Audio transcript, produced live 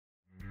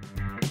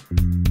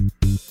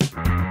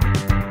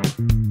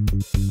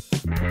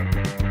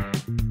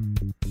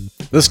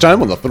This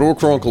time on the Fedora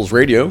Chronicles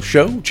radio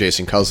show,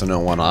 Jason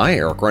Cousineau and I,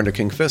 Eric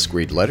Renderking, Fisk,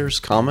 read letters,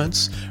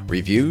 comments,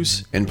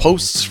 reviews, and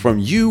posts from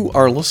you,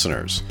 our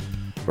listeners.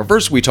 But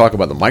first, we talk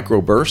about the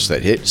microbursts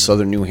that hit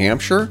southern New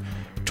Hampshire,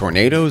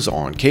 tornadoes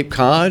on Cape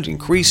Cod,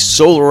 increased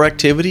solar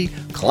activity,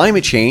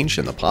 climate change,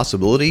 and the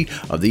possibility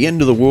of the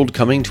end of the world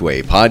coming to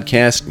a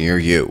podcast near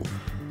you.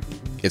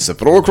 It's the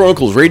Fedora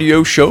Chronicles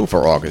radio show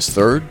for August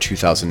 3rd,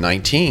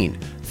 2019.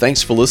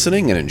 Thanks for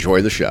listening and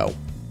enjoy the show.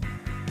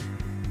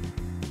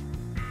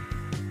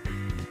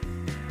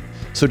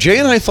 So Jay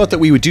and I thought that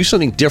we would do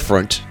something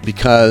different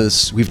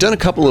because we've done a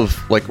couple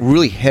of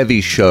really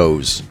heavy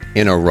shows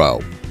in a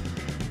row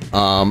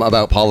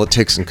about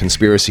politics and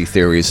conspiracy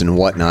theories and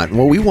whatnot. And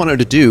what we wanted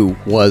to do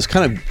was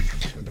kind of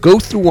go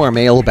through our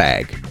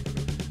mailbag.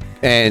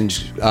 And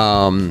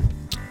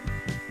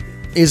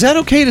is that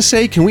okay to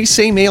say? Can we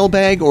say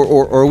mailbag,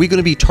 or are we going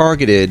to be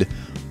targeted?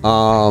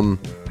 Because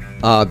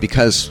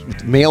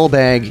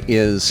mailbag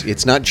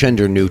it's not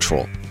gender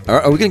neutral.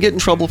 Are we going to get in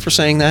trouble for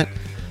saying that?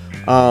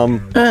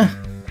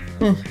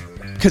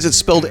 Because it's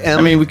spelled M.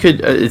 I mean, we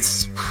could.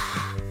 It's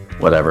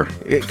whatever.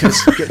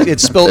 Because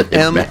it's spelled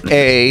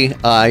MAILBAG.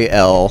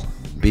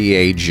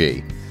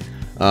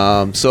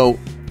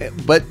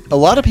 But a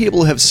lot of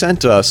people have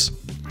sent us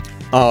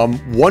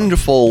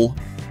wonderful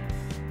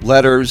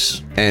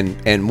letters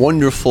and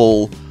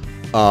wonderful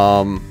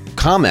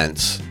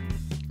comments,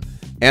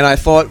 and I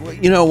thought,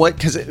 you know what?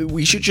 Because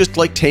we should just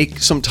take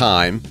some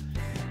time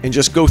and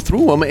just go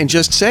through them and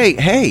just say,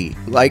 hey,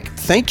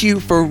 thank you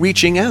for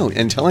reaching out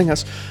and telling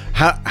us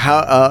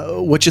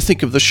how what you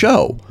think of the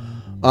show.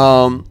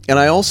 And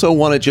I also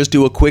want to just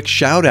do a quick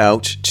shout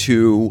out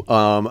to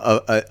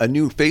a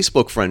new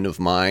Facebook friend of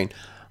mine,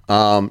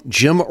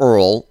 Jim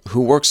Earl,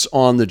 who works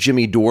on the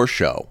Jimmy Dore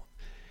Show.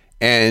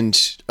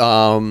 And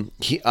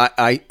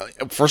I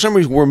for some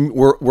reason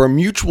we're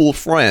mutual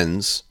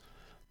friends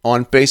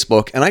on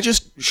Facebook, and I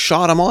just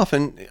shot him off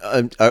in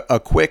a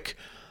quick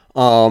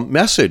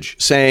message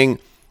saying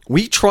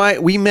we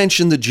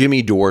mention the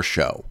Jimmy Dore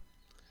Show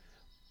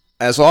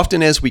as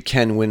often as we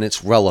can when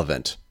it's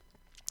relevant,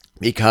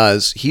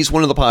 because he's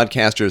one of the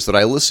podcasters that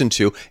I listen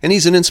to, and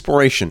he's an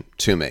inspiration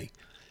to me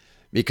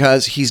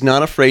because he's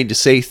not afraid to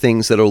say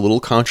things that are a little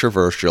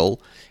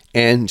controversial,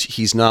 and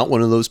he's not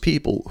one of those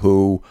people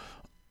who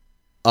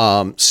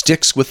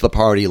sticks with the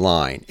party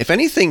line. If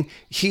anything,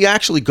 he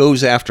actually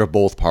goes after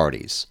both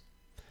parties,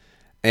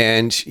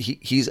 and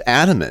he's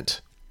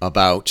adamant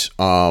about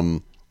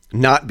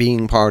not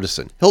being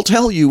partisan. He'll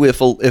tell you if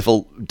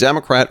a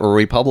Democrat or a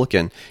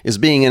Republican is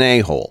being an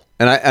a-hole,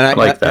 and I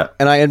like that,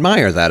 and I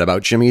admire that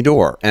about Jimmy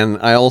Dore, and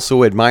I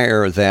also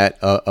admire that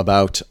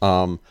about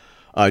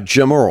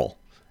Jim Earl.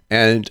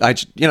 And I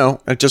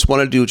just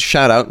want to do a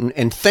shout out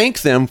and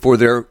thank them for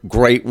their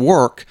great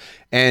work.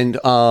 And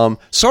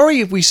sorry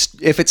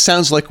if it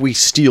sounds like we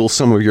steal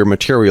some of your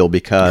material,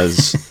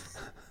 because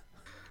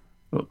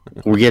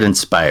we get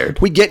inspired.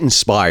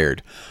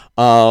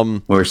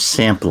 We're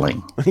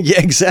sampling. Yeah,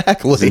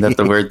 exactly. Isn't that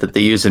the word that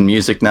they use in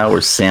music now? We're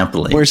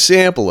sampling.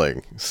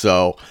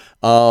 So,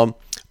 but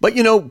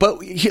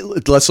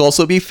let's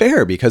also be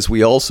fair, because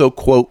we also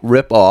quote,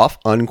 rip off,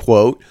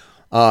 unquote,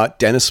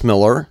 Dennis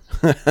Miller,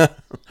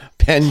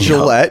 Penn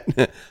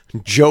Jillette,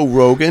 Joe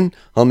Rogan.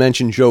 I'll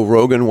mention Joe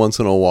Rogan once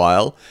in a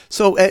while.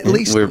 So at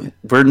least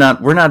we're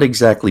not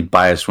exactly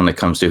biased when it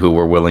comes to who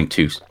we're willing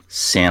to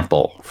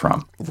sample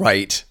from.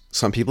 Right.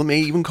 Some people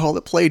may even call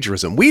it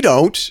plagiarism. We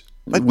don't.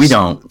 We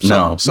don't.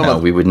 No,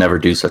 we would never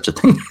do such a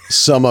thing.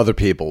 Some other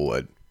people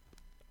would.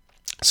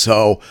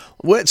 So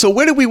where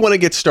do we want to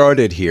get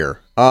started here?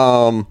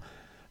 By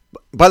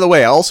the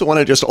way, I also want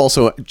to just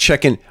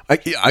check in.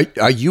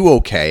 Are you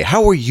okay?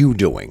 How are you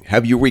doing?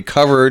 Have you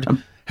recovered?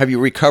 Have you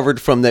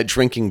recovered from that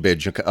drinking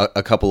binge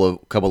a couple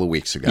of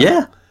weeks ago?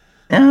 Yeah,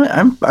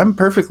 I'm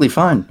perfectly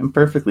fine.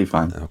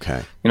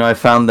 Okay. I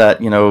found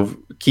that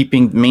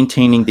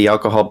maintaining the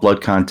alcohol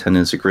blood content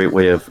is a great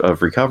way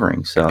of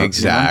recovering. So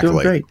exactly, I'm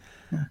doing great.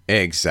 Yeah.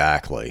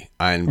 Exactly.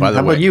 And by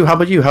the way, how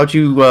about you? How'd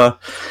you that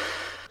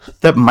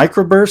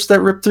microburst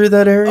that ripped through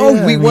that area?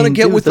 Oh, we want to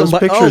get with those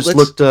pictures.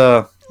 Looked.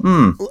 So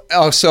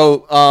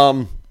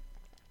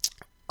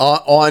on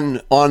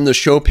the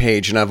show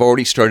page, and I've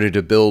already started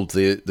to build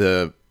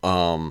the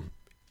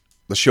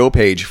show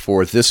page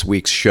for this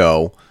week's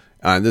show.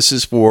 This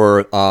is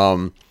for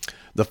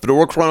the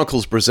Fedora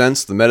Chronicles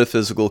presents the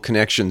Metaphysical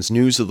Connections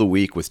News of the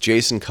Week with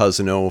Jason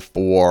Cousineau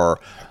for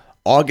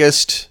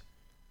August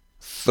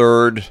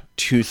 3rd,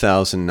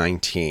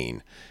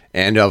 2019.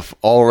 And I've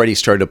already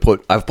started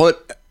to I've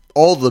put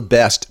all the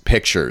best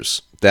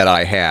pictures that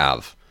I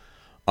have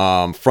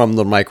from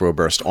the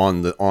microburst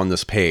on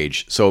this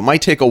page. So it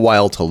might take a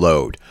while to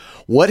load.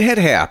 What had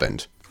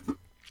happened,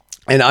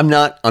 and I'm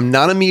not a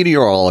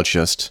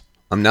meteorologist,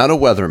 I'm not a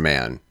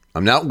weatherman,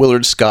 I'm not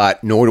Willard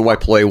Scott, nor do I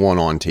play one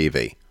on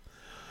TV.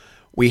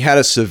 We had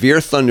a severe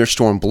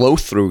thunderstorm blow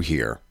through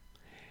here,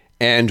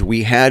 and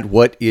we had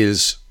what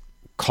is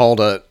called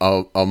a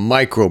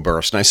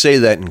microburst, and I say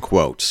that in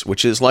quotes,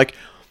 which is like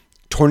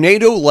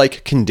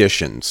tornado-like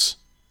conditions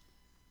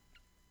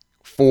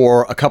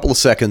for a couple of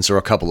seconds or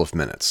a couple of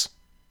minutes.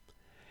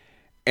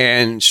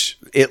 And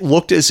it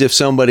looked as if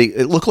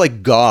it looked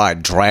like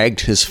God dragged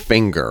his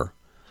finger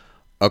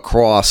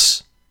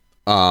across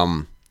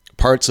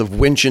parts of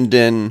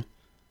Winchendon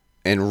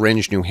and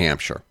Rindge, New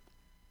Hampshire.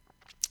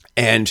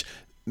 And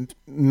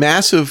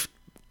massive,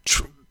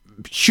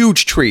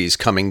 huge trees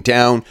coming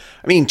down.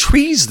 I mean,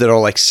 trees that are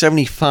like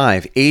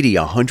 75, 80,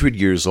 100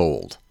 years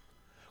old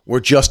were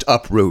just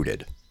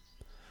uprooted.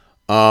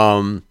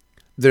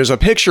 There's a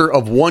picture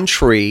of one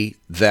tree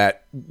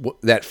that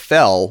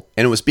fell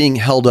and it was being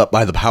held up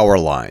by the power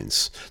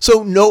lines.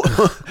 So no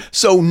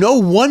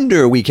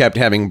wonder we kept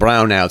having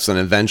brownouts and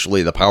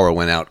eventually the power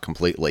went out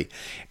completely.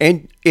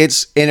 And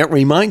it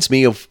reminds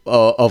me of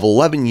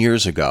 11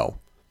 years ago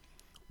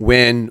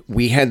when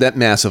we had that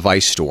massive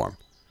ice storm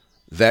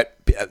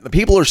that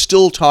people are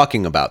still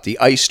talking about, the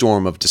ice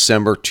storm of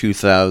December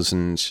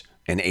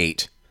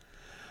 2008.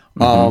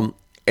 Mm-hmm.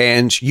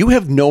 And you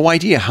have no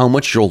idea how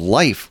much your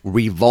life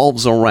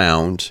revolves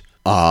around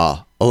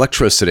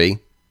electricity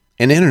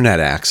and internet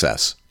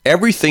access.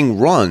 Everything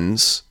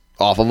runs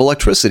off of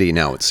electricity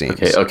now, it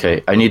seems.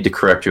 Okay. I need to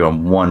correct you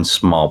on one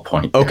small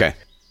point there. Okay.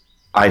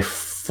 I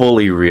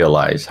fully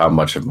realize how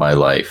much of my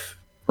life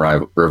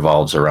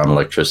revolves around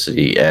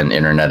electricity and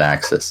internet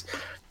access.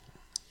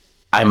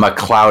 I'm a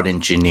cloud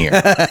engineer.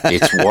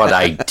 It's what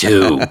I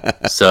do.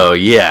 So,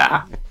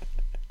 yeah.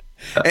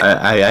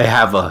 I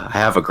have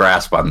a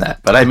grasp on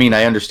that, but I mean,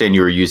 I understand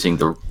you were using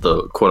the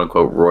quote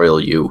unquote royal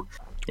you,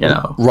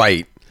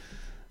 right?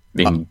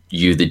 Being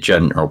you, the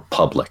general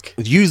public,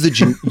 you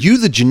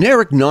the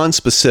generic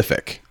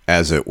non-specific,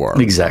 as it were.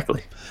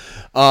 Exactly.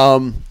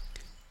 And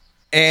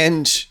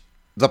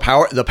the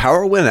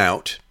power went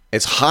out.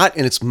 It's hot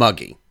and it's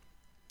muggy.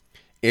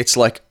 It's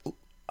like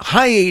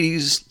high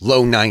 80s,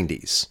 low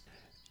 90s,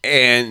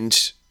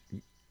 and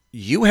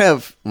you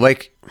have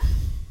like.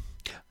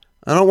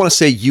 I don't want to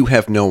say you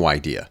have no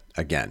idea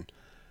again.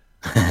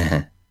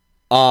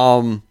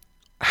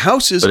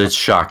 Houses, but it's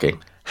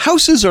shocking.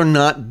 Houses are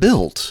not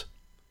built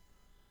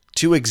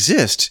to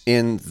exist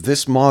in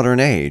this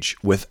modern age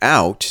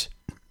without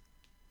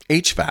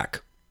HVAC,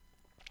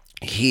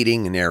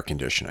 heating and air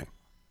conditioning.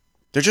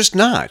 They're just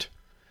not.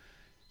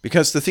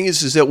 Because the thing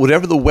is that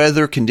whatever the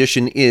weather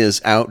condition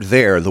is out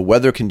there, the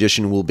weather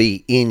condition will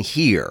be in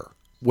here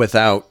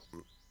without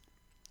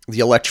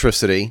the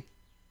electricity,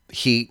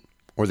 heat,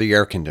 or the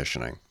air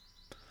conditioning.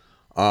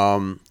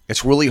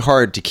 It's really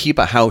hard to keep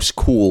a house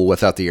cool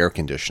without the air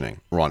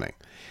conditioning running.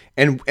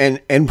 And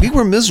we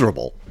were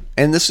miserable.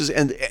 And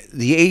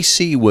the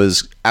AC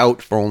was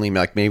out for only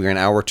like maybe an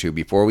hour or two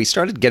before we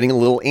started getting a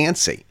little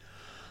antsy.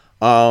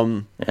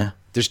 Yeah.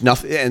 There's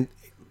nothing, and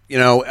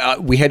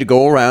we had to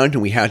go around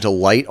and we had to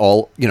light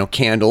all,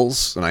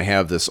 candles, and I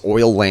have this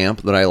oil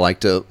lamp that I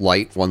like to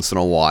light once in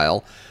a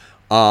while.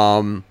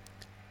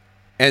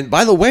 And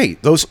by the way,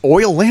 those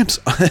oil lamps,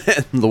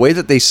 the way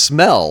that they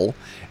smell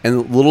and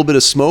the little bit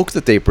of smoke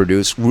that they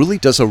produce really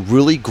does a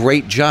really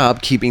great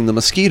job keeping the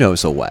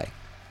mosquitoes away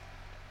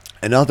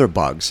and other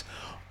bugs.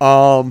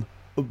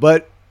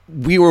 But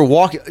we were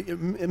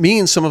walking, me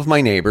and some of my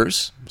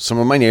neighbors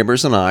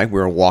and I, we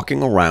were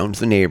walking around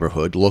the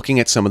neighborhood looking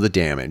at some of the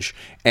damage.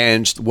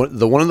 And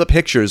one of the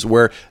pictures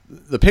where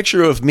the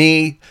picture of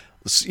me,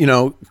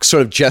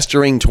 sort of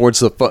gesturing towards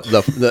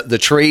the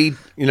tree,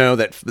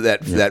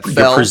 that fell.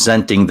 You're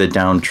presenting the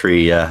down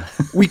tree, yeah.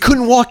 We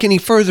couldn't walk any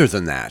further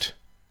than that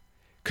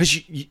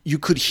because you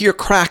could hear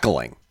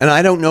crackling. And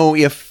I don't know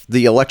if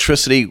the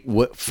electricity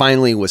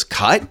finally was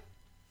cut,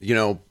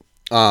 but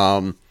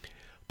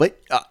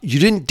you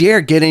didn't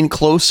dare get in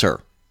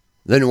closer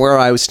than where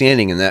I was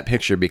standing in that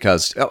picture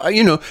because,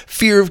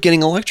 fear of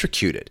getting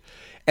electrocuted.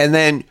 And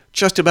then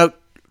just about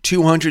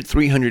 200,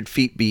 300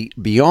 feet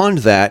beyond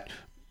that,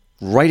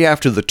 right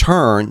after the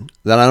turn,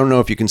 that I don't know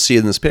if you can see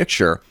in this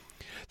picture,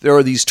 there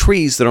are these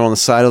trees that are on the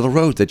side of the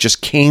road that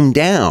just came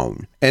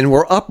down and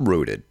were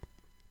uprooted.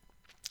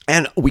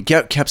 And we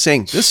kept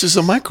saying, this is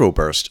a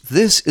microburst.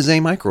 This is a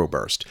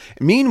microburst.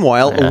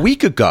 Meanwhile, a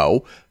week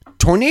ago,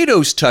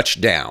 tornadoes touched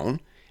down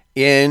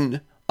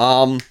in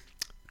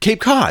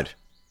Cape Cod.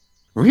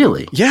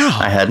 Really? Yeah.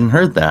 I hadn't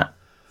heard that.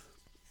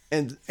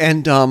 And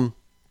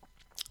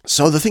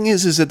so the thing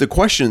is that the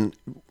question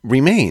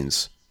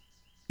remains,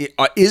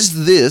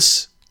 is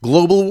this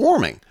global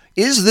warming?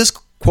 Is this,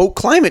 quote,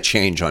 climate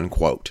change,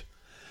 unquote?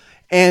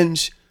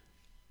 And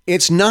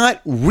it's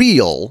not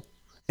real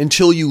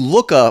until you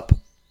look at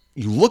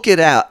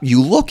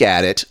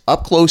it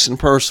up close and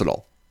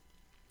personal.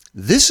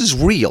 This is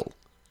real.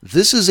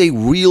 This is a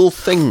real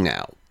thing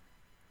now.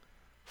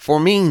 For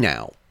me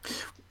now.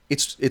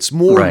 It's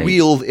more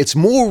real. It's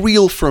more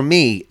real for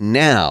me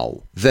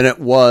now than it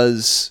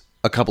was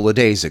a couple of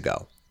days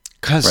ago.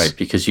 Right,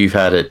 because you've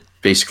had it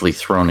basically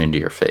thrown into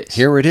your face.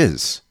 Here it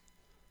is.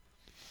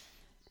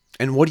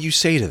 And what do you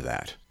say to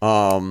that?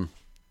 And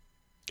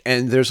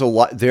there's a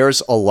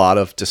lot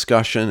of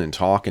discussion and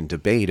talk and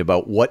debate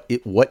about what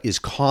is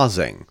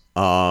causing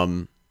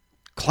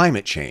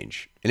climate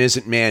change. And is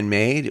it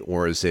man-made,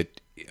 or is it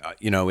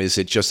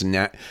just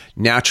a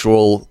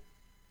natural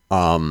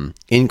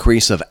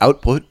increase of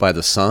output by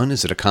the sun?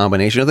 Is it a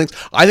combination of things?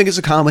 I think it's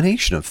a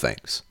combination of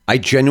things. I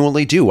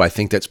genuinely do. I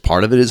think that's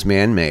part of it is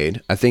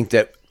man-made. I think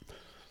that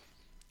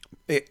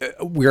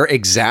we're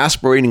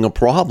exasperating a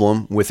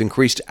problem with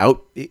increased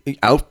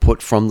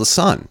output from the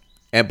sun.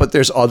 But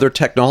there's other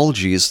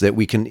technologies that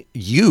we can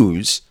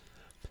use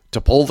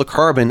to pull the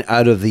carbon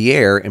out of the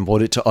air and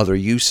put it to other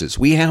uses.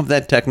 We have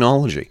that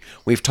technology.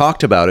 We've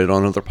talked about it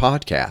on other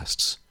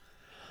podcasts.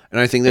 And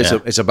I think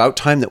it's about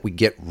time that we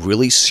get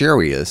really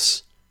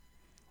serious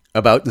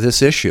about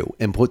this issue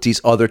and put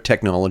these other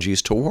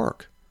technologies to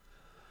work.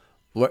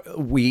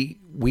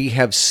 We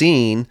have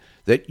seen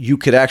that you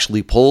could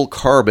actually pull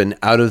carbon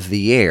out of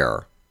the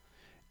air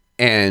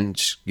and,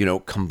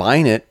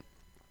 combine it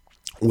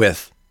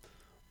with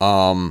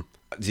the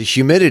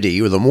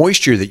humidity or the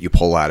moisture that you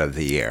pull out of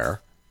the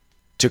air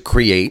to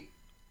create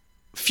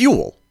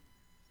fuel.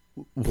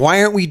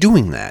 Why aren't we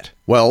doing that?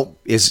 Well,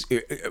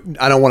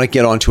 I don't want to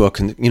get onto a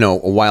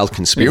wild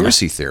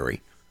conspiracy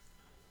theory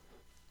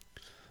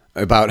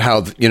about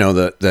how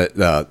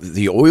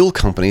the oil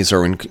companies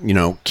are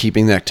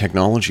keeping that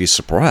technology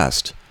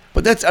suppressed.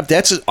 But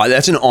that's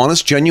an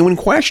honest, genuine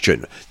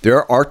question.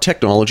 There are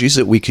technologies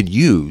that we could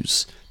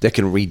use that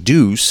can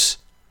reduce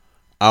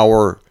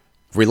our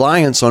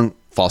reliance on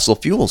fossil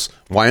fuels.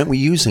 Why aren't we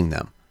using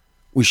them?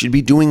 We should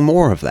be doing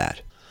more of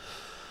that.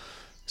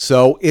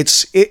 So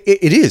it's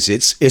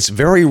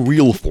very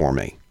real for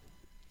me.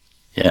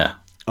 Yeah.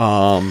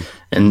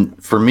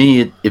 And for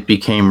me, it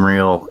became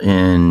real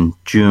in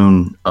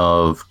June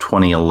of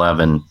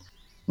 2011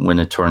 when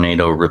a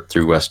tornado ripped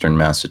through western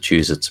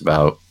Massachusetts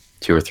about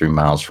 2 or 3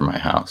 miles from my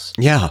house.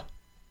 Yeah.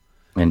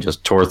 And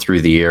just tore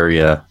through the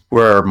area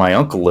where my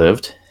uncle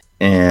lived.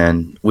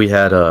 And we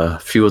had a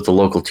few of the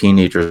local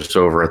teenagers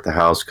over at the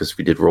house because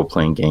we did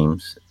role-playing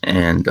games.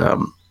 And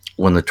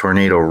when the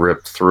tornado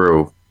ripped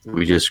through,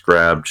 we just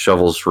grabbed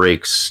shovels,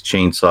 rakes,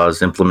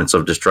 chainsaws, implements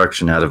of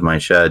destruction out of my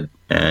shed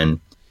and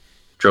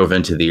drove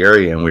into the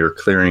area. And we were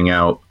clearing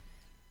out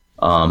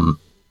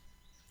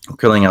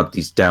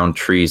these downed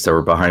trees that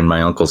were behind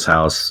my uncle's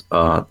house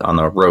on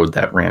the road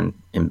that ran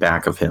in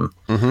back of him.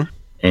 Mm-hmm.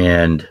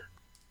 And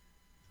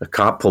a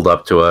cop pulled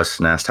up to us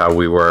and asked how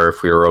we were,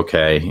 if we were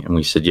okay. And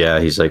we said, yeah.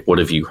 He's like, what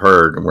have you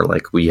heard? And we're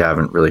like, we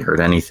haven't really heard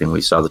anything.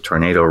 We saw the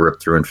tornado rip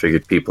through and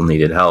figured people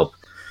needed help.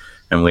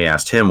 And we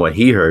asked him what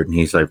he heard. And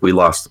he's like, we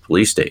lost the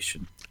police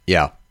station.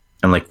 Yeah.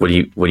 I'm like, what do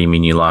you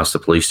mean you lost the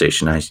police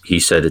station? He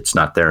said, it's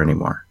not there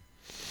anymore.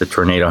 The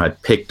tornado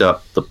had picked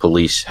up the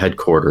police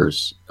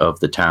headquarters of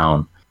the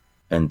town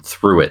and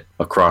threw it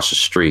across the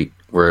street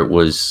where it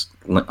was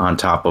on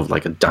top of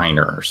like a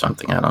diner or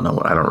something. I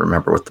don't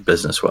remember what the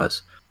business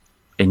was.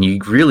 And you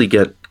really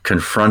get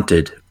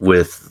confronted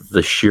with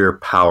the sheer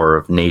power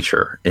of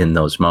nature in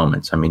those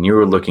moments. I mean, you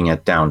were looking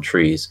at downed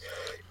trees.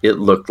 It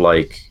looked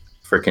like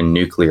freaking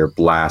nuclear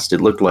blast.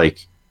 It looked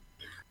like...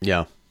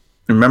 Yeah.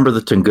 Remember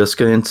the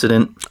Tunguska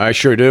incident? I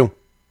sure do.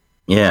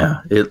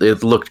 Yeah,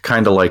 it looked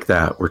kind of like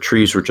that, where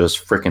trees were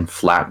just freaking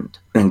flattened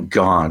and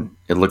gone.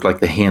 It looked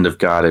like the hand of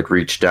God had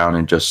reached down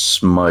and just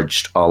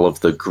smudged all of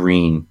the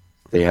green.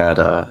 They had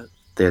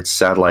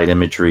satellite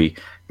imagery. It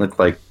looked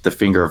like the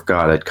finger of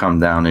God had come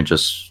down and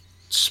just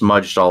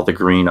smudged all the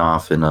green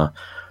off in a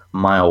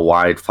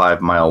mile-wide,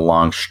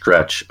 5-mile-long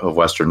stretch of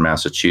western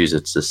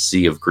Massachusetts, a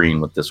sea of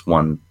green with this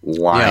one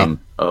line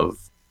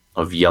of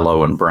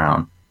yellow and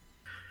brown.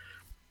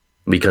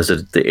 Because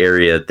of the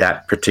area,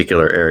 that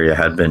particular area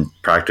had been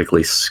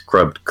practically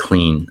scrubbed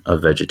clean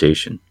of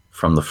vegetation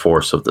from the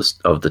force of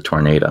the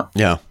tornado.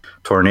 Yeah.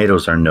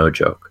 Tornadoes are no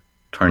joke.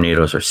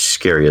 Tornadoes are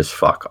scary as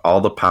fuck.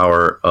 All the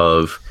power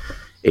of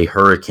a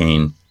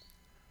hurricane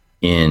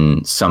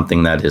in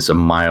something that is a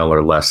mile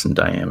or less in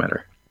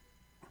diameter.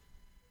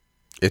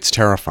 It's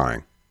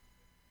terrifying.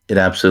 It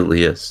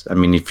absolutely is. I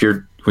mean,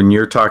 when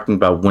you're talking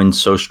about winds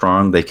so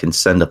strong, they can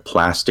send a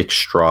plastic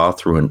straw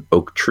through an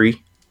oak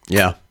tree.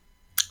 Yeah.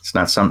 It's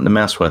not something to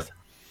mess with.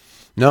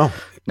 No.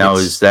 Now,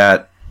 is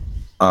that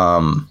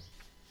an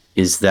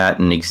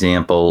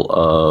example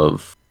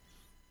of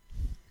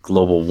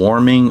global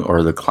warming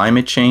or the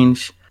climate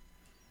change?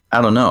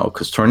 I don't know,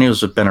 because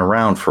tornadoes have been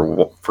around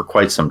for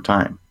quite some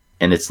time.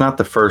 And it's not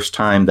the first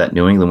time that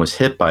New England was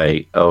hit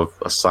by a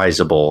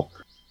sizable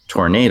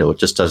tornado. It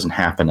just doesn't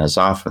happen as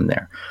often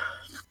there.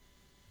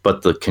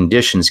 But the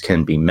conditions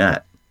can be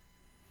met.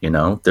 You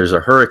know, there's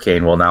a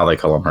hurricane. Well, now they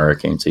call them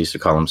hurricanes. They used to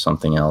call them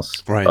something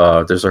else.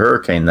 Right. There's a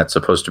hurricane that's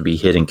supposed to be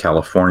hitting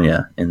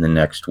California in the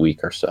next week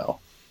or so.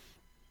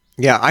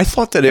 Yeah, I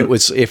thought that it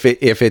was if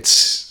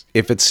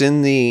it's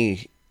in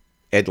the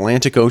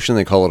Atlantic Ocean,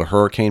 they call it a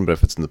hurricane, but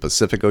if it's in the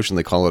Pacific Ocean,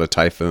 they call it a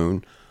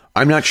typhoon.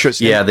 I'm not sure.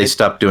 Yeah, they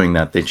stopped doing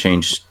that. They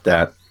changed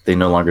that. They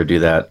no longer do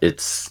that.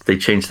 They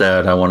changed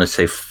that, I want to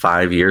say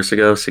 6 years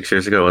ago.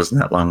 It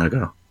wasn't that long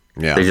ago.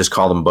 Yeah. They just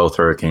call them both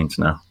hurricanes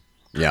now.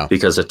 Yeah.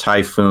 Because a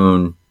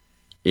typhoon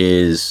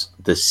is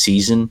the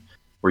season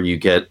where you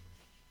get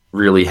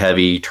really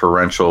heavy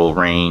torrential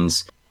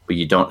rains, but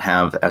you don't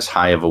have as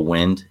high of a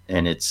wind,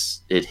 and it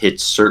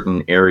hits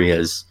certain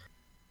areas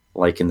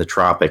like in the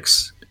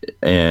tropics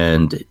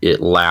and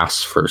it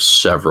lasts for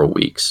several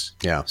weeks.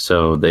 Yeah.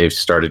 So they've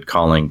started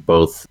calling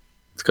both,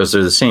 because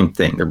they're the same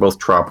thing. They're both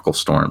tropical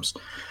storms,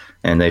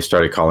 and they've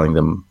started calling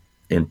them,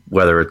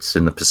 whether it's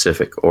in the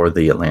Pacific or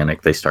the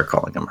Atlantic, they start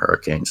calling them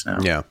hurricanes now.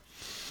 Yeah.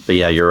 But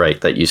yeah, you're right.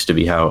 That used to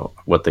be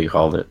what they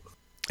called it.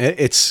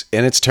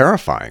 It's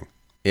terrifying.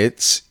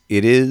 It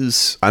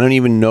is. I don't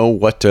even know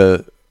what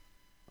to.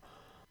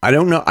 I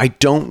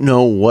don't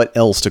know what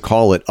else to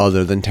call it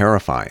other than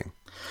terrifying.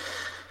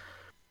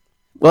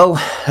 Well,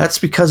 that's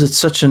because it's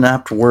such an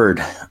apt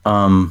word.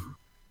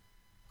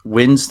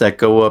 Winds that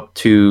go up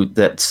to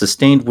that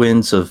sustained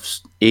winds of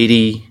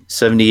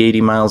 70,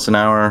 80 miles an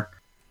hour,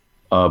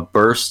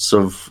 bursts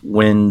of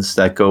winds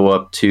that go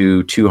up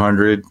to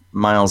 200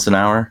 miles an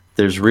hour.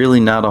 There's really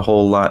not a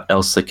whole lot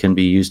else that can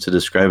be used to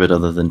describe it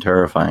other than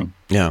terrifying.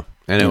 Yeah.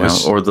 And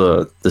or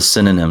the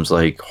synonyms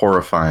like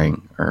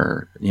horrifying,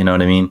 or, you know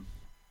what I mean?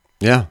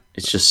 Yeah.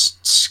 It's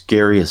just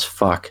scary as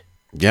fuck.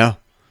 Yeah.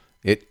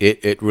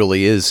 It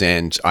really is.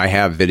 And I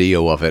have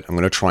video of it. I'm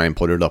going to try and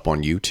put it up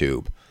on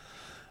YouTube.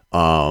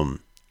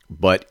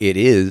 But it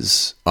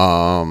is,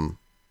 I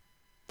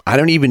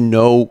don't even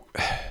know.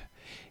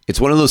 It's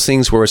one of those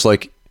things where it's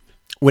like,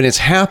 when it's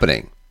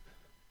happening,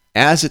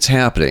 as it's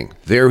happening,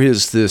 there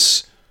is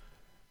this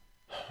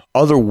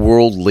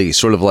otherworldly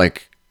sort of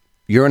like,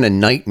 you're in a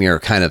nightmare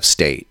kind of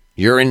state.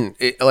 You're in,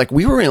 like,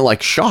 we were in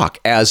like shock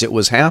as it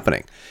was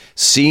happening,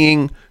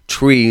 seeing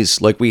trees,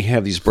 like we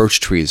have these birch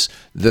trees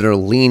that are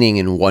leaning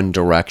in one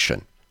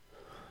direction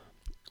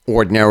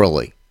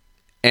ordinarily.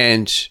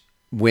 And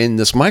when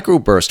this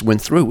microburst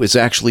went through, it's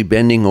actually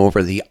bending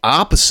over the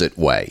opposite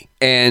way.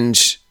 And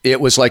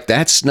it was like,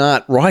 that's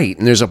not right.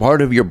 And there's a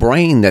part of your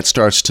brain that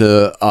starts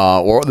to,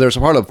 or there's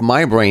a part of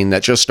my brain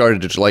that just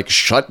started to like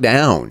shut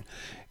down,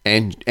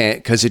 and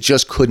because it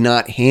just could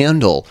not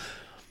handle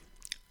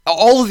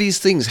all of these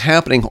things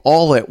happening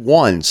all at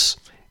once.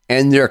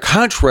 And they're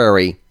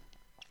contrary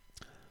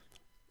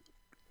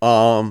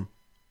to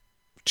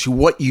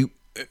what you're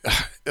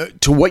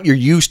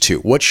used to,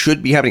 what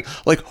should be happening.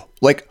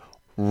 Like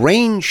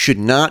rain should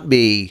not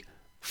be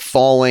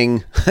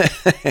falling.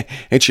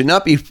 Rain should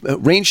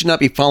not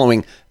be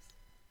following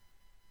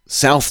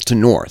south to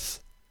north.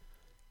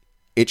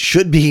 It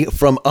should be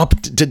from up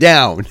to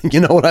down. You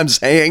know what I'm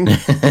saying?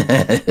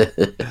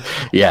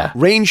 Yeah.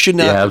 Rain should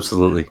not. Yeah,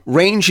 absolutely.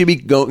 Rain should be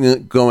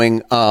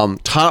going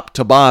top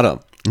to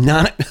bottom,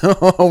 not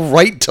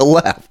right to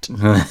left.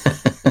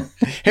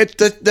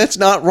 That's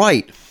not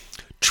right.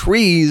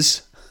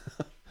 Trees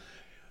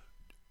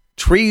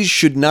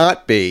should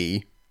not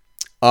be,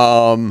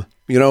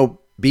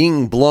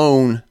 being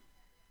blown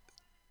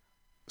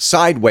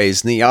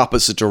sideways in the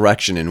opposite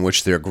direction in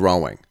which they're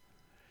growing.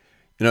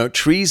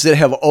 Trees that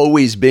have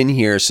always been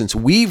here since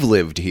we've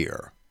lived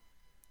here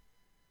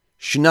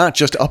should not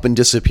just up and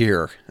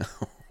disappear.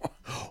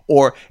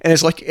 And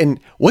it's like, and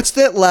what's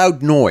that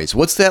loud noise?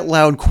 What's that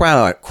loud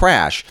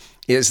crash?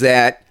 Is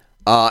that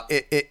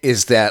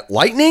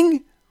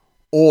lightning,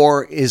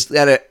 or is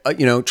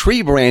that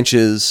tree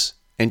branches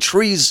and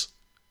trees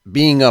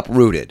being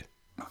uprooted?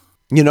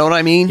 You know what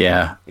I mean?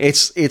 Yeah.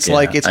 It's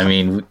like it's. I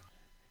mean,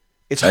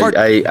 it's hard.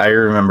 I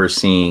remember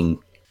seeing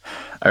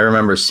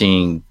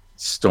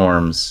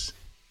storms,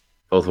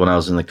 both when I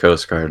was in the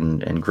Coast Guard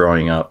and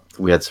growing up.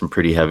 We had some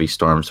pretty heavy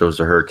storms. There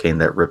was a hurricane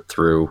that ripped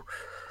through.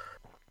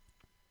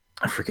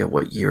 I forget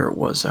what year it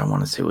was. I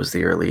want to say it was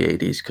the early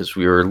 80s, because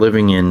we were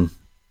living in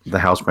the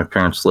house my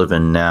parents live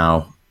in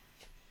now,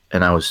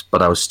 and I was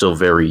still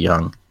very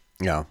young.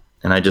 Yeah.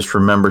 And I just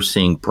remember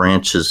seeing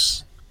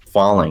branches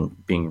falling,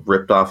 being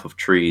ripped off of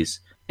trees,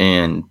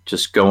 and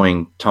just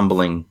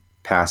tumbling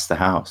past the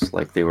house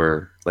like they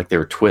were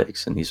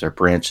twigs. And these are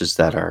branches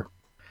that are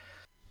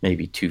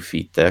maybe 2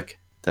 feet thick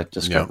that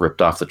just got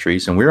ripped off the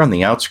trees. And we were on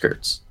the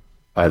outskirts,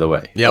 by the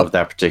way, of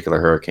that particular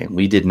hurricane.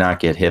 We did not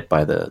get hit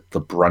by the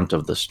brunt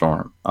of the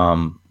storm.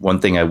 One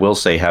thing I will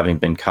say, having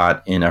been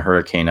caught in a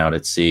hurricane out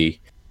at sea,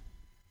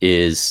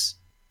 is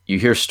you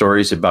hear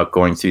stories about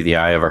going through the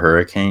eye of a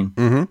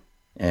hurricane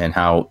and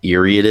how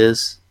eerie it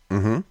is,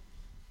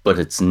 but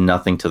it's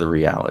nothing to the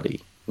reality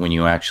when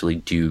you actually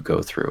do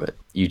go through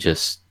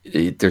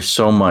it. There's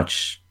so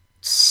much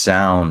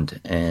sound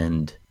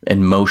and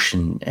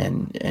motion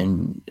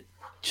and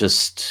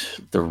just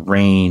the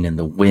rain and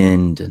the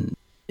wind, and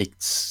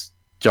it's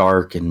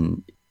dark,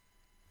 and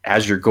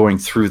as you're going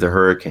through the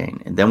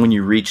hurricane, and then when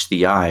you reach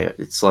the eye,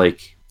 it's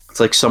like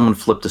someone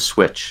flipped a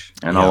switch,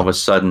 and all of a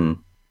sudden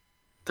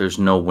there's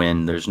no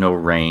wind, there's no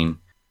rain,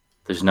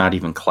 there's not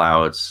even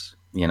clouds.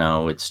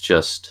 It's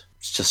just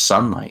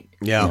sunlight.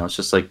 Yeah. It's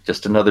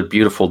just another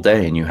beautiful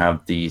day, and you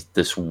have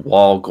this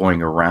wall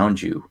going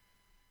around you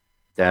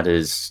that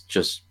is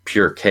just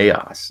pure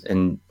chaos.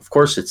 And of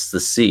course it's the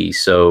sea,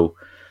 so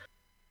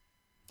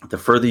the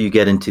further you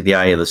get into the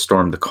eye of the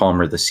storm, the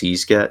calmer the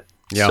seas get.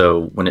 Yeah.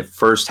 So when it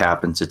first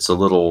happens, it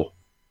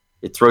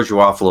throws you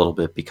off a little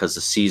bit, because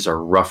the seas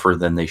are rougher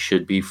than they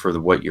should be for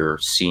what you're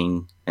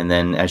seeing. And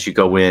then as you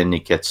go in,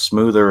 it gets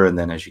smoother. And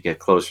then as you get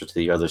closer to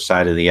the other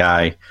side of the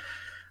eye,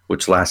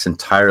 which lasts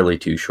entirely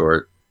too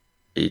short,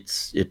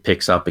 it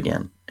picks up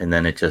again, and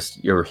then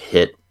you're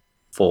hit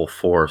full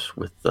force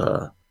with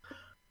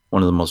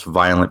one of the most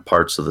violent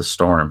parts of the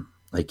storm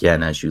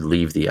again as you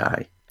leave the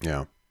eye.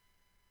 Yeah,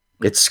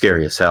 it's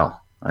scary as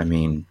hell. I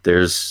mean,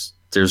 there's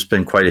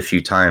been quite a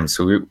few times.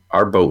 So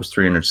our boat was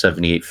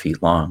 378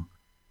 feet long.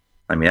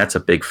 I mean, that's a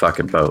big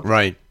fucking boat,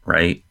 right?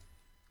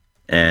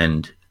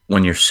 And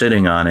when you're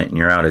sitting on it and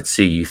you're out at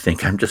sea, you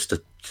think I'm just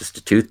a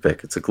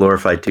toothpick. It's a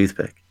glorified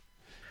toothpick.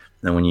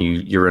 And then when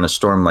you're in a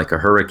storm like a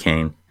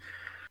hurricane,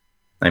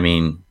 I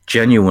mean,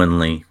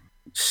 genuinely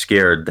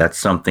scared that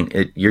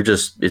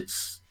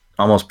it's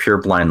almost pure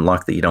blind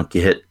luck that you don't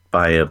get hit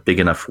by a big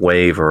enough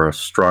wave or a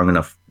strong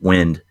enough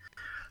wind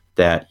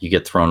that you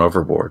get thrown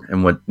overboard.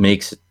 And what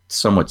makes it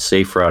somewhat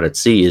safer out at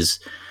sea is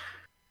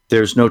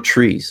there's no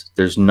trees.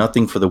 There's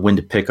nothing for the wind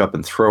to pick up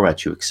and throw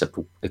at you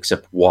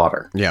except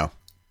water. Yeah.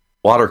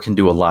 Water can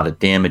do a lot of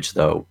damage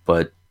though,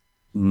 but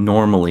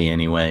normally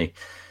anyway,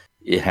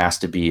 it has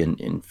to be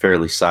in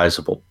fairly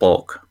sizable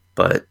bulk,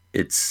 but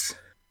it's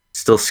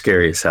still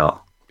scary as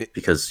hell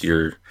because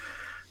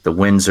the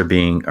winds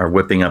are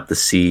whipping up the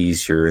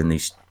seas. You're in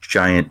these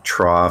giant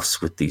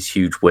troughs with these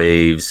huge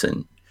waves,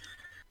 and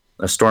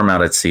a storm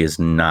out at sea is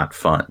not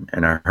fun.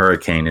 And our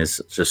hurricane is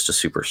just a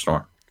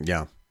superstorm.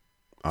 Yeah.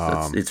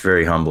 So it's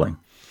very humbling.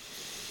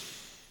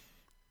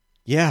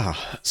 Yeah.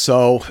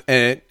 So,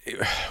 and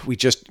we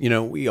just,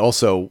 we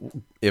also,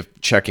 if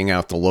checking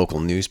out the local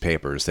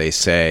newspapers, they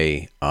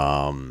say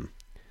that,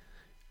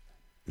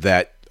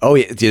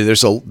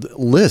 there's a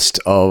list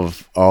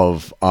of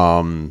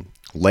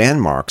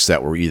landmarks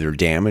that were either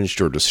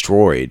damaged or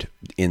destroyed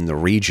in the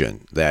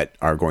region that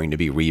are going to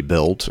be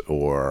rebuilt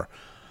or,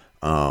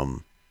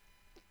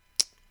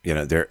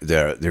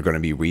 they're going to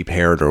be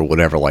repaired or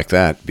whatever like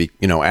that,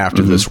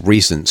 after this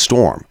recent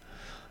storm.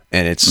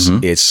 And it's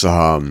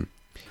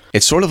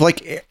sort of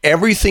like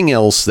everything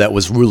else that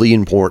was really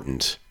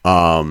important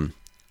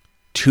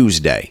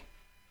Tuesday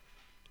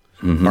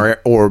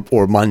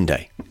or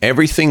Monday.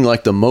 Everything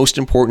like the most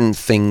important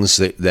things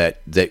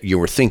that you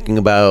were thinking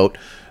about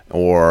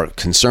or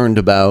concerned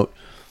about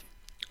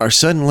are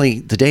suddenly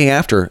the day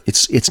after.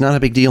 It's not a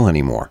big deal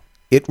anymore.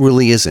 It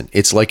really isn't.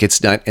 It's like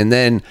it's not. And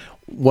then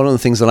one of the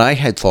things that I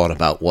had thought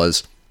about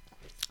was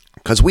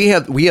because we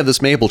have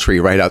this maple tree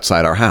right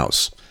outside our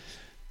house,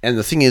 and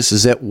the thing is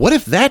that what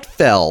if that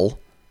fell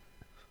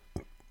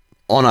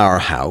on our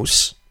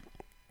house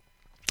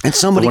and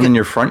somebody in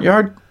your front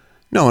yard?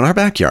 No, in our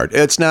backyard.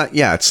 It's not.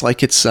 Yeah, it's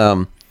like it's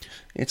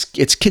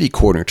kitty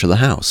corner to the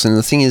house. And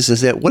the thing is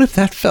that what if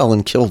that fell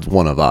and killed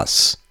one of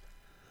us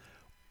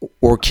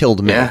or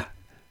killed me? Yeah.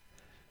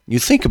 You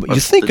think about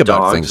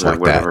things like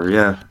whatever, that.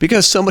 Yeah.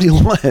 Because somebody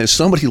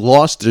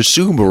lost their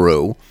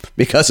Subaru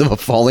because of a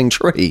falling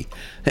tree.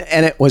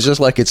 And it was just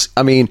like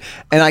and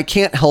I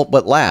can't help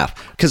but laugh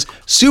because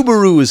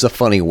Subaru is a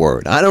funny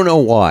word. I don't know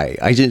why.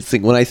 I just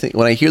think when I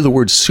hear the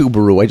word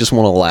Subaru, I just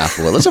want to laugh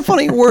a little. It's a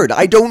funny word.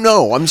 I don't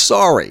know. I'm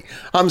sorry.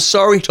 I'm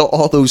sorry to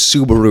all those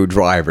Subaru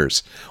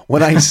drivers.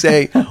 When I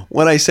say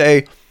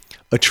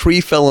a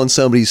tree fell on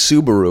somebody's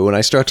Subaru and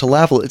I start to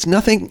laugh, it's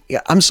nothing.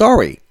 I'm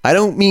sorry. I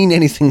don't mean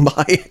anything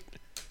by it.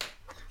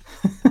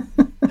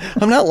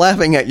 I'm not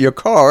laughing at your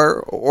car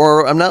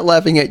or I'm not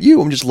laughing at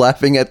you. I'm just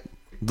laughing at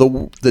the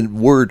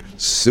word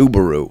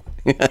Subaru.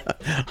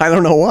 I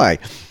don't know why.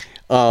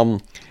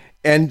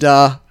 And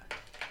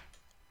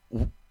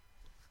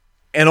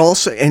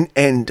also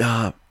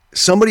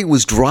somebody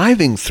was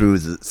driving through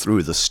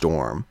the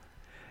storm,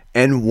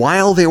 and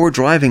while they were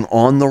driving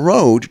on the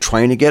road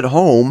trying to get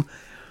home,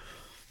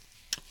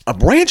 a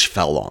branch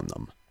fell on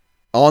them,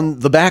 on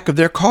the back of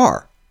their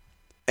car.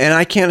 And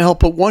I cannot help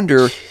but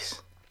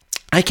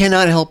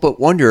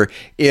wonder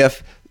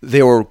if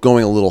they were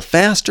going a little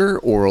faster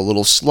or a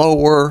little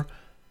slower,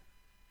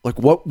 like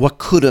what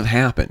could have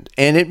happened.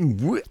 And it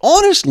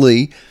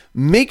honestly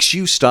makes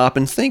you stop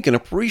and think and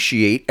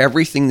appreciate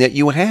everything that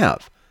you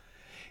have.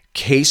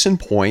 Case in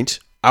point,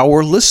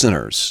 our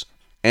listeners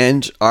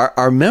and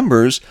our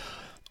members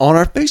on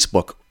our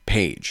Facebook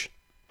page.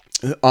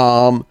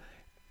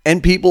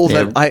 And people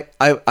that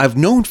I've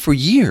known for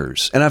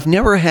years, and I've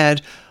never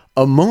had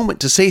a moment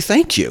to say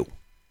thank you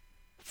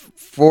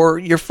for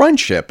your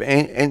friendship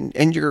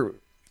and your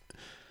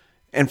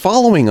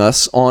following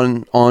us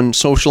on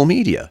social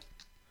media.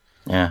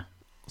 Yeah.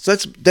 So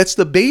that's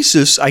the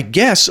basis, I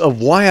guess,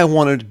 of why I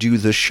wanted to do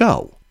this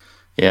show.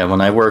 Yeah,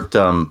 when I worked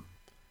at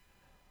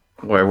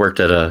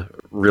a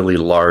really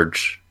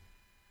large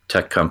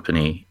tech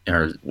company,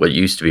 or what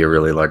used to be a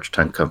really large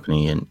tech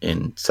company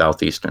in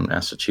southeastern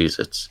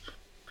Massachusetts.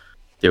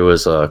 There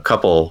was a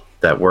couple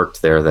that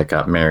worked there that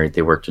got married.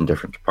 They worked in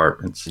different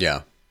departments.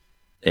 Yeah.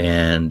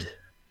 And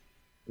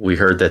we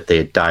heard that they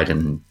had died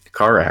in a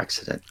car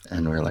accident.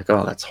 And we were like,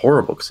 oh, that's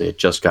horrible, because they had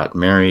just got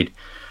married.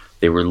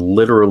 They were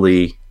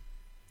literally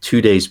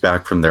 2 days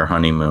back from their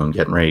honeymoon,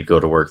 getting ready to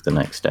go to work the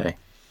next day.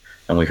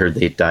 And we heard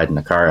they had died in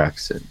a car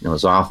accident. It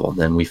was awful.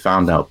 Then we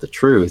found out the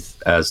truth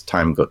as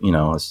time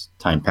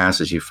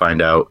passes. You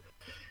find out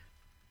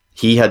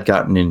he had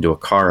gotten into a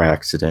car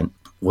accident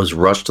was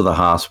rushed to the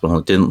hospital.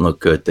 It didn't look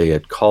good. They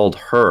had called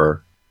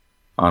her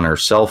on her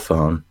cell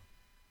phone,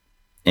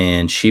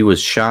 and she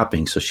was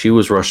shopping. So she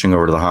was rushing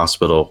over to the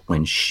hospital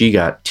when she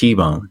got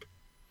T-boned,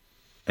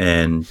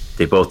 and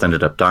they both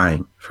ended up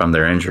dying from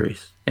their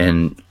injuries.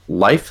 And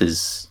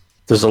there's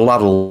a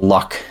lot of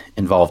luck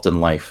involved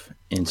in life,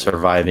 in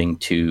surviving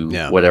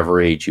to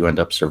whatever age you end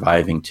up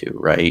surviving to,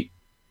 right?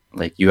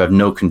 Like you have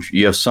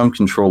you have some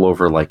control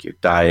over like your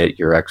diet,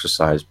 your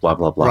exercise, blah,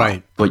 blah, blah.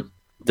 Right. But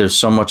there's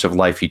so much of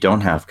life you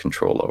don't have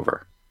control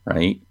over,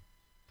 right?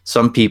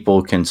 Some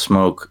people can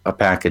smoke a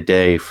pack a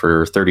day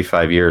for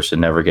 35 years and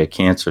never get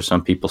cancer.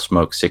 Some people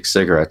smoke 6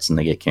 cigarettes and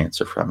they get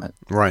cancer from it.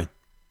 Right.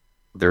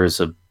 There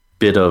is a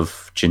bit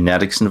of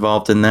genetics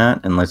involved in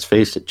that. And let's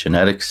face it,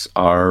 genetics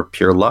are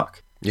pure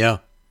luck. Yeah.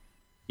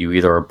 You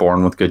either are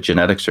born with good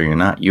genetics or you're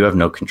not. You have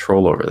no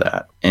control over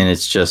that. And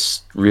it's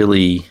just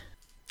really...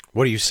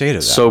 What do you say to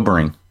that?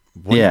 Sobering.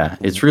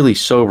 It's really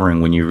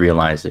sobering when you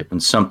realize it. When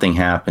something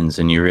happens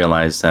and you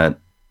realize that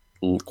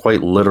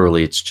quite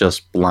literally it's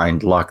just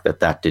blind luck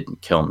that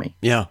didn't kill me.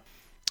 Yeah.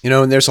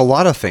 And there's a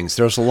lot of things.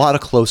 There's a lot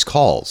of close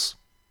calls.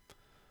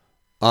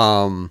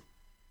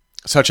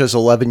 Such as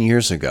 11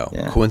 years ago,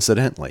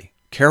 coincidentally,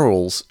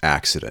 Carol's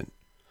accident.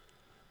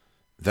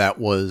 That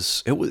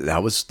was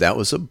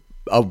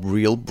a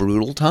real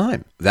brutal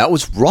time. That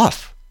was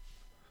rough.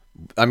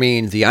 I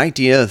mean, the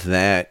idea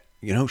that,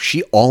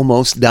 she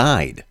almost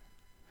died.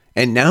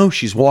 And now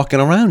she's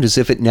walking around as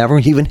if it never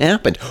even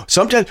happened.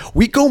 Sometimes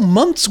we go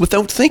months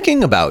without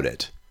thinking about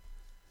it.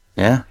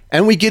 Yeah.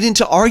 And we get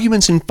into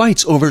arguments and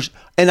fights over,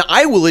 and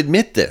I will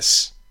admit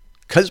this,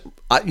 because,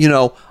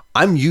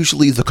 I'm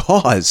usually the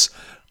cause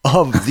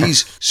of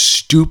these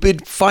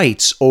stupid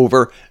fights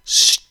over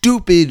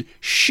stupid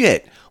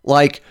shit.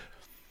 Like,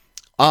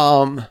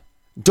 don't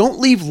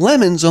leave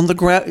lemons on the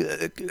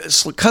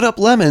cut up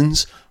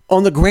lemons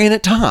on the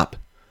granite top.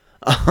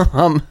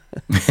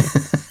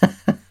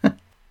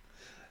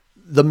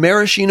 The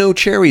maraschino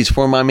cherries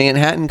for my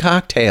Manhattan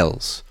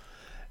cocktails.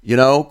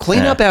 Clean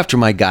up after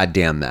my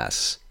goddamn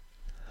mess.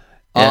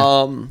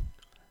 Yeah.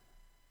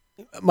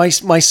 My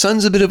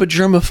son's a bit of a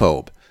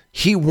germaphobe.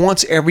 He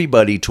wants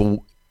everybody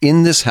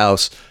in this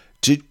house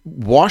to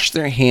wash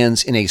their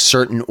hands in a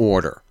certain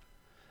order.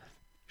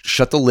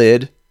 Shut the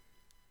lid,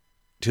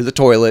 to the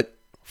toilet,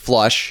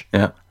 flush,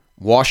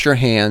 wash your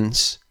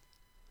hands.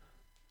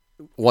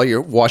 While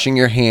you're washing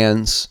your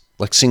hands,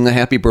 like sing the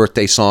happy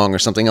birthday song or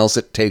something else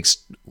that takes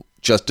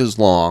just as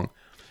long.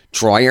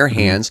 Dry your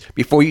hands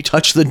before you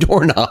touch the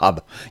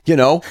doorknob,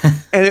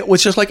 And it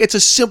was just like, it's a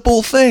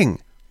simple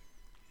thing.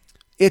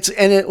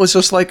 And it was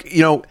just like,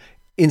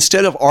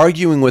 instead of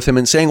arguing with him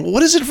and saying, well,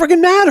 what does it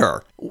friggin'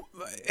 matter?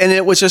 And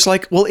it was just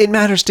like, well, it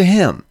matters to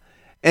him.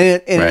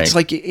 And it's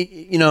like,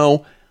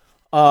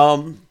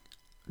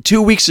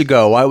 2 weeks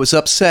ago, I was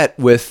upset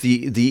with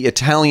the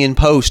Italian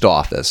post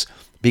office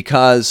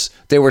because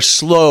they were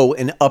slow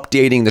in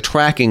updating the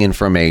tracking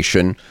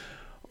information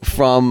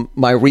from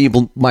my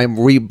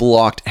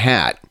reblocked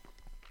hat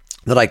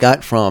that I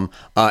got from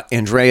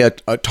Andrea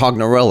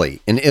Tognarelli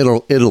in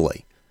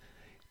Italy.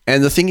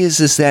 And the thing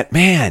is that,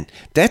 man,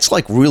 that's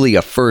like really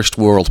a first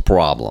world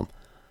problem.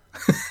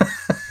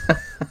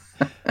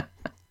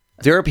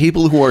 There are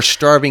people who are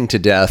starving to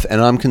death,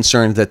 and I'm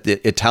concerned that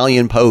the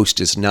Italian Post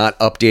is not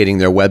updating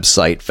their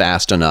website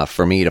fast enough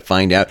for me to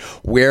find out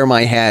where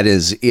my hat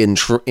is in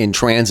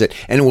transit,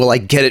 and will I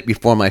get it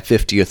before my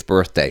 50th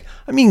birthday?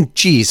 I mean,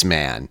 geez,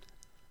 man.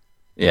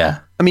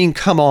 Yeah. I mean,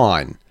 come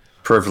on.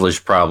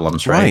 Privileged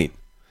problems, right?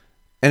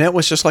 And it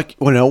was just like,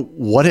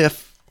 what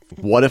if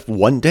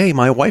one day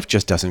my wife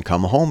just doesn't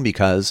come home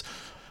because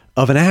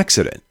of an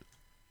accident?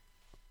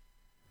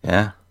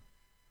 Yeah.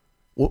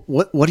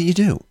 What do you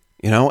do?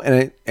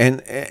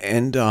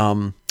 And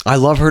I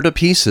love her to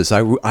pieces.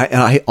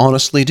 I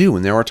honestly do.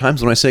 And there are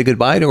times when I say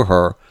goodbye to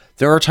her.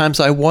 There are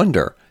times I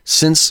wonder.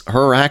 Since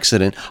her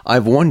accident,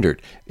 I've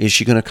wondered: is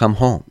she going to come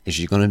home? Is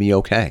she going to be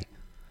okay?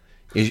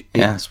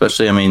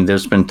 Especially,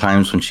 there's been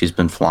times when she's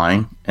been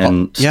flying,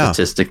 and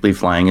statistically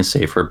flying is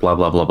safer, blah,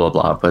 blah, blah, blah,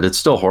 blah. But it's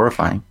still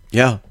horrifying.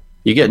 Yeah.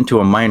 You get into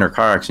a minor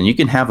car accident, you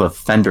can have a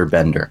fender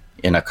bender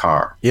in a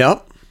car.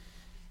 Yep.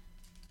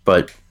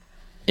 But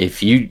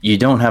if you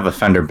don't have a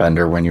fender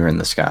bender when you're in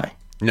the sky.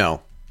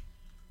 No.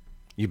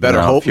 You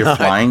better hope if you're not.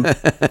 flying.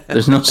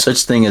 There's no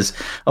such thing as,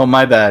 oh,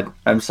 my bad,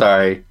 I'm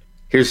sorry.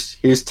 Here's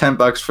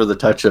 $10 for the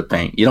touch-up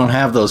paint. You don't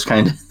have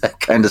that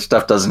kind of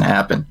stuff doesn't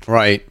happen.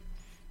 Right.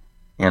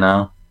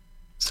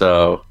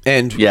 So,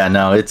 and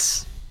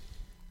it's,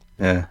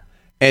 yeah.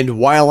 And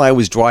while I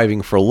was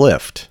driving for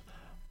Lyft,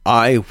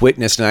 I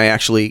witnessed, and I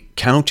actually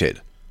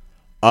counted,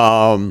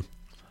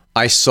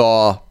 I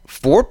saw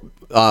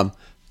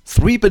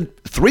three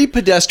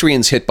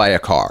pedestrians hit by a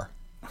car,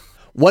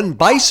 one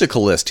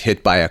bicyclist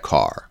hit by a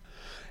car,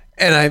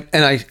 and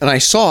I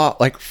saw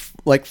like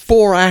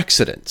 4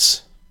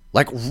 accidents,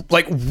 like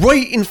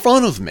right in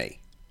front of me,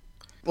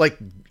 like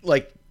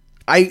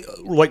right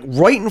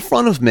in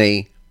front of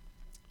me.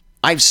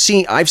 I've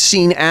seen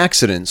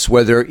accidents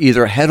where they're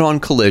either head-on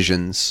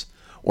collisions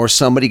or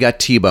somebody got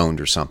T-boned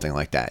or something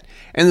like that.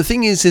 And the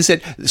thing is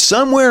that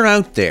somewhere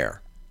out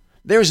there,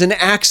 there's an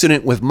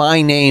accident with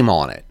my name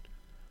on it,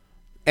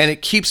 and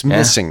it keeps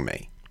missing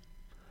me.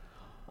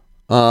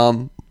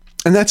 And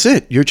that's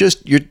it.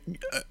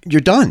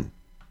 You're done.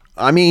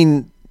 I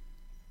mean,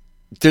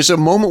 there's a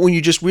moment when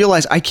you just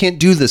realize I can't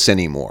do this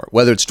anymore,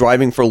 whether it's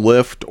driving for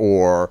Lyft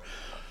or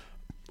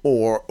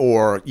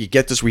you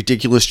get this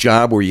ridiculous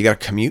job where you got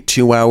to commute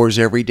 2 hours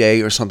every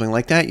day or something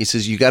like that. He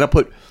says you got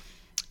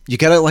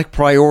to like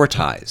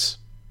prioritize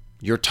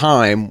your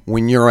time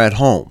when you're at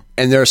home.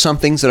 And there are some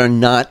things that are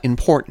not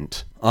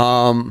important.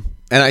 And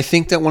I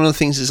think that one of the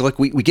things is like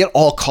we get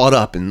all caught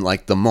up in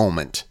like the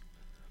moment.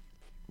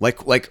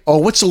 Like, oh,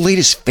 what's the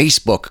latest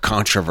Facebook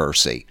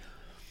controversy?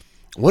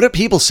 What are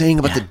people saying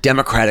about the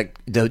Democratic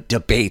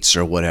debates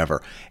or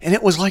whatever? And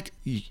it was like,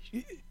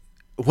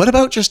 what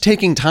about just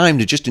taking time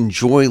to just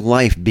enjoy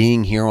life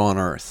being here on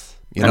Earth?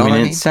 You know what I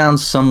mean? It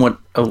sounds somewhat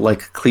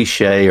like a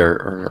cliche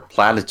or a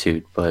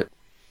platitude, but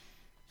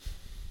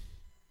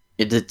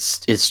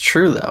it's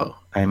true, though.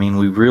 I mean,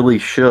 we really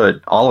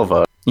should, all of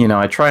us. You know,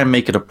 I try and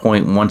make it a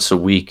point once a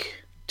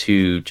week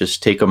to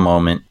just take a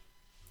moment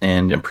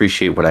and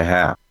appreciate what I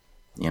have,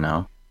 you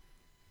know?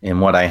 And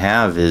what I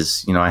have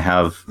is, you know,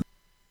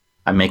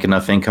 I make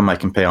enough income I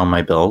can pay all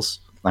my bills.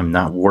 I'm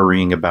not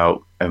worrying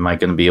about, am I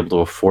going to be able to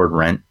afford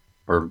rent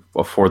or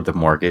afford the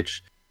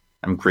mortgage?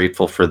 I'm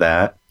grateful for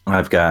that.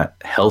 I've got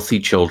healthy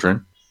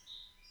children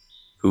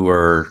who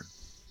are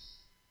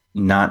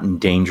not in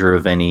danger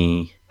of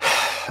any,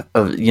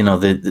 you know,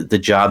 the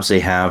jobs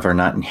they have are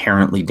not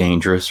inherently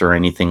dangerous or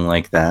anything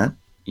like that.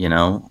 You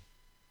know,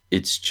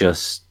 it's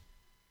just,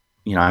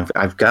 you know,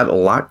 I've got a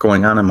lot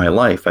going on in my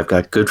life. I've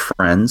got good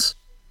friends.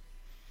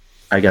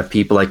 I got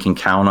people I can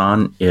count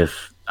on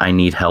if I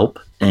need help.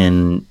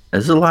 And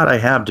there's a lot I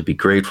have to be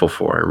grateful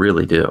for. I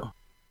really do.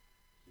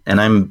 And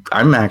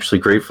I'm actually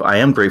grateful. I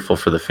am grateful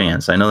for the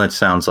fans. I know that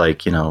sounds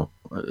like, you know,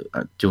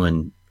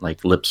 doing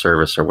like lip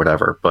service or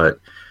whatever, but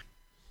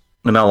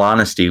in all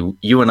honesty,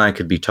 you and I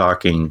could be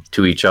talking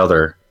to each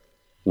other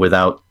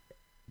without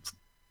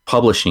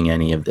publishing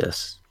any of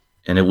this,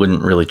 and it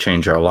wouldn't really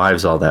change our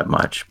lives all that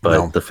much.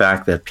 But the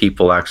fact that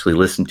people actually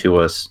listen to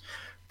us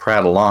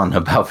prattle on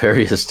about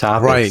various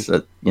topics,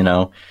 right. You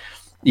know,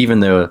 even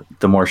the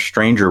more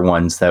stranger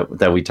ones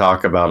that we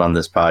talk about on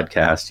this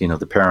podcast, you know,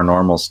 the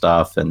paranormal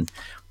stuff and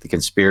the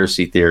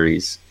conspiracy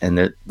theories,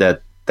 and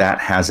that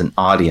has an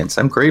audience.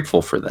 I'm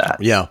grateful for that.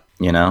 Yeah.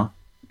 You know,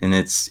 and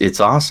it's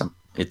awesome.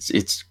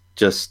 It's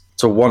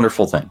a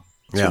wonderful thing.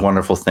 It's a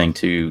wonderful thing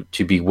to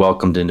be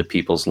welcomed into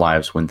people's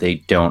lives when they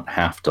don't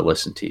have to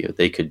listen to you.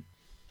 They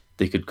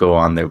could go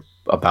on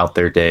about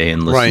their day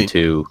and listen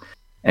to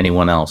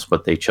anyone else,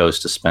 but they chose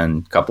to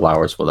spend a couple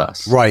hours with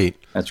us. Right.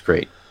 That's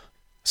great.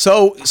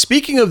 So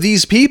speaking of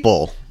these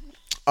people,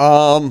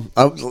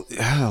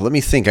 let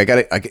me think.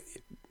 I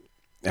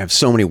have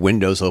so many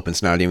windows open.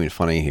 It's not even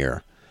funny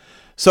here.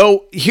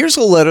 So here's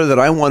a letter that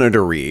I wanted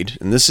to read,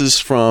 and this is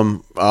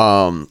from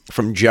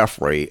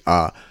Jeffrey.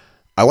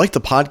 I like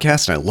the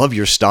podcast and I love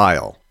your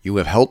style. You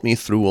have helped me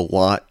through a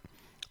lot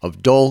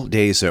of dull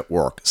days at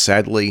work.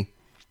 Sadly,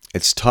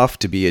 it's tough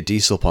to be a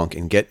diesel punk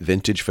and get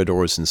vintage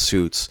fedoras and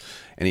suits.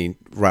 And he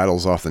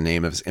rattles off the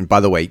name of his. And by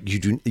the way,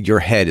 your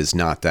head is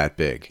not that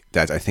big.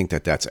 I think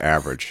that's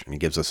average. And he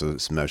gives us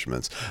his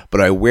measurements.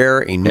 But I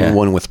wear a new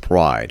one with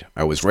pride.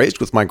 I was raised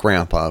with my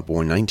grandpa,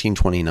 born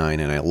 1929,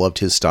 and I loved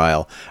his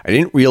style. I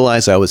didn't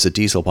realize I was a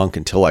diesel punk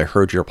until I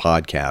heard your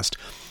podcast.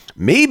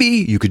 Maybe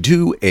you could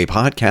do a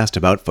podcast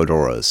about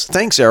fedoras.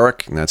 Thanks,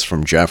 Eric. And that's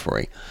from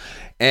Jeffrey.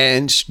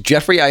 And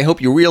Jeffrey, I hope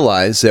you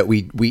realize that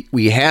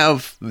we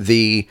have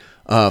the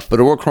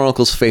Fedora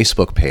Chronicles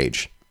Facebook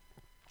page.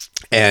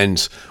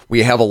 And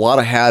we have a lot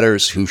of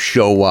hatters who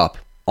show up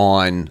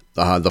on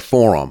the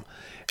forum.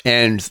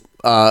 And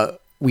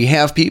we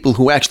have people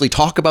who actually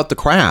talk about the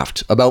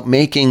craft, about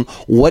making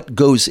what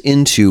goes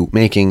into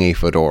making a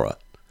fedora.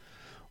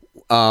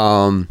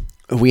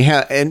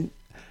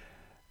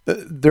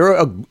 They're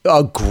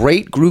a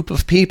great group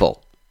of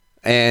people.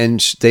 And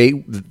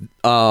they,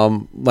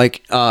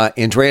 like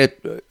Andrea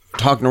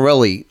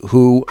Tognarelli,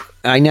 who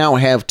I now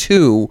have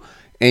 2,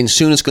 and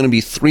soon it's going to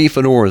be 3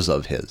 fedoras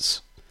of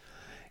his.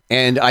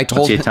 And I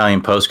told the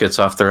Italian Post gets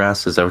off their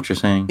ass. Is that what you're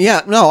saying?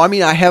 Yeah, no, I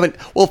mean, I haven't.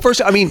 Well, first,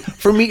 I mean,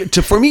 for me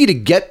to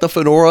get the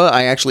fedora,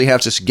 I actually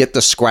have to get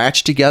the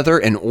scratch together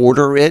and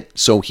order it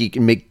so he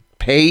can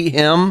pay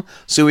him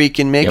so he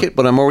can make it.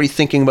 But I'm already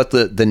thinking about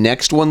the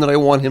next one that I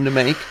want him to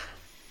make.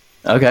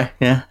 Okay,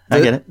 yeah,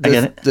 I get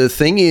it. The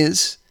thing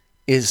is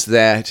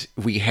that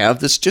we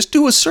have this. Just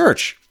do a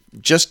search,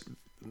 just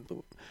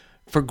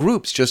for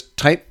groups. Just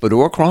type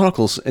Fedora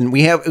Chronicles, and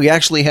we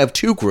actually have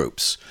 2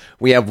 groups.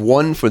 We have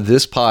one for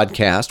this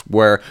podcast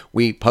where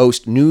we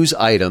post news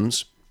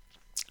items,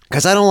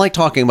 because I don't like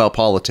talking about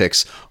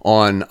politics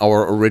on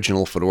our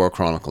original Fedora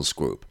Chronicles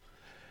group.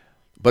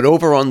 But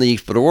over on the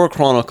Fedora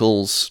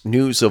Chronicles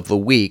News of the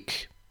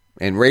Week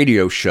and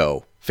Radio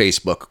Show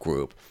Facebook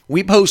group,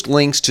 we post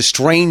links to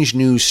strange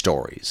news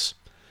stories.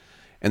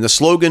 And the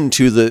slogan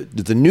to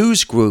the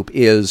news group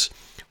is,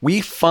 We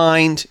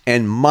find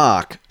and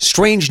mock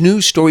strange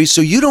news stories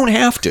so you don't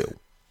have to.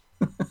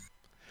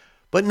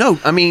 But no,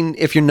 I mean,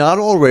 if you're not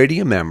already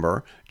a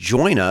member,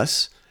 join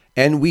us.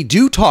 And we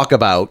do talk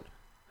about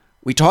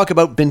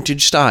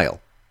vintage style.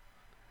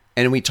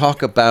 And we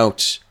talk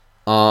about,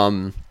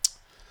 incorporating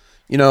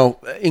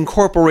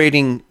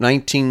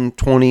 1920s,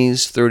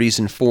 30s,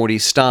 and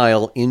 40s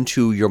style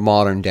into your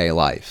modern day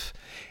life.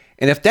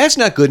 And if that's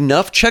not good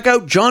enough, check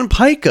out John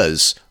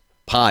Pica's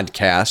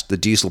podcast, the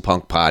Diesel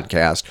Punk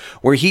podcast,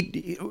 where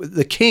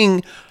the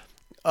king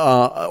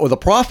or the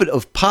prophet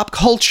of pop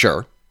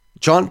culture,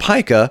 John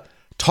Pica,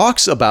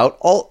 talks about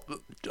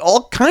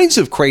all kinds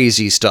of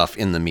crazy stuff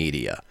in the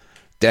media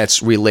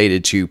that's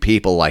related to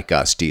people like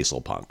us,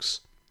 diesel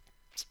punks.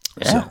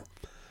 Yeah.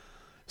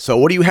 So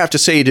what do you have to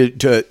say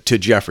to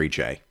Jeffrey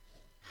J?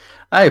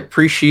 I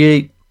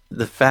appreciate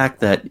the fact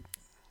that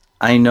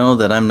I know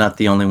that I'm not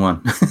the only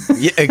one.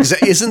 Yeah,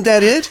 isn't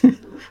that it?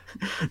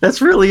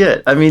 That's really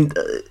it. I mean,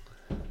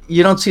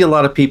 you don't see a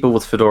lot of people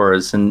with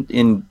fedoras,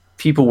 and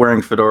people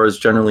wearing fedoras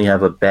generally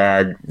have a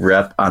bad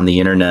rep on the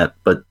internet,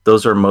 but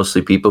those are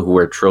mostly people who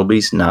wear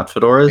trilbies, not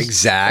fedoras.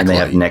 Exactly. And they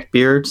have neck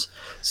beards.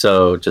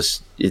 So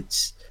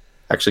it's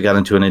actually got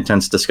into an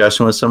intense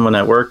discussion with someone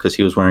at work because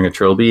he was wearing a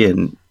trilby,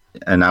 and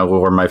I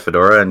wore my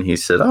fedora, and he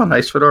said, "Oh,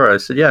 nice fedora." I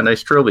said, "Yeah,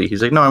 nice trilby."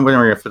 He's like, "No, I'm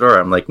wearing a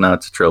fedora." I'm like, "No,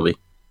 it's a trilby.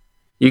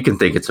 You can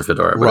think it's a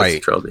fedora, but it's a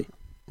trilby."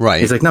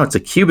 Right. He's like, "No, it's a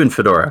Cuban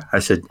fedora." I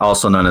said,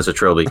 "Also known as a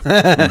trilby."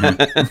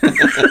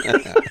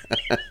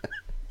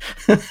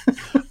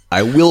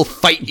 I will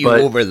fight you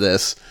over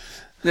this.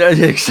 Yeah,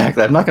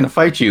 exactly. I'm not going to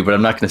fight you, but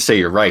I'm not going to say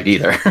you're right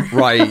either.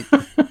 Right.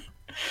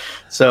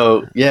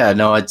 So, yeah,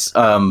 no, it's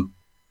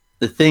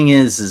the thing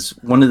is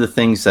one of the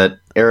things that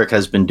Eric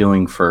has been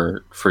doing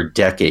for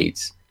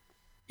decades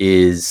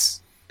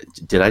is,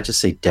 did I just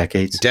say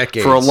decades?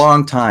 Decades. For a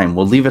long time.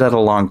 We'll leave it at a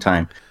long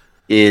time.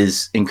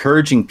 Is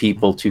encouraging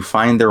people to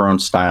find their own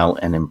style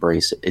and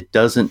embrace it. It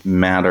doesn't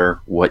matter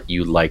what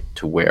you like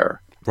to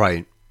wear.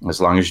 Right.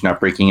 As long as you're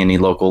not breaking any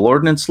local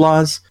ordinance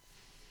laws,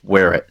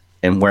 wear it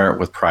and wear it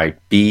with pride.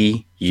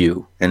 Be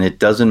you. And it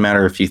doesn't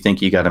matter if you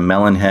think you got a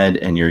melon head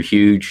and you're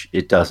huge.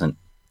 It doesn't.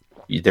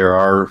 There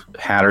are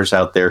hatters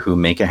out there who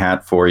make a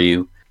hat for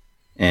you,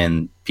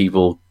 and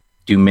people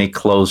do make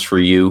clothes for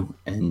you.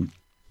 And,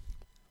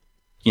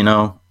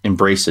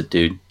 embrace it,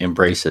 dude.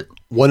 Embrace it.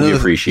 We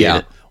appreciate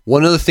it.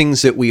 One of the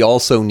things that we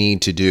also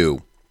need to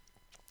do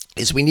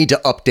is we need to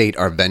update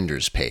our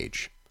vendors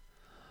page.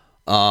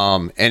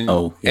 And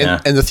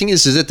the thing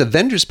is that the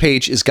vendors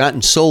page has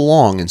gotten so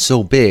long and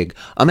so big,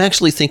 I'm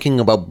actually thinking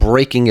about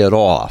breaking it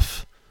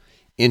off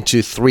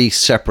into 3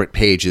 separate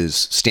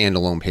pages,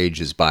 standalone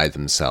pages by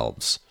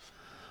themselves.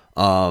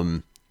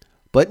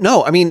 But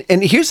no, I mean,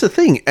 and here's the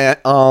thing.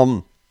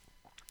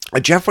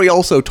 Jeffrey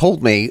also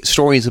told me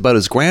stories about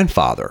his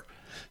grandfather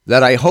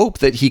that I hope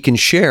that he can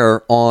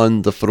share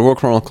on the Fedora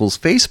Chronicles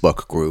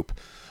Facebook group.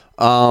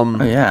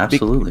 Yeah,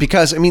 absolutely.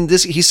 Because, I mean,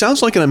 he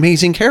sounds like an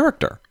amazing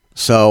character.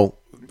 So,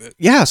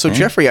 yeah. So,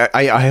 Jeffrey,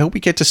 I hope we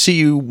get to see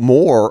you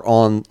more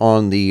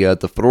on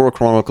the Fedora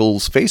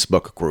Chronicles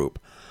Facebook group.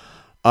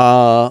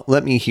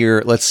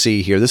 Let's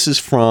see here. This is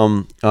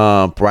from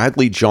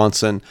Bradley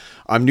Johnson.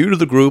 I'm new to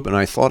the group, and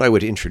I thought I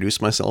would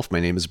introduce myself. My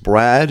name is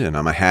Brad, and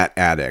I'm a hat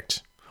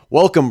addict.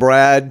 Welcome,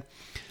 Brad.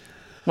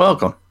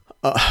 Welcome.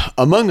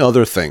 Among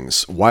other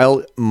things,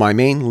 while my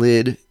main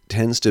lid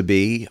tends to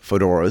be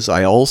fedoras,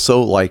 I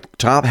also like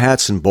top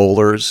hats and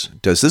bowlers.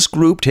 Does this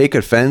group take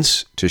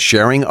offense to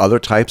sharing other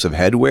types of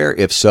headwear?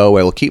 If so,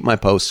 I will keep my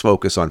posts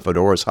focused on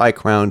fedoras, high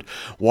crowned,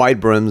 wide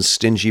brims,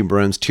 stingy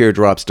brims,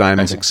 teardrops,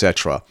 diamonds,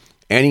 etc.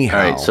 Anyhow,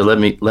 all right. So let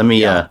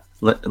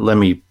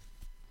me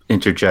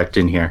interject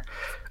in here.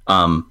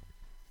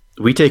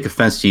 We take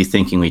offense to you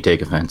thinking we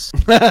take offense.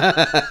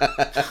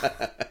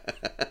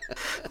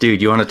 Dude,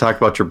 you want to talk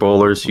about your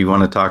bowlers? You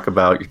want to talk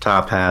about your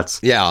top hats?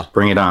 Yeah.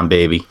 Bring it on,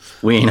 baby.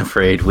 We ain't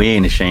afraid. We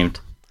ain't ashamed.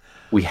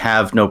 We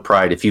have no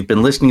pride. If you've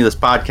been listening to this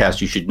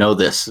podcast, you should know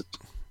this.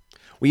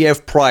 We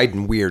have pride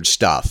in weird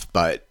stuff,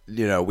 but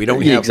we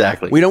don't have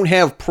exactly. We don't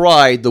have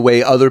pride the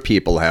way other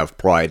people have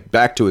pride.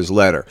 Back to his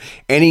letter.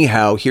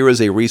 Anyhow, here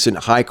is a recent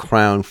high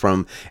crown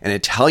from an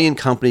Italian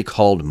company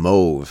called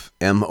Mauve,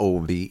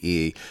 Move.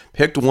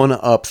 Picked one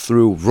up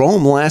through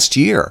Rome last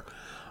year.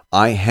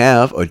 I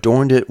have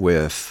adorned it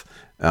with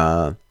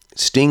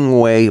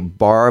stingray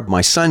barb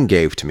my son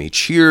gave to me.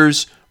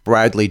 Cheers,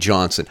 Bradley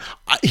Johnson.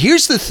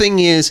 Here's the thing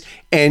is,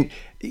 and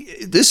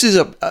this is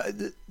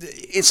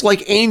it's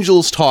like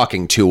angels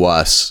talking to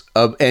us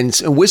and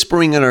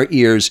whispering in our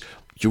ears.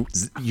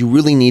 You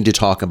really need to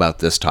talk about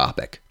this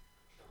topic,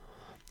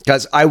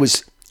 because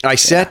I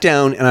sat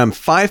down and I'm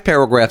 5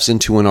 paragraphs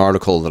into an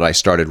article that I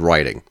started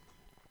writing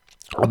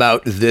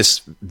about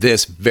this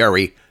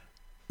very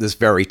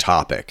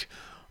topic.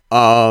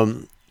 There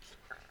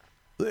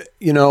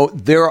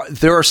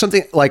are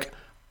something like,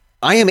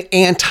 I am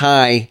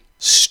anti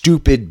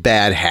stupid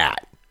bad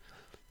hat,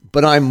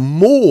 but I'm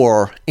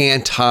more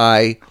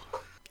anti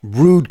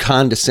rude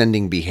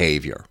condescending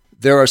behavior.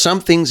 There are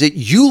some things that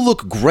you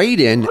look great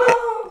in.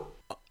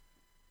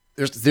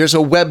 there's a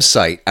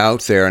website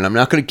out there, and I'm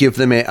not going to give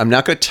them I'm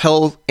not going to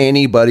tell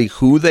anybody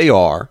who they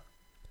are.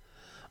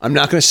 I'm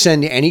not going to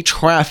send any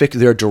traffic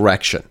their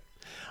direction.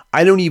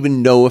 I don't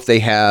even know if they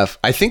have.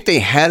 I think they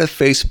had a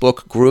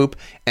Facebook group,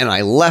 and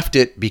I left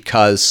it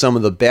because some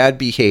of the bad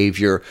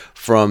behavior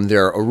from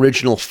their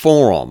original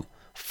forum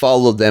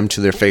followed them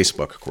to their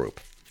Facebook group.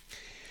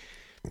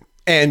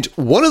 And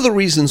one of the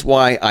reasons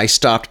why I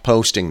stopped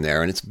posting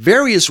there, and it's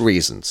various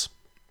reasons,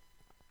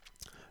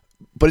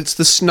 but it's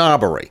the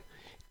snobbery.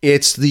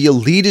 It's the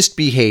elitist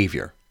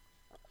behavior.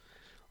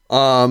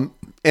 And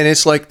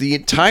it's like the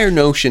entire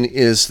notion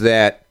is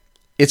that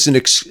it's an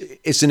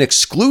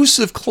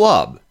exclusive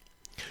club.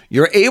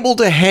 You're able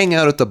to hang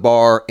out at the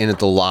bar and at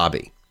the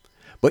lobby,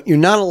 but you're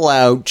not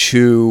allowed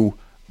to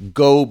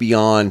go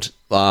beyond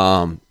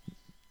the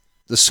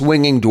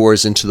swinging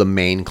doors into the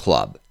main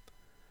club.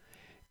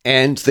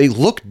 And they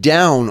look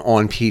down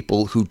on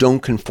people who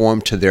don't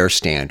conform to their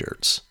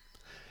standards.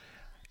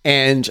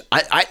 And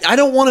I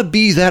don't want to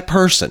be that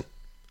person.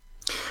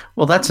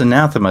 Well, that's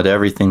anathema to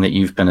everything that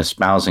you've been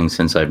espousing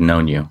since I've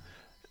known you.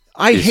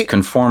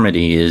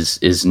 Conformity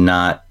is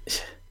not.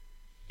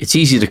 It's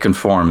easy to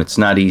conform. It's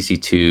not easy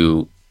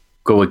to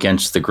go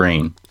against the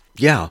grain.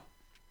 Yeah.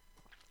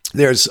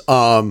 There's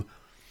a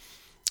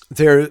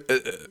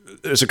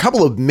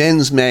couple of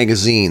men's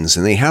magazines,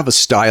 and they have a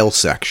style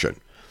section.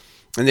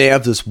 And they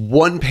have this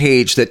one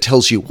page that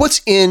tells you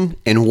what's in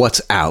and what's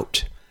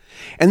out.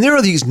 And there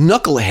are these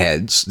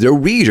knuckleheads, they're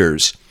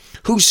readers,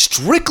 who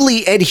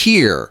strictly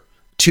adhere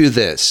to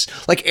this.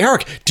 Like,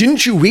 Eric,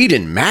 didn't you read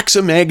in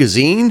Maxim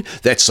magazine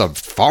that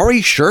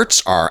safari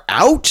shirts are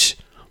out?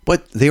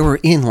 But they were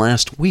in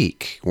last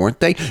week, weren't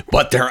they?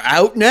 But they're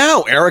out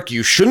now. Eric,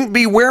 you shouldn't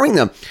be wearing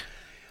them.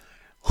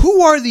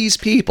 Who are these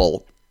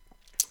people,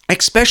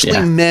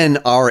 especially men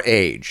our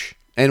age?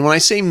 And when I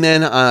say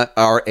men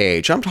our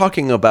age, I'm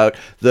talking about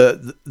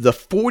the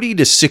 40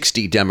 to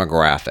 60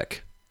 demographic,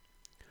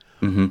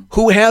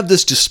 who have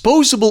this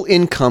disposable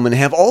income and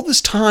have all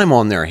this time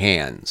on their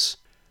hands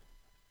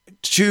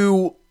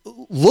to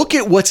look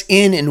at what's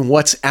in and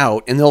what's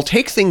out, and they'll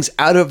take things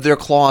out of their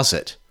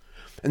closet.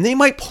 And they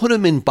might put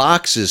them in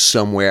boxes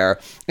somewhere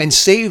and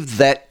save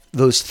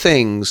those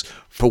things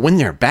for when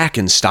they're back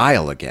in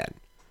style again.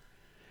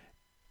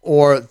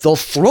 Or they'll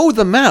throw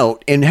them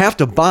out and have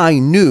to buy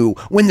new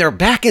when they're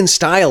back in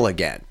style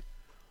again.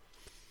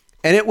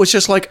 And it was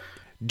just like,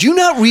 do you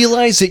not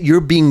realize that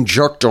you're being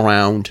jerked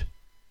around,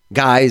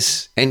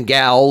 guys and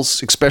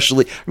gals,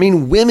 especially? I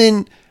mean,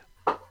 women,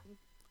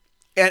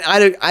 and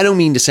I don't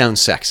mean to sound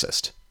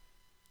sexist.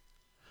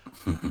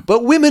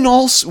 But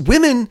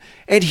women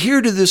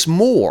adhere to this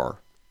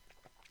more.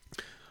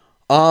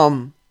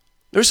 There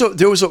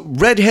was a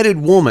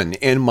redheaded woman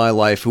in my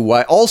life who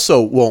I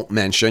also won't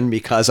mention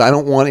because I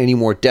don't want any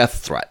more death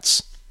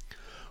threats,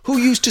 who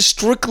used to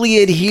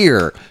strictly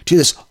adhere to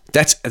this.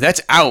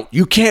 That's out.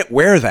 You can't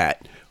wear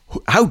that.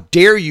 How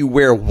dare you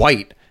wear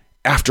white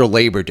after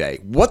Labor Day?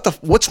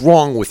 What's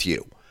wrong with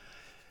you?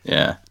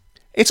 Yeah.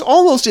 It's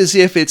almost as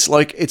if it's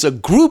like it's a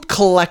group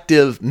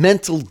collective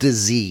mental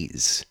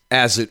disease,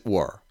 as it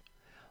were.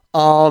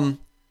 And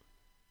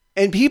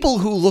people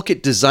who look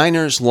at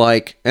designers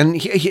like, and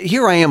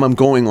here I am, I'm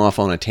going off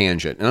on a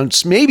tangent. And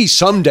maybe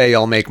someday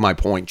I'll make my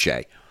point,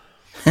 Jay.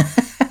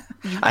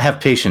 I have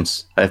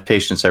patience. I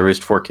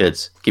raised 4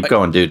 kids. Keep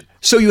going, dude.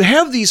 So you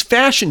have these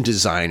fashion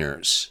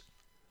designers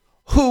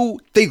who,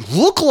 they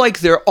look like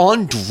they're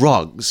on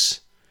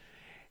drugs.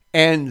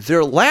 And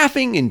they're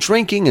laughing and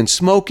drinking and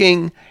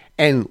smoking.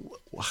 And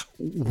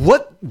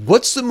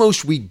what's the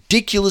most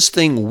ridiculous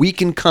thing we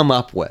can come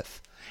up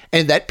with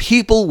and that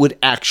people would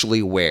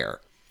actually wear?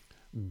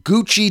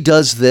 Gucci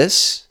does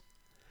this,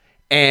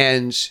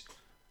 and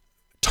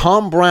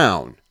Tom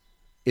Brown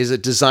is a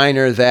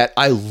designer that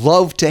I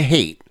love to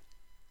hate.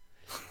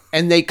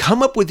 And they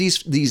come up with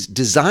these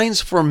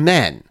designs for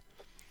men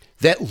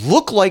that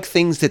look like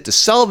things that the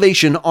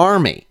Salvation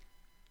Army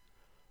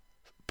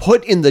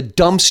put in the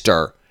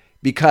dumpster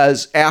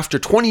because after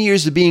 20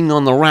 years of being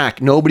on the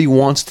rack, nobody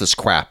wants this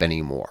crap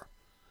anymore.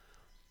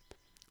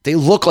 They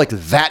look like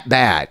that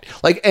bad.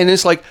 And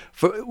it's like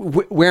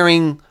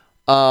wearing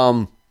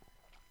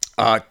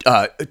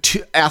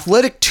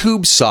athletic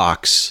tube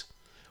socks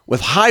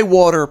with high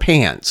water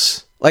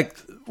pants. Like,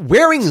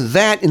 wearing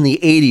that in the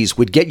 80s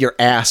would get your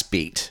ass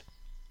beat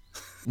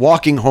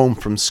walking home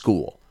from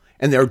school.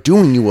 And they're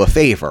doing you a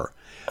favor.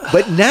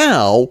 But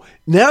now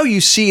you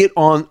see it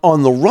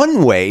on the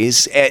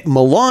runways at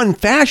Milan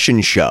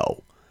Fashion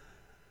Show.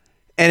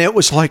 And it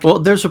was like... Well,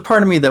 there's a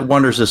part of me that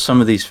wonders if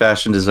some of these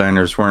fashion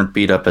designers weren't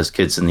beat up as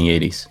kids in the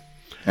 80s.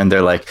 And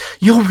they're like,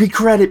 you'll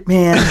regret it,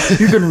 man.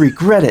 You're going to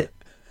regret it.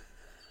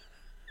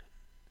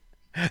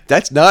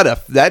 That's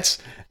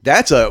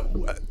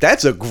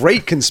a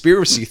great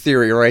conspiracy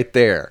theory right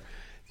there.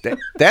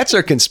 That's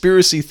our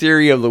conspiracy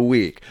theory of the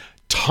week.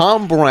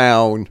 Tom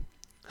Brown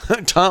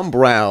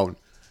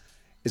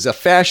is a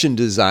fashion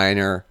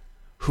designer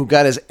who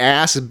got his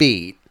ass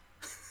beat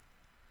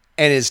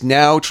and is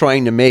now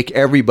trying to make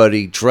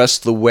everybody dress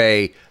the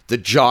way the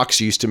jocks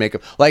used to make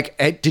them. Like,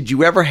 did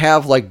you ever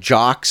have like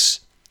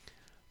jocks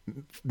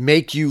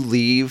make you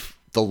leave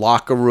the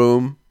locker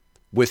room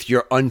with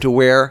your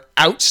underwear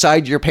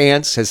outside your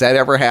pants? Has that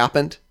ever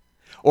happened?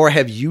 Or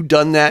have you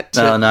done that?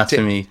 No, not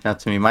to me. Not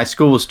to me. My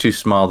school was too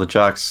small. The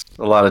jocks,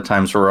 a lot of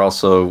times, were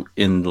also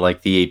in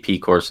like the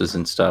AP courses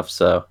and stuff.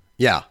 So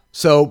yeah.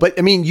 So, but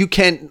I mean, you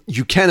can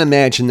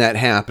imagine that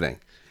happening,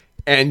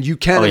 and you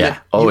can. Yeah.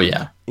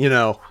 You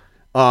know,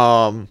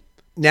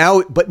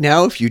 now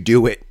if you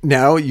do it, in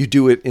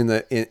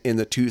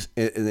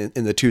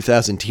the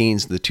 2000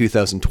 teens, the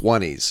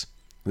 2020s.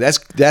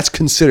 That's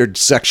considered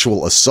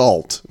sexual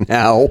assault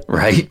now,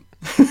 right?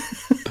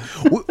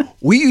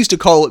 We used to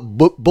call it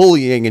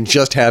bullying and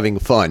just having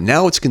fun.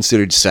 Now it's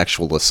considered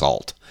sexual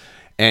assault,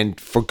 and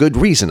for good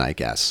reason, I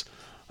guess.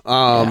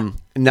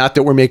 Not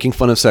that we're making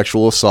fun of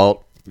sexual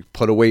assault.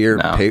 Put away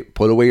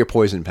your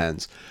poison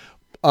pens.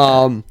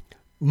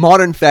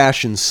 Modern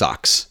fashion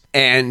sucks,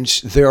 and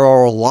there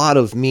are a lot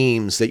of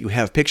memes that you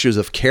have pictures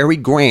of Cary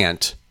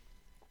Grant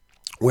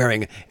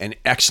wearing an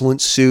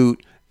excellent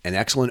suit, an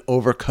excellent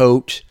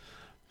overcoat,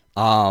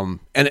 and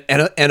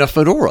a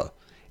fedora.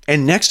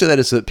 And next to that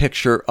is a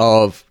picture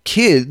of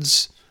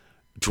kids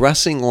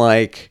dressing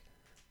like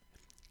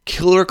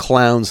killer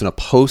clowns in a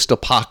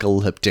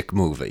post-apocalyptic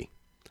movie.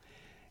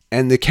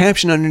 And the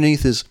caption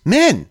underneath is,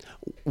 "Men,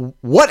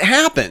 what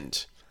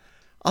happened?"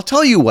 I'll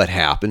tell you what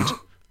happened.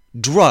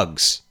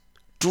 Drugs.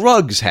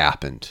 Drugs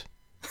happened.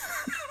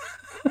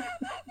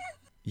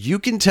 You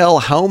can tell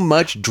how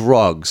much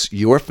drugs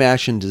your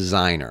fashion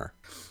designer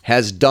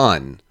has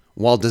done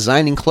while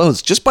designing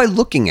clothes just by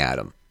looking at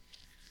them.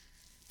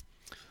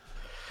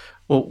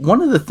 Well,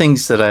 one of the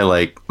things that I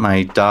like,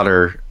 my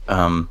daughter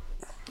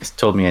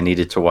told me I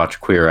needed to watch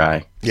Queer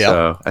Eye. Yeah.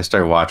 So I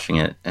started watching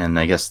it, and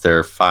I guess there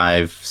are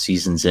 5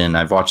 seasons in.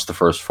 I've watched the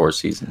first 4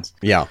 seasons.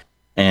 Yeah.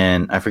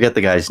 And I forget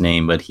the guy's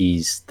name, but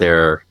he's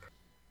their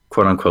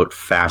quote-unquote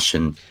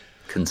fashion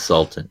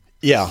consultant.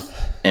 Yeah.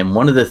 And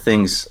one of the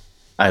things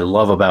I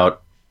love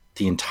about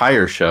the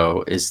entire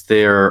show is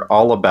they're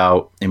all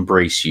about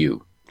embrace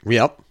you.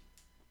 Yep.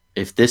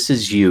 If this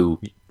is you,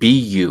 be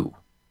you.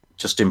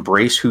 Just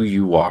embrace who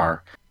you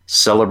are,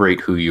 celebrate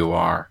who you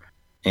are,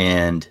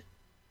 and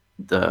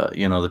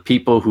the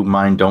people who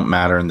mind don't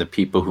matter, and the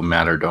people who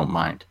matter don't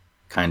mind,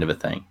 kind of a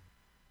thing.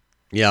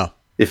 Yeah.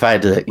 If I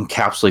had to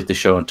encapsulate the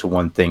show into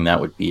one thing,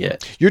 that would be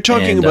it. You're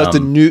talking about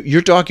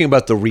You're talking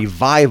about the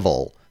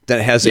revival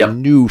that has a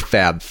new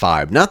Fab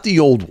Five, not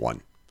the old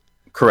one.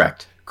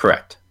 Correct.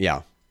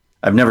 Yeah.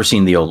 I've never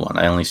seen the old one.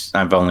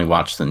 I've only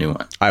watched the new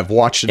one. I've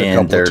watched it a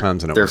couple of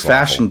times, and it was their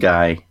fashion awful.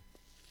 guy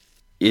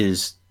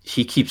is.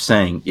 He keeps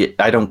saying,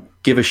 I don't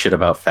give a shit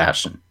about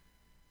fashion.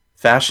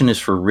 Fashion is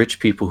for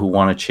rich people who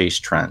want to chase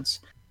trends.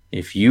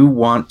 If you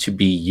want to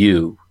be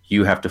you,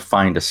 you have to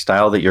find a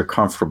style that you're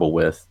comfortable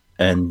with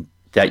and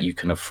that you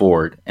can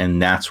afford,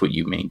 and that's what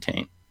you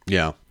maintain.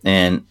 Yeah.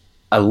 And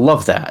I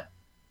love that,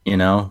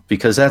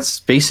 because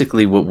that's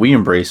basically what we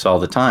embrace all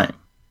the time,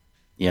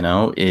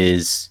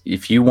 is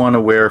if you want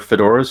to wear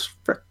fedoras,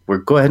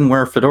 go ahead and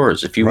wear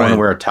fedoras. If you want to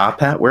wear a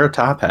top hat, wear a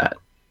top hat.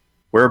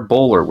 Wear a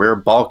bowler, wear a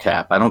ball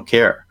cap. I don't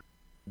care.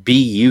 Be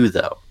you,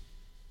 though.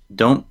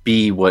 Don't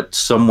be what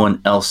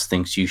someone else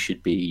thinks you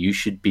should be. You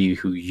should be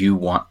who you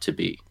want to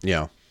be.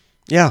 Yeah.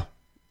 Yeah.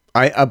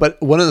 But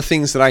one of the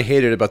things that I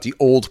hated about the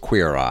old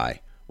Queer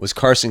Eye was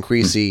Carson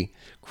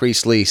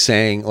Creasley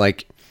saying,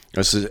 like,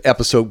 this is an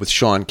episode with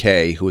Sean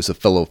Kay, who is a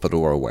fellow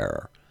fedora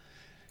wearer.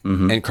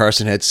 Mm-hmm. And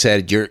Carson had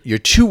said, you're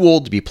too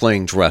old to be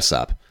playing dress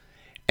up.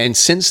 And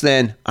since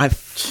then,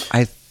 I've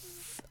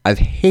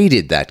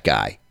hated that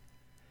guy.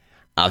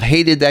 I've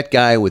hated that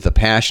guy with the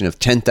passion of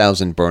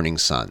 10,000 burning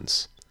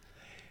suns.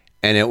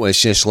 And it was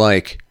just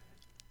like,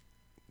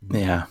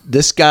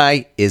 this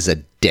guy is a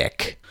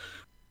dick.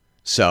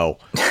 So,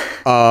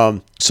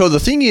 so the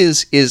thing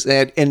is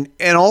that, and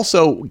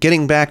also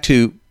getting back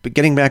to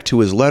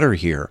his letter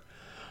here,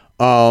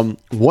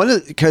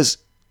 because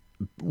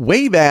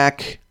way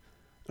back,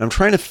 I'm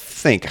trying to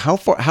think how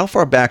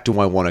far back do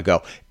I want to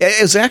go?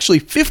 It's actually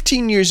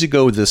 15 years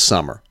ago this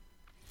summer.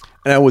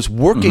 And I was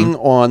working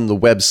on the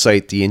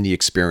website, The Indie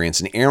Experience,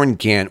 and Aaron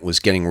Gant was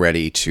getting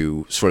ready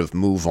to sort of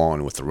move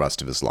on with the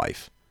rest of his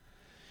life.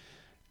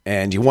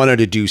 And he wanted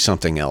to do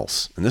something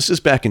else. And this is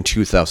back in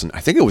 2000.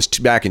 I think it was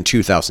back in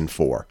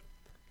 2004.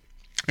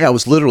 Yeah, it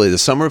was literally the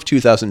summer of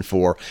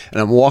 2004. And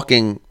I'm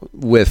walking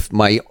with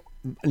my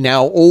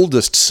now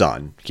oldest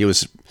son. It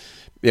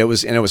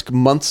was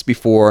months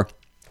before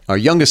our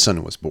youngest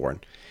son was born.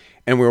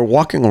 And we were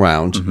walking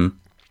around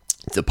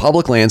the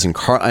public lands in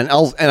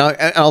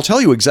I'll tell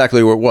you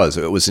exactly where it was.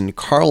 It was in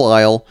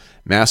Carlisle,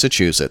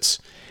 Massachusetts.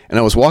 And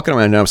I was walking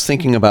around and I was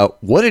thinking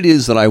about what it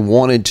is that I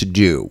wanted to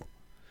do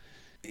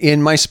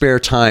in my spare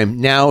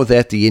time now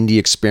that the indie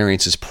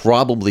experience is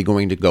probably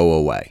going to go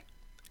away.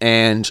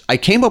 And I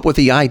came up with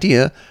the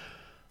idea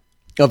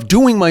of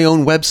doing my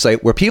own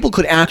website where people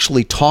could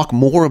actually talk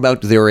more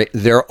about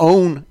their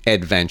own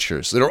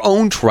adventures, their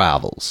own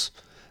travels,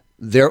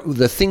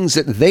 the things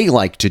that they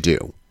like to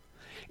do,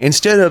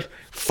 instead of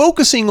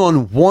focusing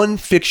on one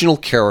fictional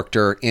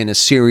character in a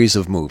series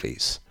of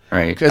movies.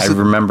 Right. I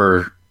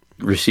remember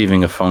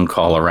receiving a phone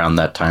call around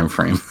that time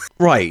frame.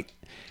 Right.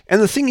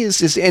 And the thing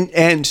is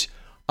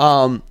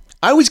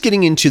I was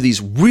getting into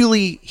these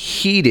really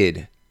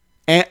heated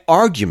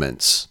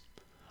arguments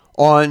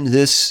on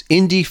this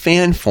indie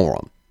fan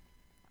forum.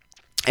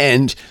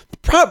 And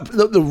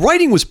the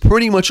writing was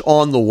pretty much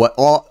on the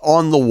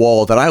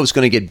wall that I was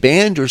going to get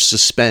banned or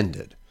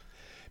suspended.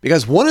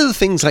 Because one of the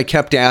things I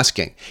kept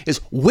asking is,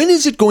 when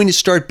is it going to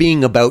start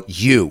being about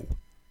you?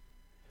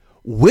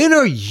 When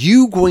are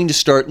you going to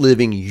start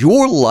living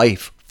your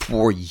life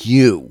for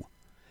you,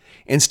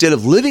 instead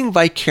of living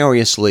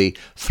vicariously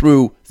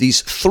through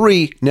these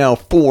 3, now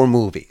 4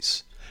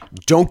 movies?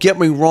 Don't get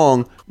me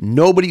wrong,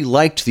 nobody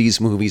liked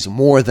these movies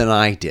more than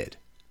I did.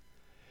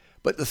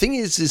 But the thing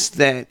is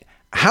that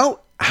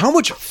how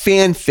much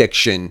fan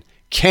fiction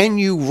can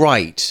you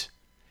write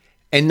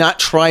and not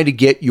try to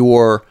get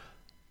your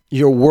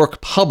work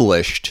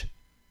published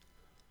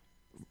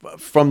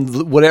from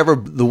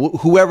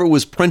whoever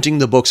was printing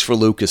the books for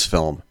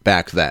Lucasfilm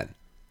back then?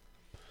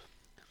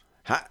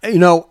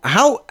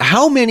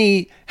 How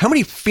many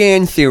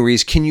fan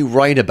theories can you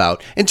write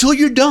about until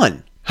you're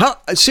done?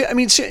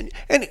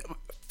 And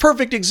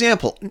perfect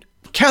example,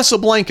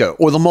 Casablanca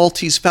or the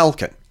Maltese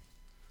Falcon.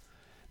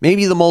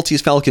 Maybe the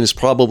Maltese Falcon is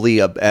probably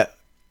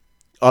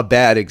a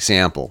bad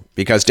example,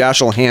 because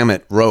Dashiell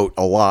Hammett wrote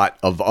a lot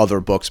of other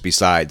books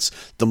besides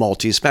the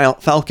Maltese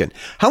Falcon.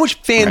 How much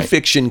fan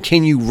fiction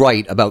can you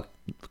write about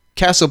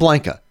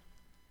Casablanca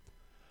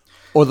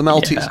or the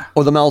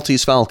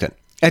Maltese Falcon?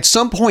 At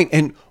some point,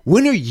 and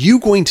when are you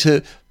going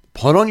to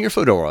put on your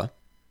fedora,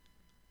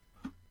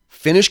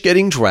 finish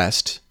getting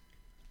dressed,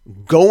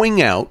 going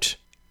out,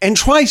 and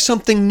try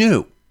something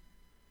new?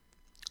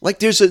 Like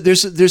there's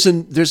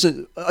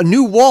a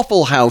new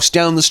Waffle House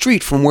down the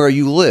street from where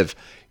you live.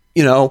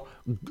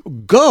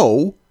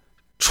 Go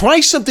try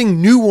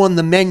something new on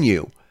the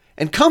menu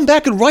and come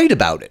back and write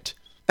about it.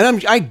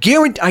 And I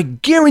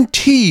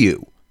guarantee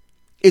you,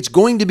 it's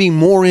going to be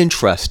more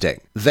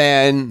interesting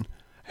than,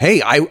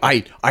 hey,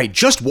 I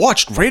just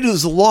watched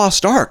Raiders of the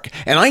Lost Ark,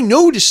 and I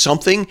noticed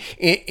something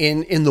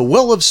in the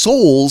Well of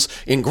Souls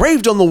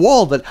engraved on the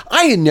wall that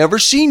I had never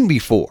seen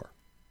before.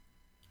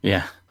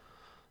 Yeah.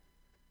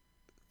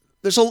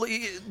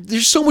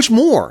 There's so much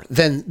more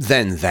than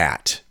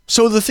that.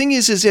 So the thing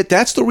is that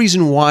that's the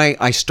reason why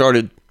I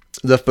started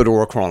the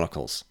Fedora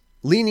Chronicles,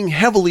 leaning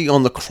heavily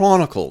on the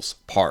Chronicles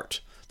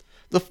part.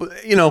 The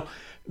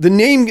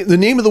name of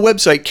the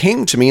website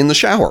came to me in the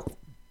shower,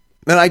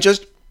 and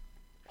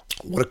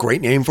what a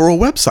great name for a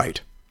website.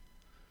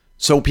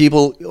 So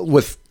people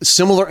with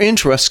similar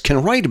interests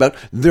can write about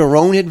their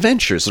own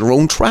adventures, their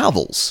own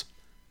travels.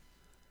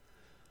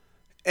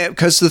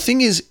 Because the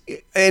thing is,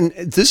 and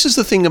this is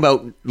the thing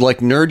about like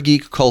nerd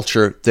geek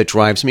culture that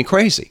drives me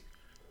crazy,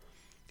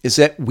 is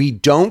that we're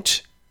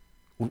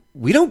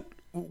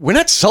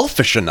not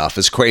selfish enough,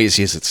 as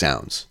crazy as it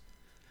sounds.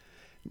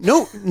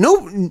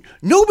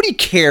 Nobody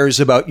cares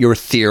about your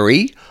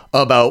theory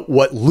about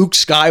what Luke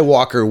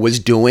Skywalker was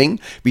doing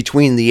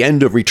between the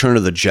end of Return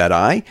of the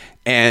Jedi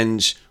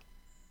and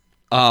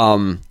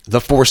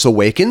The Force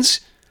Awakens.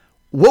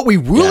 What we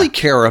really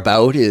care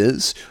about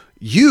is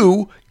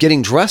you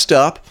getting dressed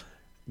up,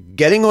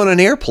 getting on an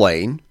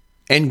airplane,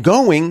 and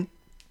going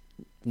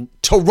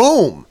to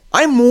Rome.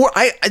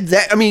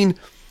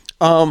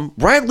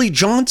 Bradley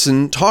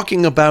Johnson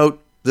talking about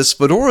this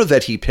fedora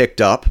that he picked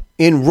up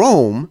in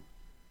Rome.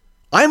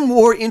 I'm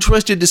more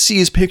interested to see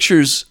his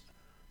pictures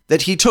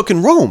that he took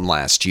in Rome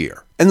last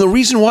year. And the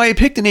reason why I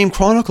picked the name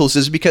Chronicles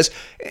is because,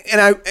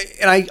 and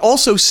I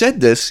also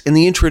said this in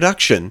the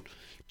introduction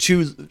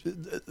to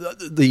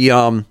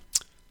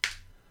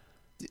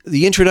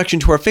the introduction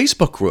to our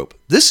Facebook group.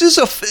 This is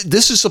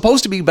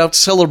supposed to be about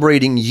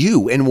celebrating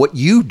you and what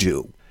you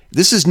do.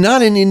 This is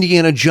not an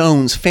Indiana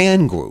Jones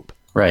fan group.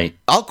 Right.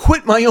 I'll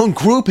quit my own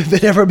group if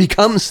it ever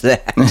becomes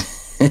that.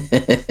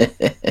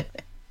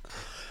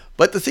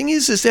 But the thing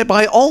is that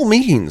by all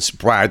means,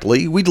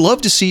 Bradley, we'd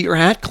love to see your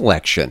hat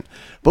collection.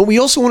 But we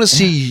also want to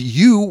see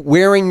you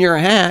wearing your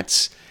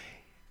hats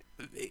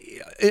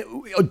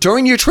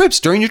during your trips,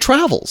 during your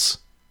travels.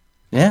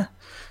 Yeah.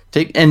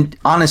 And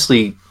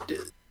honestly,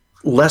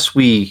 lest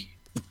we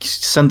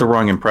send the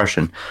wrong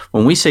impression,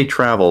 when we say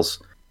travels,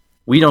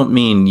 we don't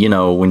mean,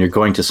 when you're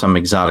going to some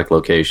exotic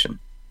location.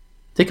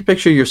 Take a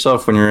picture of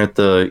yourself when you're at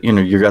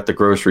you're at the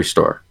grocery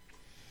store.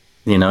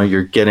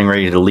 You're getting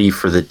ready to leave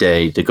for the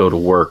day to go to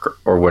work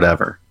or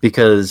whatever,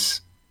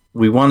 because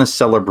we want to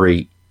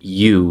celebrate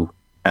you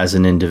as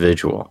an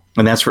individual.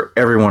 And that's for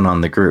everyone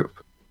on the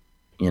group.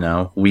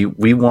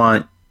 We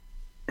want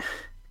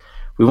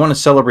to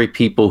celebrate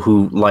people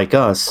who, like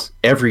us,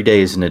 every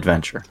day is an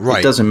adventure. Right.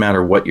 It doesn't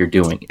matter what you're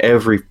doing.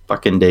 Every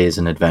fucking day is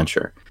an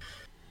adventure.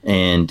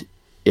 And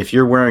if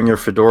you're wearing your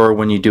fedora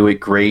when you do it,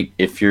 great.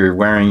 If you're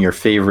wearing your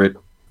favorite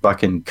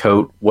fucking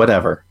coat,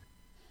 whatever,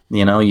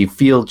 you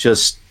feel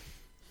just,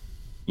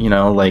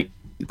 like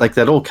like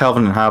that old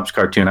Calvin and Hobbes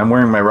cartoon. I'm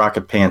wearing my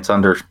rocket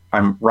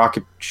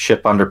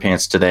ship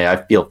underpants today. I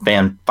feel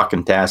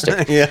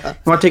fan-fucking-tastic. Yeah. You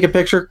want to take a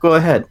picture? Go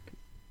ahead.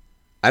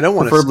 I don't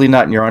want to. Preferably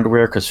not in your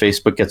underwear, because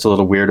Facebook gets a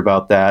little weird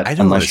about that. I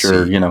don't unless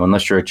you're,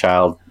 unless you're a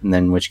child, and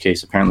then in which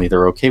case apparently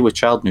they're okay with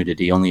child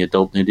nudity. Only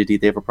adult nudity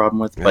they have a problem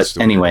with. That's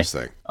but anyway,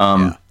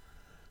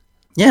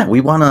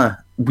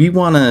 we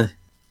wanna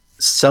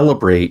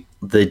celebrate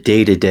the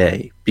day to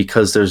day,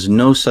 because there's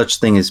no such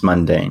thing as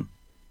mundane.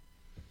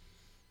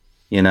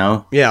 You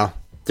know? Yeah.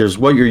 There's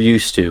what you're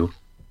used to,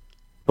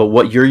 but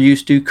what you're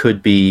used to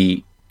could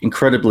be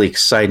incredibly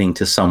exciting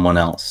to someone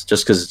else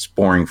just because it's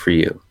boring for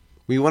you.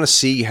 We want to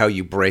see how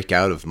you break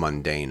out of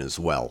mundane as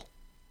well.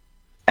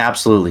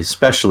 Absolutely,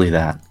 especially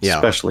that. Yeah.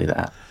 Especially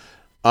that.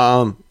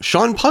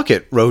 Sean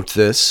Puckett wrote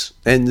this,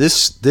 and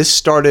this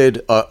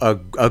started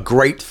a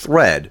great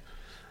thread.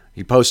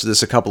 He posted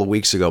this a couple of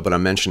weeks ago, but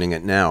I'm mentioning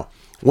it now.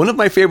 One of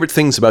my favorite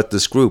things about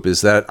this group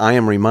is that I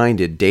am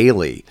reminded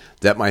daily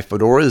that my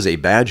fedora is a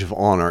badge of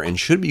honor and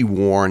should be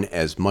worn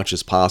as much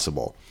as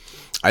possible.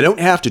 I don't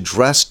have to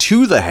dress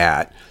to the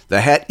hat.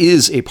 The hat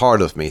is a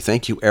part of me.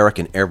 Thank you, Eric,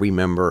 and every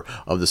member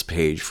of this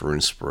page for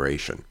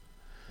inspiration.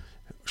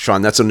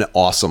 Sean, that's an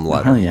awesome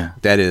letter. Oh, yeah.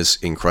 That is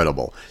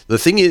incredible. The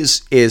thing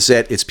is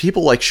that it's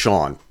people like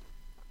Sean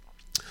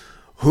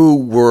who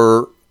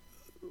were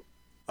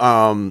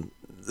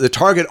the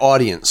target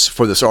audience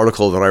for this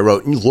article that I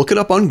wrote. And you look it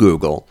up on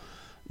Google,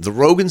 The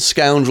Rogan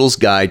Scoundrel's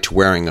Guide to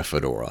Wearing a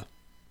Fedora.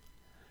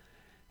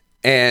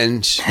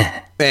 And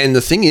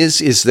the thing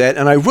is that,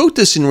 and I wrote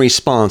this in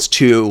response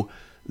to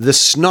the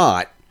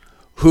snot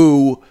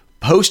who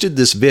posted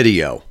this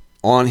video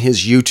on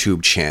his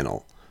YouTube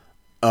channel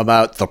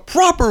about the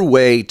proper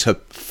way to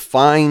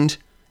find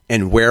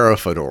and wear a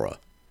fedora.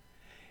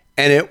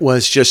 And it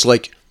was just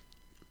like,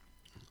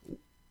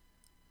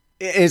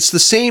 it's the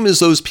same as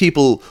those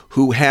people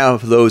who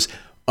have those,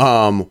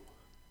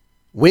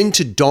 when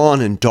to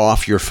don and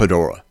doff your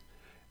fedora.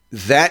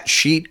 That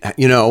sheet,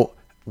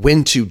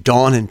 when to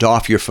don and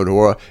doff your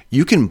fedora,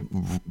 you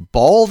can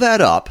ball that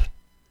up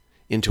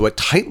into a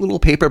tight little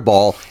paper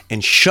ball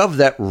and shove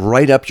that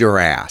right up your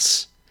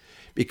ass.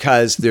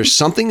 Because there's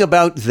something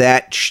about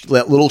that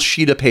little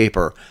sheet of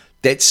paper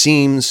that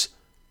seems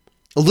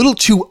a little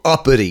too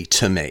uppity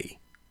to me.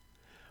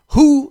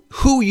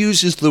 Who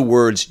uses the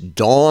words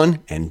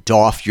don and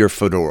doff your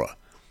fedora?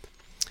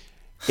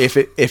 If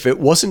it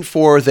wasn't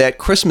for that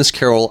Christmas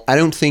carol, I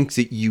don't think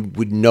that you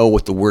would know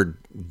what the word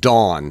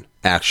don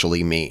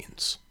actually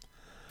means.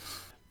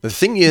 The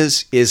thing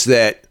is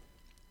that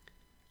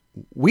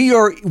we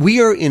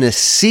are in a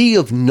sea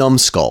of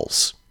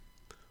numbskulls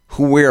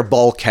who wear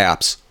ball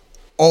caps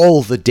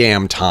all the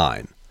damn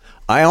time.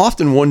 I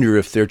often wonder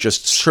if they're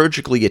just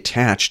surgically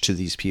attached to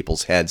these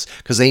people's heads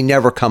because they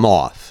never come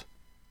off.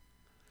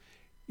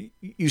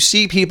 You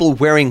see people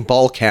wearing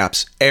ball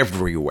caps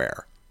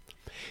everywhere.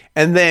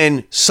 And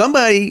then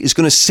somebody is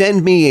going to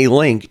send me a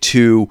link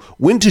to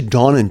when to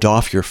don and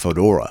doff your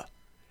fedora.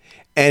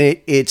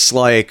 And it's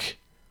like,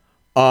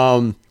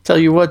 tell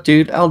you what,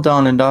 dude, I'll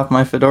don and doff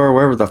my fedora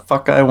wherever the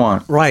fuck I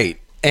want. Right.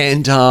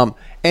 And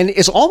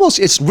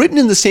it's written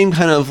in the same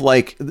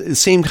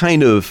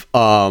kind of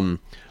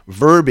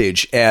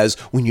verbiage as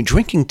when you're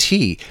drinking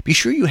tea, be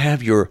sure you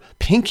have your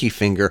pinky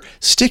finger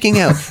sticking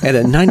out at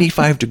a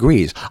 95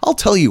 degrees. I'll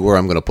tell you where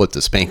I'm going to put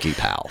this pinky,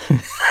 pal.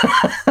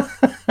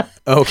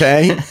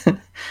 Okay?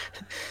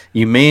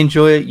 You may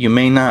enjoy it, you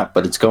may not,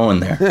 but it's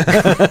going there.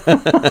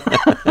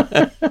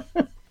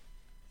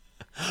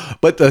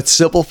 But the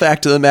simple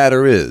fact of the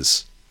matter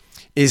is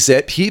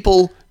that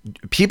people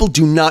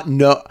do not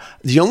know.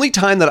 The only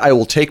time that I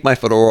will take my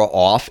fedora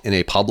off in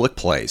a public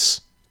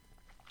place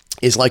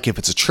is like if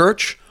it's a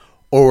church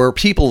or where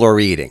people are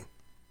eating.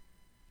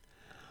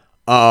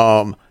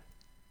 I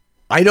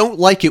don't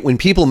like it when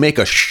people make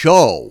a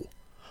show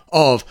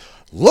of,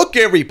 look,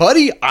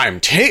 everybody, I'm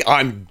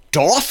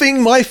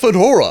doffing my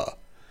fedora.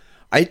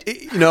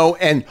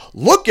 And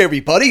look,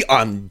 everybody,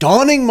 I'm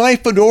donning my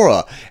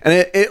fedora.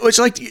 And it was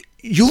like,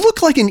 you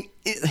look like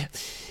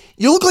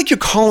you're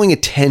calling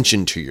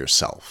attention to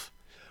yourself.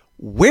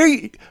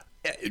 When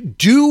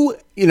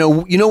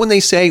they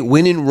say,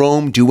 when in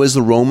Rome, do as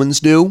the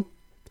Romans do?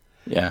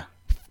 Yeah.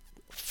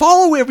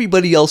 Follow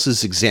everybody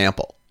else's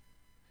example.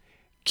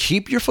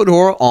 Keep your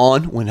fedora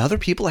on when other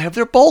people have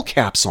their ball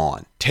caps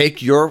on.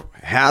 Take your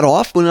hat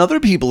off when other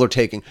people are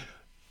taking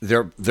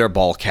their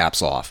ball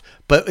caps off.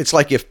 But it's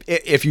like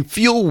if you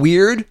feel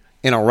weird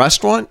in a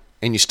restaurant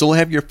and you still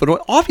have your fedora,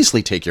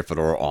 obviously take your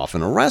fedora off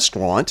in a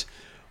restaurant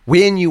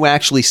when you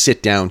actually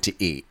sit down to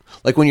eat.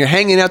 Like when you're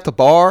hanging at the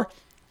bar,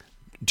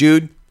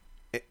 dude,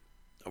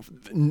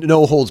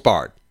 no holds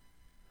barred.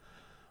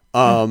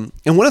 And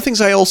one of the things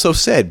I also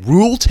said,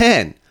 Rule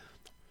 10,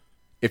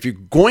 if you're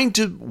going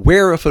to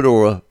wear a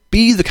fedora,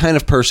 be the kind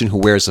of person who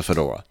wears a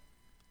fedora.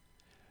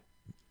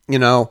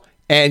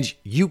 And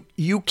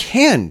you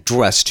can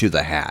dress to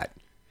the hat.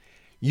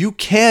 You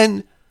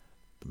can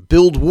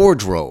build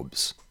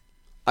wardrobes,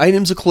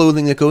 items of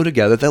clothing that go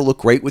together that look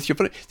great with your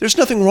fedora. There's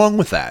nothing wrong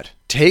with that.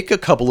 Take a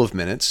couple of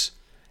minutes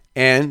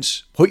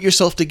and put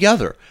yourself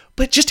together,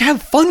 but just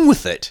have fun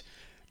with it.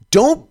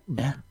 Don't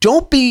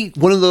be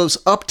one of those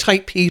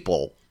uptight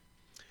people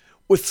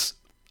with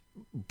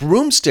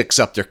broomsticks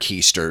up their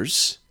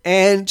keisters,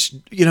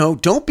 and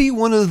don't be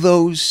one of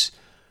those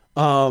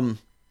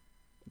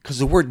because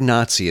the word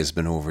Nazi has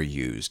been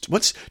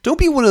overused. Don't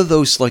be one of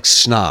those like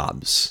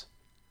snobs.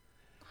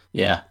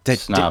 Yeah,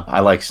 snob.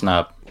 I like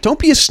snob. Don't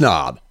be a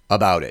snob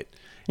about it.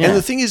 Yeah. And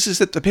the thing is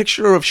that the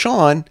picture of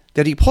Sean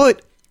that he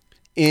put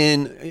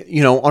in,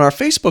 on our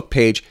Facebook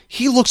page,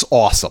 he looks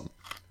awesome.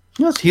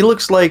 Yes, he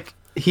looks like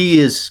he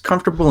is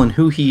comfortable in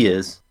who he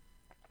is,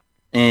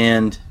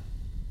 and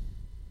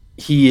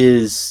he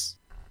is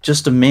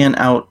just a man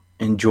out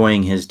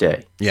enjoying his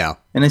day. Yeah.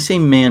 And I say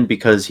man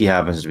because he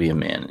happens to be a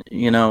man,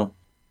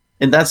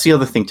 And that's the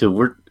other thing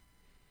too.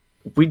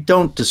 We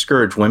don't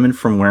discourage women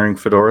from wearing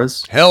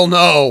fedoras. Hell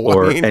no.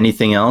 Or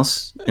anything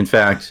else. In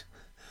fact,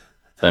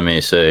 if I may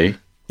say,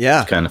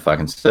 yeah, it's kind of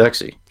fucking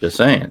sexy. Just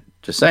saying.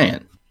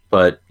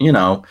 But,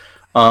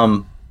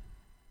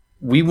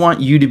 we want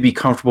you to be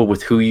comfortable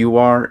with who you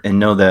are and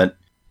know that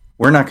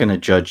we're not going to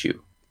judge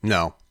you.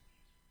 No.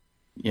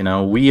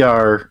 We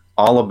are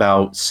all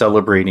about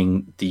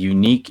celebrating the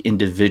unique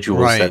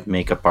individuals that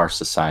make up our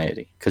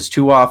society. Because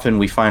too often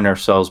we find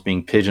ourselves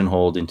being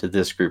pigeonholed into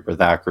this group or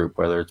that group,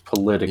 whether it's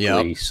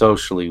politically,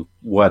 socially,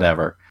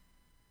 whatever.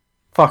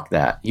 Fuck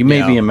that. You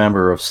may be a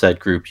member of said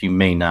group. You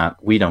may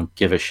not. We don't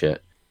give a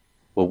shit.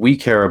 What we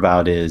care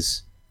about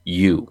is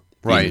you,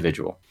 the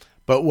individual.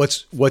 But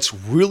what's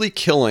really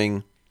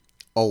killing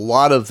a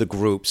lot of the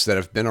groups that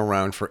have been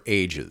around for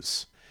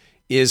ages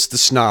is the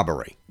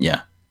snobbery.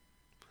 Yeah.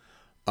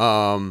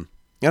 And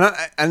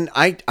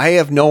I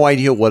have no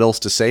idea what else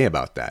to say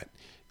about that.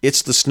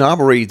 It's the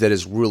snobbery that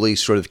is really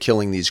sort of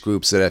killing these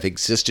groups that have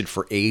existed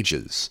for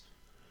ages.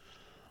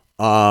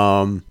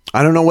 I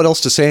don't know what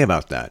else to say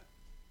about that.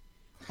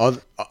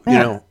 Other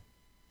than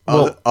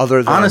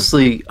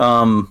honestly,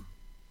 I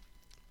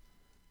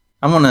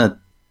want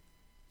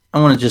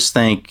to just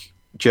thank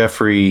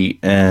Jeffrey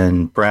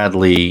and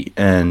Bradley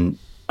and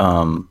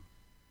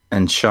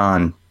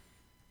Sean.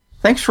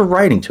 Thanks for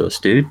writing to us,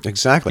 dude.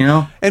 Exactly.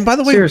 And by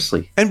the way,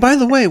 seriously. And by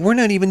the way, we're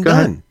not even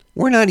done. Ahead.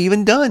 We're not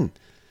even done.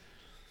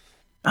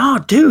 Oh,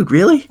 dude,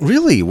 really?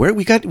 Really?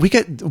 We got.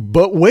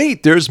 But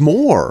wait, there's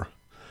more.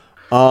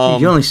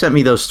 You only sent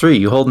me those 3.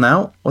 You holding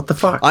out? What the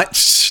fuck?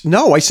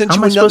 No, I sent you.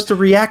 How am I supposed to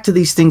react to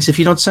these things if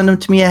you don't send them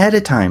to me ahead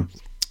of time?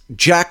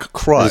 Jack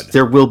Crud.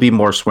 There will be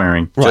more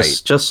swearing.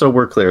 Right. Just so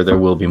we're clear, there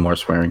will be more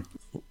swearing.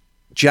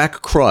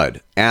 Jack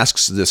Crud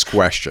asks this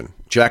question.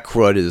 Jack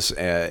Crud is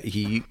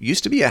he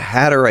used to be a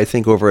hatter, I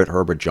think, over at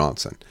Herbert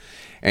Johnson,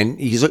 and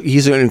he's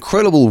an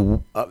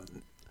incredible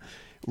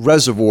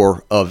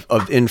reservoir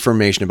of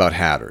information about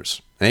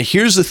hatters. And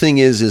here's the thing: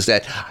 is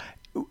that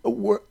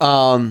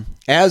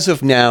as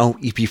of now,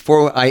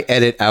 before I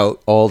edit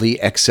out all the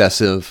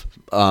excessive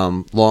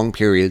long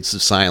periods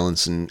of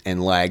silence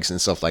and lags and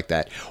stuff like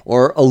that,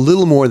 or a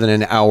little more than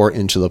an hour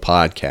into the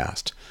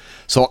podcast.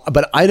 So,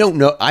 but I don't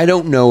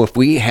know if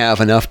we have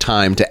enough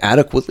time to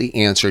adequately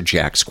answer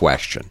Jack's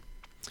question.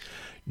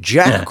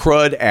 Jack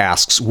Crud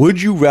asks,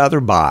 would you rather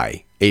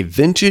buy a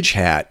vintage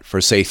hat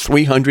for, say,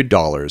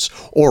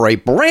 $300 or a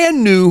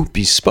brand new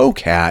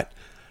bespoke hat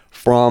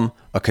from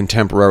a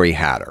contemporary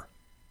hatter?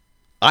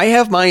 I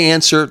have my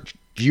answer.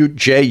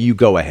 Jay, you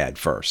go ahead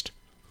first.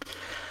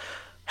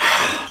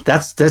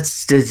 That's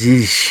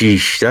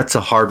a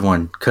hard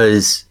one,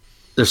 because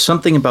there's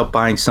something about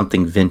buying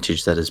something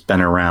vintage that has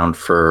been around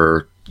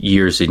for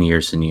years and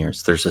years and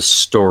years. There's a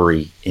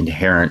story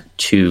inherent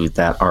to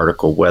that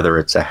article, whether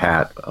it's a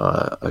hat,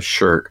 a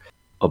shirt,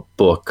 a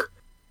book,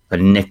 a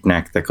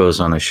knickknack that goes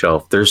on a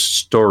shelf. There's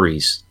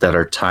stories that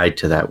are tied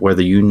to that,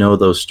 whether you know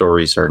those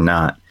stories or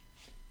not.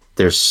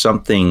 There's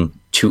something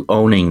to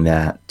owning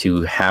that,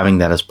 to having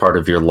that as part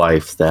of your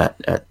life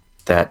that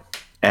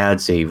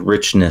adds a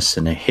richness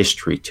and a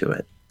history to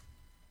it.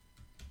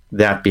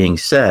 That being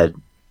said,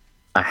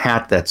 a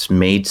hat that's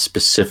made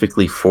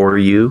specifically for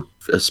you,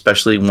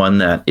 especially one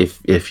that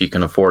if you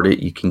can afford it,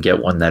 you can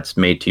get one that's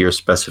made to your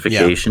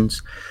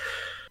specifications. Yeah.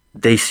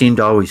 They seem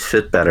to always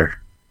fit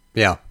better.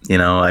 Yeah.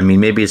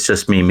 Maybe it's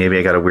just me. Maybe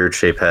I got a weird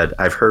shaped head.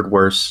 I've heard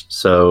worse,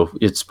 so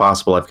it's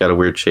possible I've got a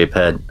weird shaped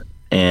head.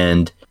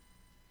 And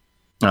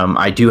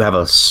I do have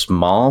a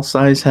small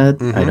size head.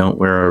 Mm-hmm. I don't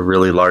wear a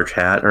really large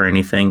hat or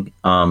anything.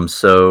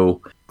 So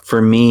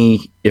for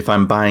me, if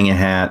I'm buying a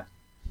hat,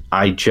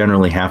 I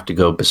generally have to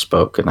go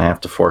bespoke, and I have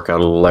to fork out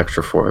a little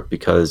extra for it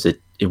because it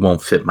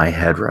won't fit my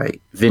head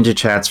right.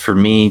 Vintage hats for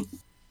me,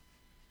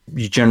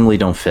 you generally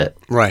don't fit.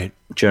 Right.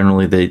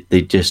 Generally,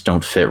 they just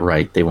don't fit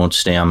right. They won't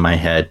stay on my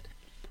head.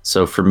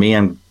 So for me,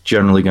 I'm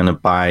generally going to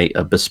buy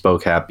a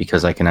bespoke hat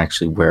because I can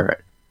actually wear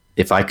it.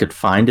 If I could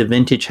find a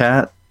vintage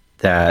hat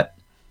that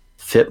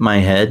fit my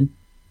head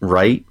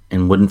right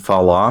and wouldn't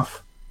fall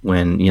off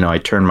when, I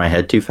turn my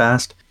head too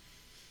fast,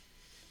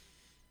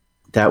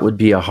 that would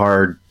be a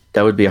hard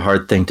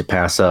thing to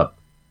pass up,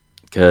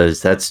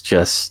 because that's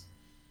just,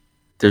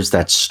 there's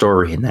that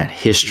story and that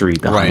history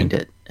behind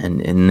it.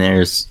 And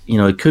there's,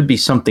 it could be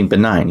something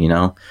benign,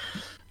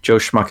 Joe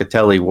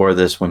Schmuckatelli wore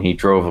this when he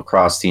drove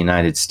across the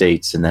United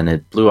States, and then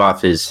it blew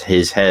off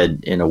his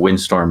head in a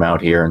windstorm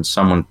out here, and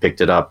someone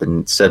picked it up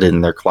and set it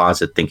in their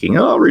closet thinking,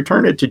 oh, I'll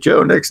return it to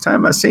Joe next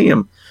time I see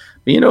him.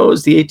 But, it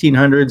was the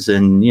 1800s,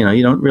 and, you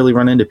don't really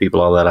run into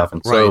people all that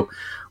often. Right. So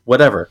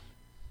whatever,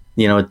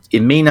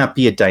 it may not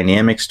be a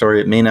dynamic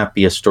story. It may not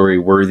be a story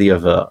worthy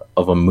of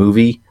a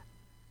movie,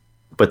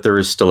 but there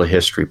is still a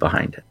history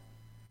behind it.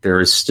 There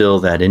is still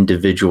that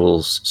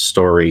individual's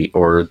story,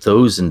 or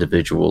those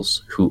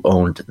individuals who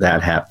owned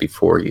that hat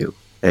before you,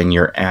 and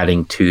you're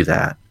adding to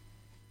that.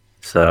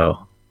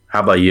 So how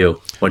about you?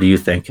 What do you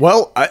think?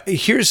 Well,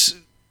 here's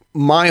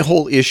my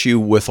whole issue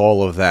with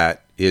all of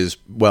that is,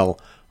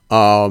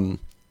 I'm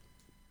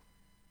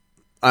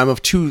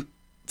of two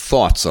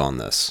thoughts on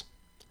this.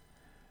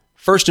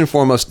 First and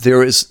foremost,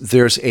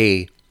 there's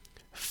a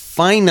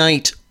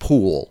finite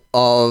pool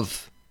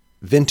of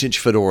vintage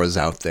fedoras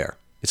out there.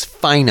 It's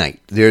finite.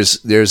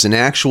 There's an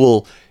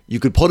actual, you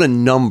could put a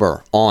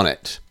number on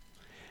it.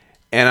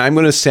 And I'm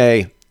going to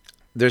say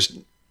there's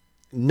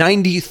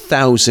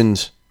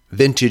 90,000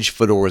 vintage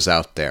fedoras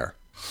out there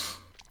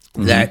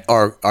that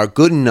are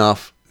good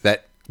enough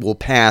that will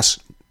pass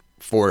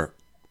for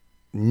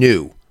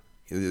new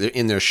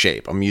in their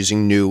shape. I'm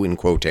using new in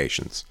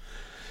quotations.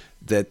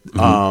 That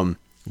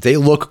they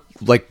look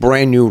like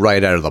brand new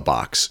right out of the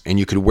box, and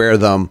you could wear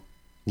them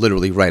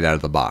literally right out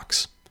of the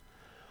box.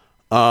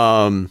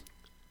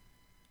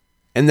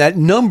 And that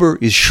number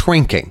is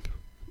shrinking.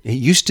 It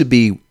used to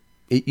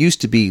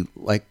be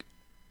like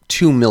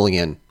 2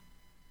 million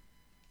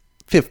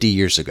 50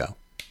 years ago.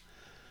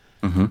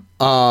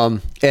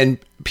 And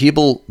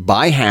people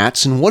buy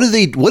hats, and what do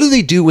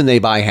they do when they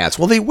buy hats?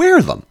 Well, they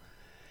wear them.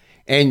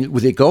 And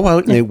they go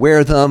out and they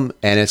wear them,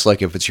 and it's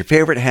like, if it's your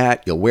favorite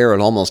hat, you'll wear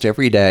it almost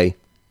every day.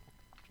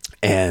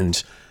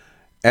 And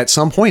at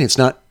some point, it's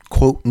not,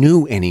 quote,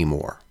 new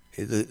anymore.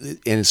 And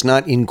it's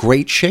not in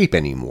great shape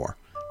anymore.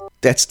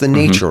 That's the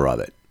nature of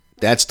it.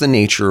 That's the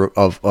nature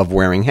of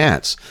wearing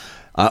hats.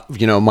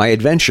 My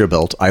adventure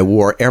belt, I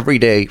wore every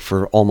day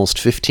for almost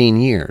 15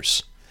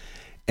 years.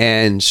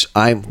 And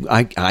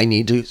I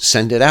need to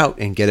send it out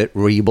and get it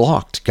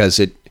reblocked because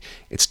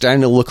it's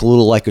starting to look a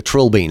little like a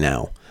trilby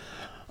now.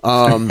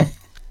 And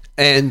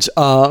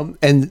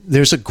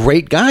there's a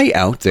great guy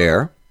out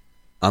there.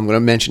 I'm going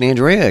to mention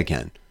Andrea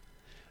again.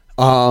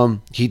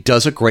 He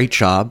does a great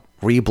job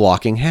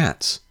reblocking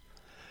hats.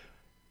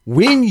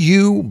 When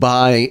you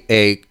buy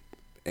a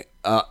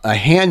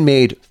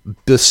handmade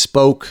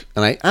bespoke,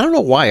 and I don't know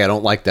why I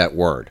don't like that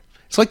word.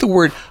 It's like the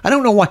word, I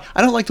don't know why.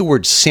 I don't like the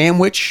word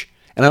sandwich,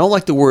 and I don't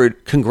like the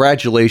word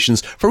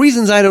congratulations for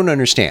reasons I don't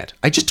understand.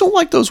 I just don't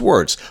like those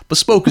words.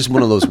 Bespoke is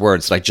one of those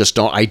words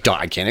that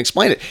I can't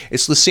explain it.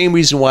 It's the same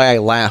reason why I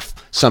laugh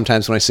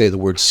sometimes when I say the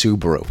word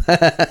Subaru.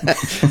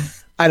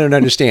 I don't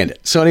understand it.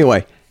 So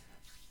anyway,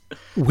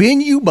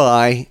 when you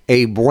buy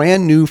a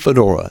brand new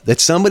fedora that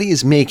somebody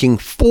is making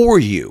for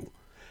you,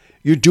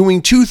 you're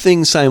doing two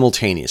things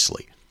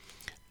simultaneously.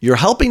 You're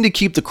helping to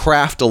keep the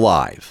craft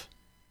alive.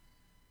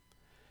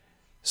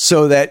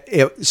 So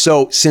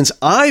since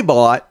I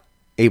bought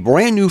a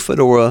brand new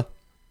fedora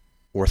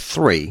or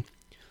 3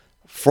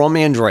 from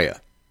Andrea,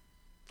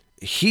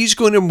 he's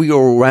going to be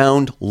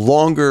around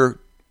longer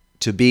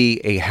to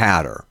be a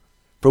hatter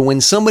for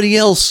when somebody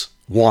else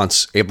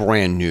wants a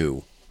brand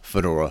new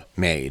fedora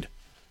made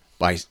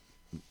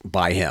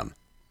by him.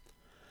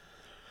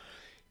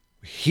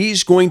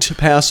 He's going to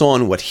pass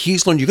on what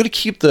he's learned. You're going to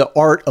keep the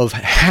art of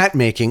hat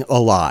making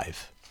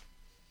alive.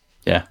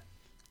 Yeah.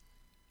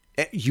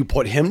 You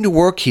put him to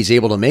work. He's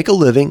able to make a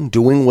living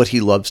doing what he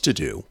loves to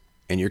do,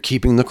 and you're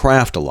keeping the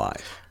craft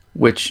alive.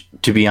 Which,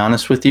 to be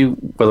honest with you,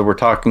 whether we're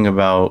talking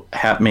about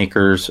hat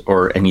makers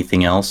or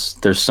anything else,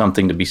 there's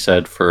something to be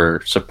said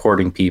for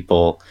supporting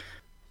people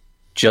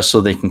just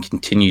so they can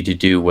continue to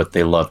do what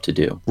they love to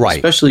do. Right.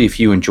 Especially if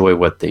you enjoy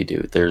what they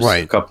do. There's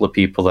right. a couple of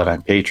people that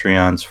I'm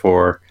Patreons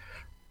for.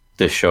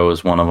 This show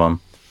is one of them.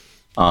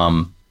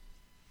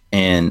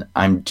 And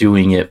I'm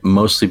doing it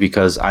mostly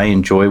because I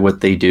enjoy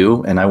what they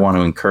do, and I want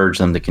to encourage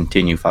them to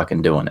continue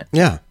fucking doing it.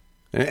 Yeah.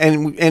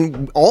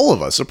 And all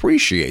of us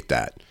appreciate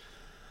that.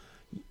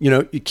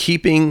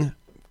 Keeping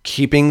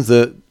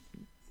the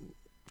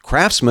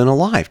craftsmen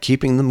alive,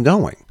 keeping them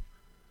going.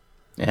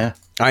 Yeah.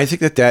 I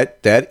think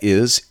that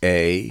is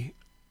a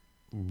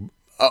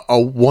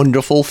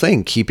wonderful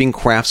thing, keeping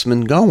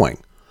craftsmen going.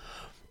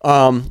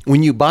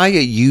 When you buy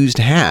a used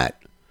hat,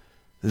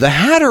 the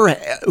hatter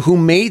who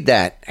made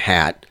that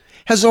hat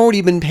has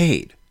already been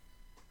paid.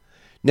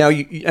 Now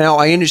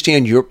I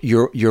understand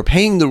you're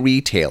paying the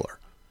retailer,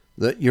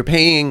 you're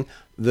paying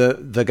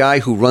the guy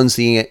who runs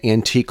the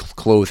antique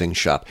clothing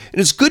shop, and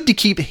it's good to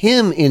keep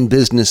him in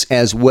business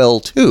as well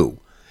too,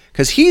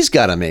 because he's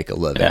got to make a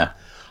living. Yeah.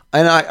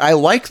 And I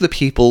like the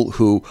people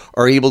who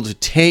are able to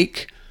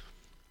take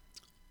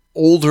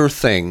older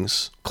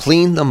things,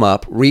 clean them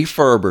up,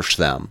 refurbish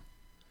them,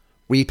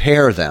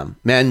 repair them,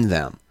 mend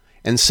them,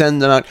 and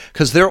send them out,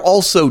 because they're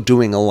also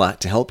doing a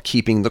lot to help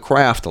keeping the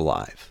craft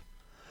alive.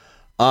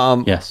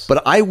 Yes.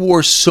 But I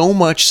wore so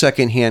much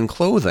secondhand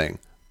clothing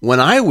when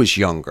I was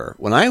younger,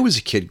 when I was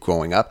a kid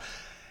growing up.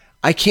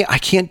 I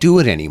can't do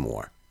it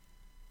anymore.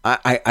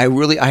 I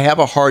really have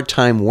a hard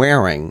time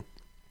wearing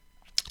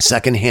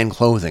secondhand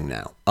clothing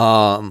now.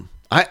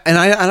 I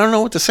don't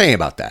know what to say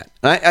about that.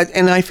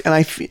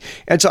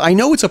 And so I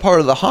know it's a part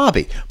of the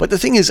hobby, but the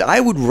thing is, I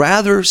would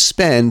rather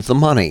spend the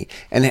money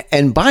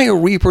and buy a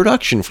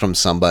reproduction from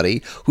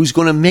somebody who's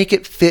going to make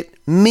it fit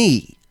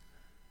me.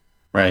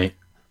 Right.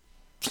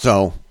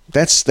 So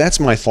that's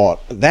my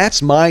thought.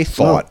 That's my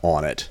thought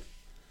on it.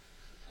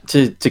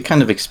 To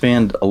kind of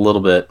expand a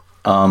little bit,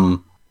 I've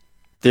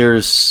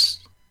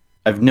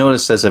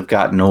noticed as I've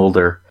gotten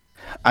older,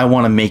 I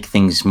want to make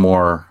things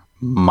more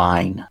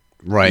mine.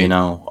 Right. You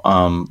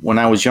know, when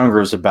I was younger,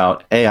 it was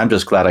about, hey, I'm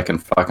just glad I can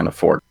fucking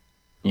afford it,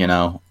 you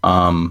know.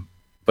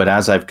 But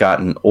as I've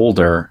gotten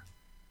older,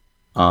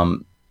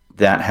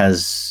 that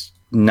has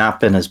not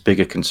been as big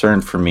a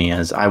concern for me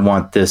as I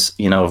want this,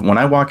 you know, when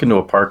I walk into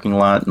a parking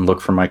lot and look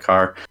for my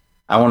car,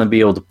 I want to be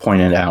able to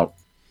point it out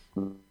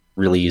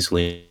really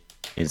easily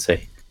and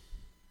say,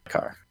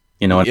 car,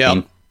 you know what I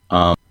mean?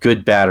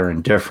 Good, bad, or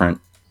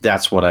indifferent.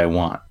 That's what I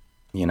want.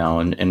 You know,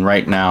 and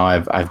right now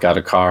I've got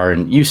a car,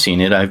 and you've seen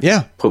it. I've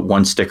put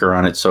one sticker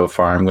on it so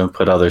far. I'm going to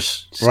put other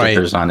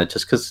stickers on it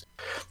just because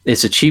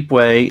it's a cheap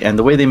way. And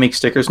the way they make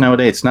stickers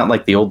nowadays, it's not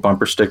like the old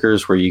bumper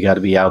stickers where you got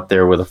to be out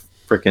there with a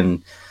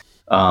freaking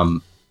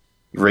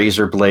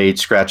razor blade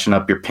scratching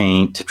up your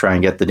paint to try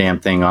and get the damn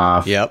thing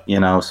off. Yep. You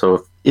know,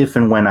 so if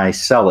and when I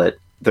sell it,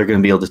 they're going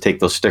to be able to take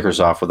those stickers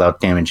off without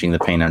damaging the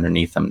paint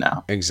underneath them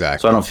now.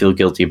 Exactly. So I don't feel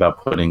guilty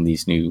about putting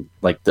these new,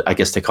 I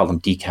guess they call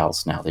them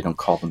decals now. They don't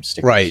call them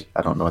stickers. Right.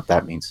 I don't know what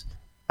that means.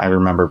 I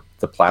remember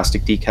the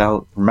plastic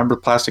decal. Remember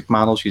plastic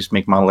models used to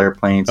make model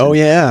airplanes? Oh,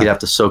 yeah. You'd have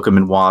to soak them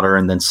in water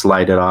and then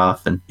slide it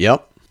off. And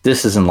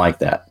this isn't like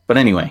that. But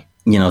anyway,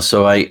 you know,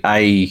 so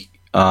I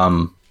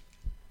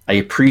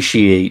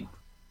appreciate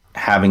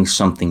having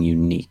something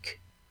unique.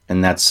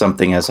 And that's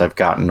something as I've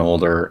gotten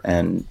older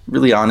and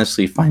really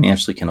honestly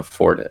financially can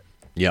afford it.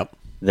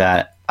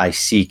 That I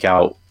seek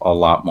out a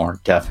lot more,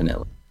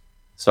 definitely.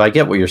 So I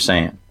get what you're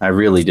saying. I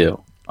really do.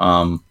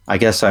 I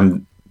guess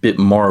I'm a bit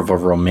more of a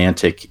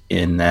romantic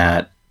in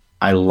that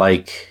I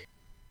like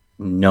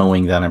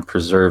knowing that I'm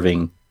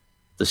preserving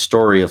the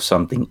story of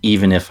something,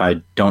 even if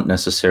I don't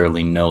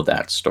necessarily know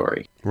that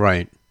story.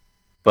 Right.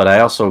 But I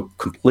also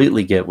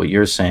completely get what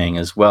you're saying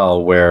as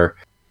well, where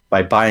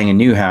by buying a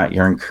new hat,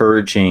 you're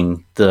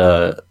encouraging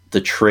the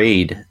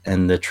trade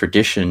and the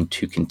tradition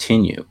to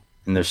continue.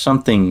 And there's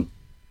something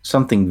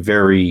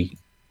very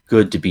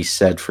good to be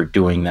said for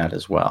doing that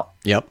as well.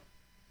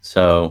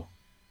 So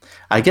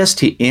I guess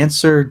to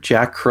answer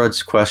Jack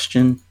Crud's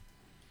question,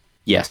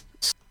 yes.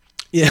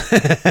 Yeah.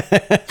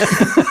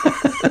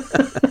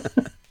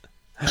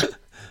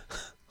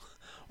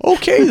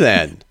 Okay,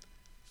 then.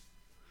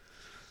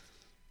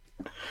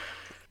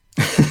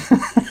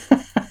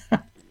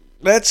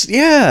 There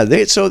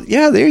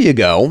you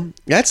go.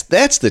 That's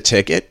the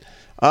ticket.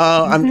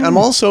 I'm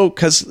also,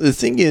 because the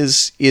thing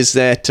is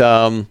that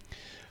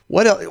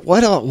what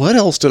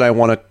else did I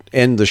want to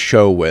end the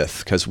show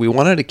with? Because we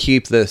wanted to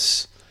keep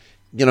this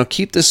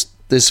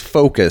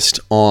focused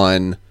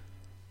on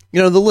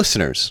the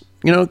listeners.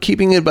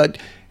 Keeping it, but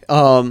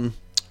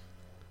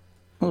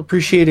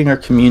appreciating our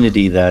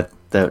community that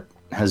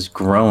has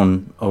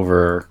grown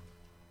over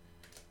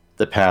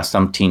the past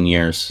umpteen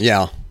years.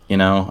 Yeah.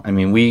 I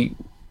mean,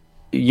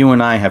 you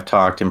and I have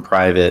talked in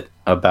private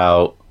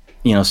about,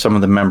 some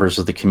of the members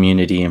of the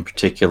community in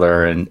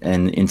particular, and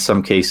in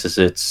some cases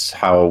it's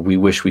how we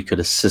wish we could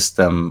assist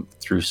them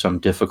through some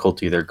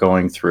difficulty they're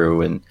going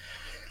through. And,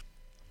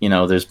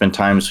 there's been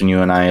times when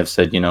you and I have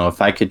said,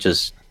 if I could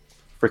just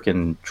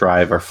freaking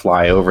drive or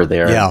fly over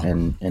there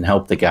and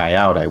help the guy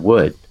out, I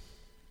would.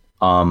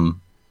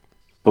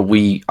 But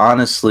we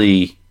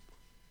honestly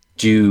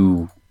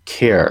do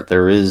care.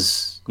 There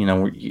is,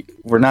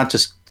 we're not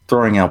just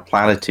throwing out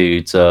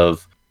platitudes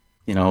of,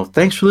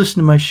 thanks for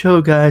listening to my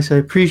show, guys. I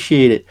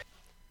appreciate it.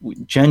 We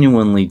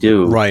genuinely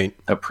do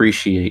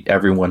appreciate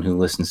everyone who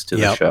listens to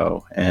the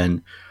show.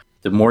 And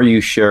the more you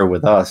share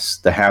with us,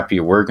 the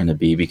happier we're going to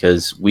be,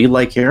 because we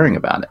like hearing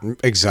about it.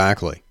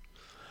 Exactly.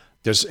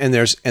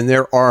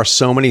 There are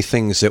so many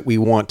things that we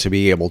want to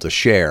be able to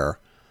share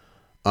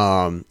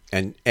and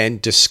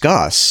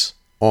discuss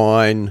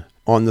on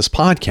this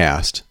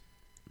podcast.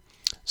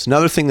 It's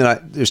another thing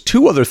there's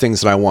two other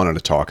things that I wanted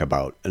to talk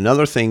about.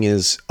 Another thing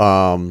is,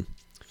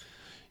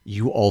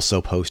 you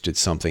also posted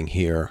something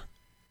here.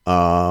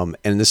 And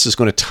this is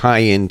going to tie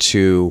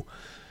into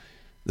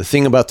the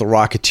thing about the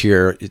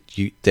Rocketeer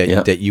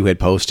that you had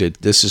posted.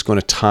 This is going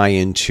to tie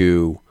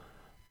into,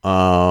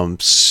 I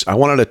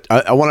wanted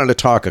to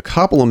talk a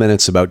couple of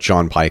minutes about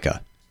John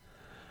Pica.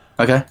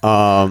 Okay.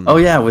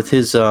 With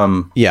his,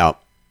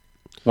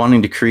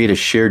 wanting to create a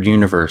shared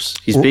universe.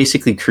 He's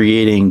basically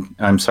creating,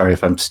 I'm sorry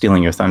if I'm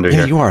stealing your thunder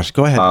here. Yeah, you are.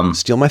 Go ahead.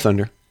 Steal my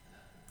thunder.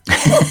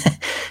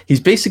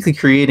 He's basically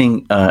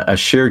creating a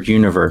shared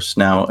universe.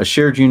 Now, a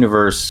shared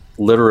universe,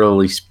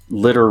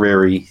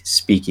 literary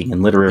speaking,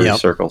 in literary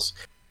circles,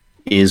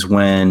 is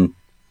when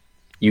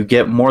you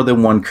get more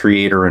than one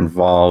creator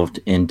involved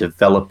in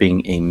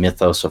developing a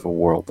mythos of a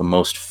world. The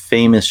most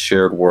famous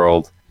shared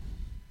world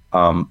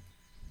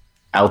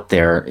out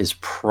there is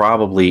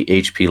probably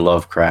H.P.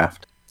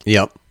 Lovecraft.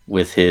 Yep.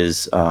 With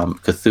his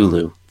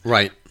Cthulhu.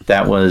 Right.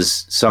 That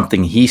was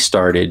something he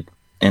started,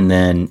 and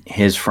then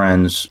his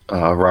friends,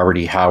 Robert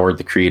E. Howard,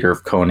 the creator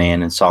of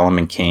Conan, and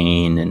Solomon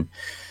Kane, and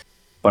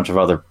a bunch of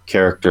other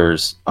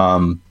characters,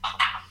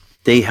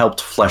 they helped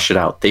flesh it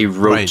out. They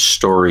wrote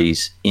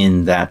stories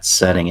in that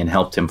setting and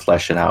helped him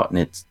flesh it out.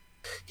 And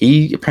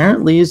he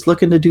apparently is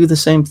looking to do the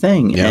same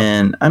thing. Yep.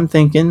 And I'm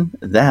thinking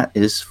that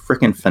is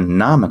freaking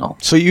phenomenal.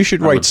 So you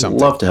should write something.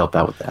 Love to help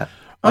out with that.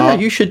 Oh, yeah,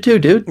 you should too,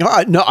 dude. No,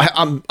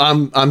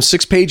 I'm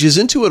 6 pages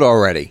into it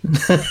already.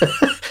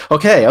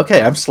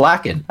 Okay, I'm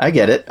slacking. I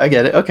get it.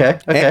 Okay.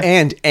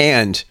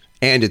 And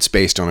it's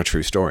based on a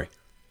true story.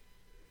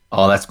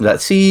 Oh,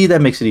 that. See,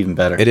 that makes it even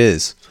better. It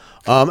is.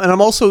 And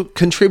I'm also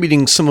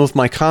contributing some of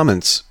my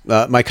comments,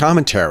 my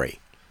commentary.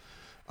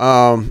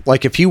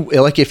 Like if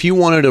you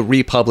wanted to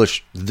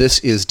republish This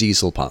Is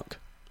Diesel Punk,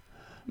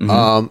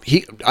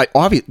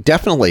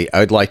 definitely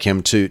I'd like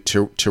him to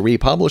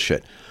republish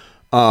it.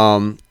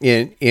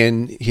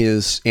 In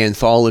his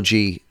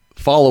anthology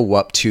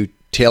follow-up to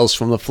Tales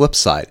from the Flip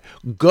Side.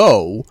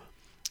 Go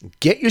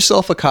get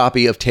yourself a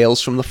copy of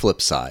Tales from the Flip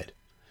Side,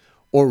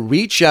 or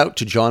reach out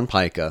to John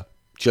Pica,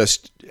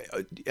 just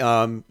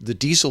the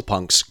Diesel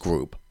Punks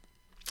group.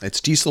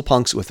 It's Diesel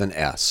Punks with an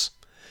S.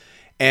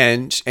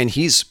 And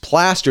he's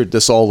plastered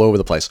this all over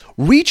the place.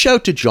 Reach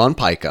out to John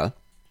Pica,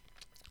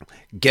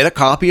 get a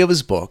copy of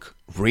his book,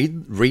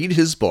 read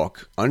his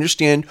book,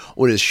 understand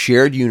what his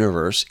shared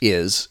universe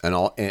is and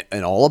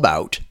all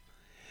about,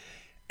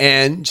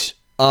 and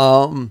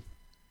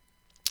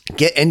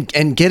get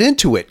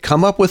into it.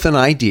 Come up with an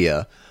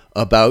idea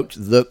about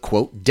the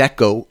quote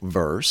Deco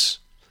verse,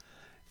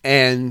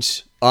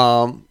 and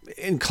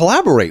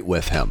collaborate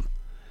with him.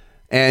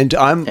 And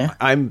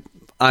I'm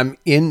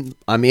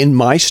in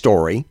my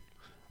story,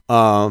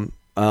 and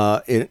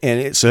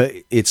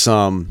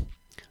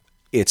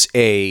it's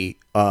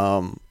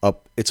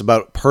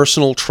about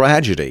personal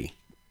tragedy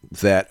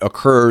that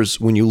occurs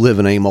when you live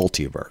in a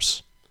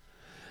multiverse.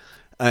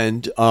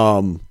 And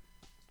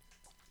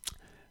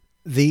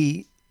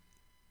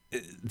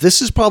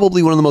this is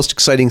probably one of the most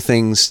exciting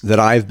things that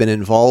I've been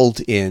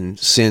involved in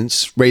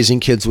since raising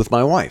kids with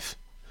my wife.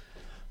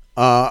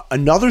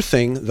 Another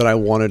thing that I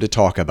wanted to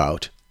talk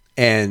about,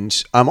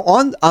 and I'm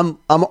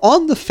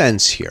on the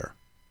fence here.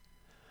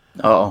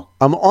 Oh,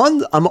 I'm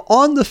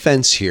on the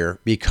fence here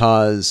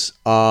because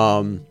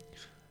 3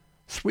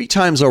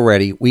 times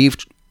already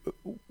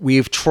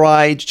we've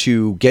tried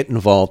to get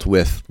involved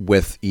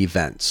with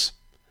events,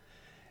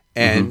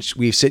 and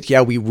we've said,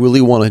 yeah, we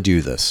really want to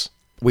do this.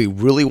 We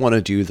really want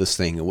to do this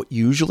thing. And what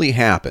usually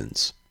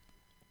happens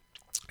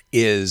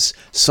is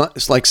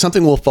it's like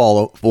something will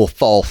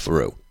fall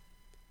through.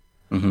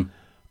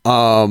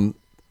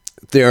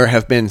 There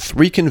have been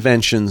 3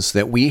 conventions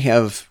that we've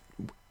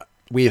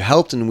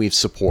helped and we've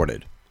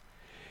supported.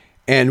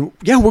 And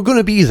yeah, we're going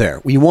to be there.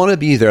 We want to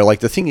be there. Like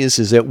the thing is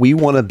that we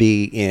want to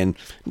be in,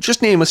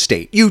 just name a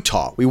state,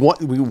 Utah. We want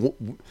to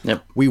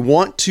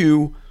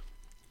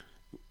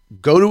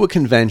go to a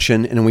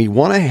convention, and we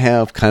want to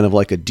have kind of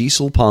like a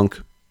diesel punk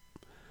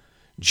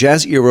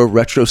jazz era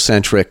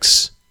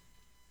retrocentrics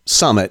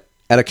summit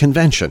at a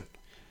convention.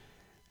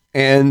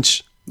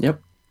 And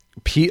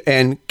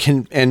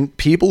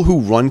people who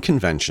run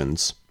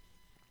conventions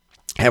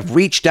have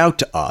reached out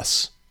to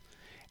us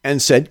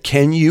and said,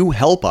 can you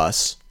help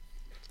us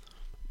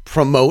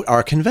promote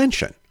our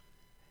convention?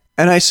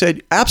 And I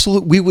said,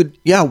 absolutely.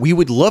 We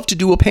would love to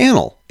do a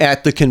panel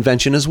at the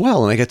convention as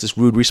well. And I got this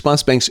rude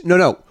response saying,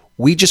 no,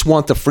 we just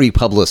want the free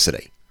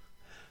publicity.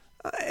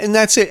 And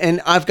that's it. And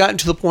I've gotten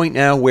to the point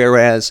now,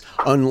 whereas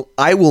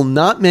I will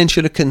not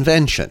mention a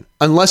convention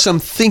unless I'm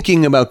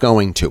thinking about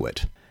going to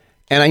it.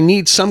 And I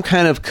need some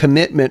kind of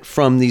commitment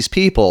from these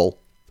people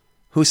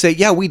who say,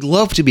 yeah, we'd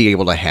love to be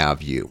able to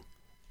have you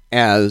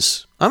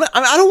as, I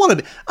don't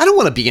want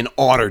to be an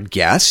honored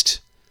guest.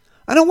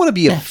 I don't want to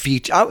be a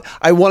feature.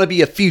 I want to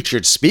be a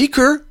featured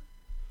speaker,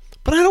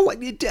 but I don't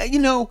want,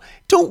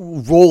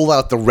 don't roll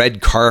out the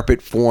red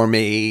carpet for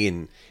me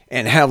and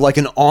have like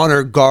an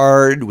honor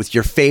guard with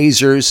your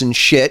phasers and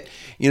shit.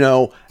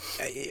 I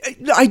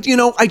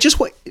just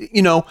want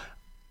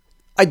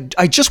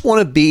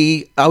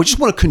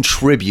to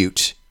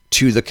contribute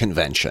to the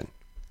convention.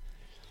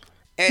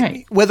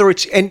 And whether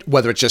it's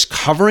just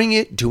covering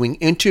it, doing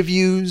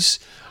interviews,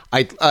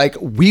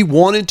 we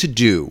wanted to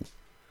do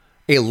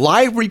a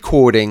live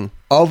recording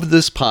of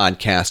this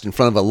podcast in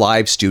front of a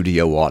live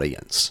studio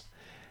audience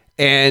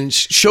and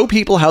show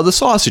people how the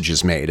sausage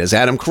is made, as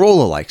Adam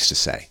Carolla likes to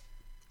say.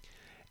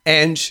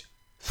 And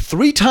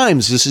 3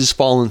 times this has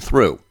fallen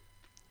through,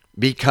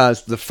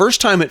 because the first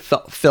time it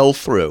fell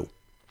through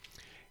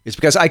is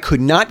because I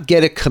could not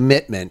get a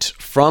commitment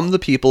from the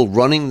people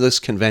running this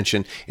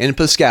convention in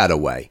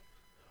Piscataway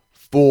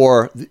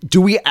do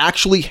we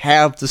actually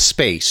have the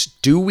space?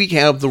 Do we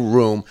have the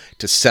room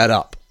to set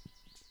up?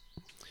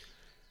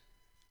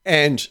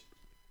 And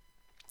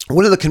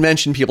one of the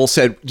convention people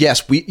said,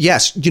 yes,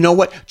 you know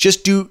what?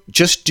 Just do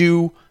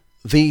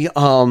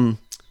the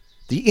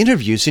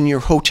interviews in your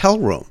hotel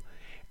room.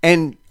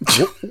 And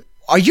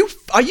are you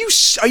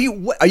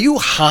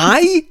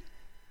high?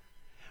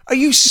 Are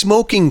you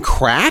smoking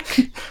crack?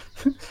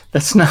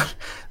 That's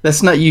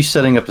not you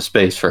setting up a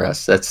space for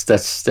us.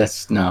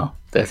 That's no.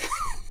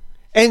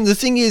 And the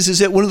thing is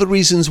that one of the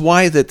reasons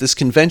why that this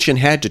convention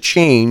had to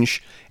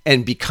change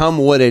and become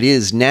what it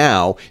is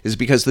now is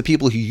because the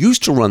people who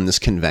used to run this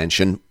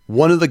convention,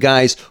 one of the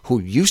guys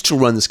who used to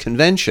run this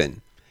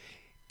convention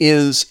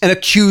is an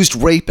accused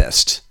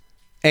rapist.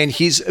 And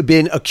he's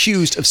been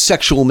accused of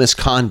sexual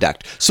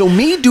misconduct. So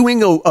me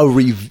doing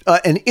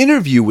an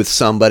interview with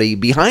somebody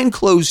behind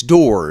closed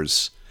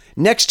doors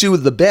next to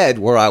the bed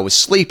where I was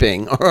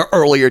sleeping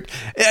earlier,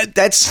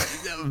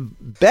 that's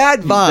bad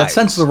vibes. That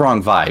sends the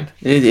wrong vibe.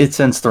 It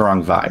sends the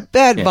wrong vibe.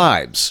 Bad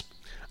vibes.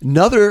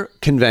 Another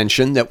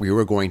convention that we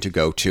were going to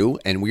go to,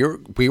 and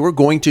we were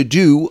going to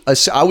do,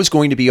 I was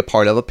going to be a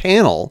part of a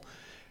panel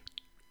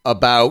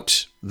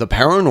about the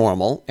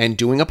paranormal and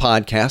doing a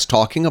podcast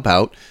talking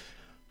about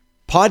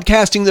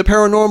Podcasting the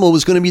Paranormal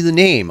was going to be the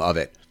name of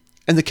it.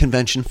 And the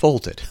convention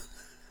folded.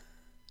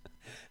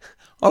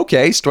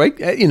 Okay,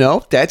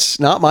 that's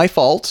not my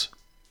fault.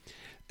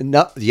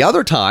 The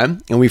other time,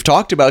 and we've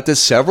talked about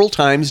this several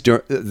times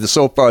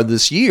so far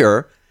this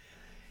year,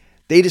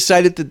 they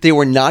decided that they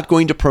were not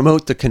going to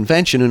promote the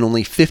convention and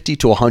only 50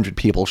 to 100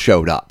 people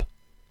showed up.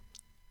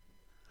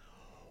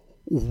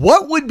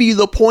 What would be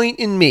the point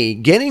in me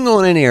getting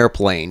on an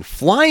airplane,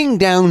 flying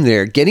down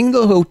there, getting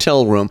the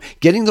hotel room,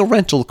 getting the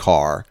rental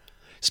car,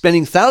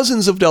 spending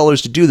thousands of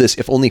dollars to do this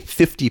if only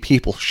 50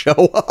 people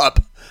show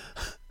up?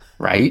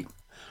 Right.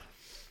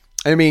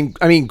 I mean,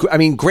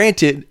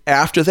 granted,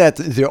 after that,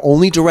 the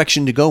only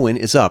direction to go in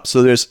is up.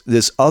 So there's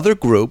this other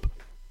group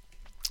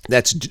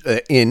that's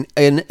in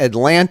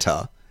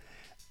Atlanta.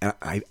 And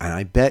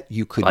I bet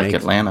you could make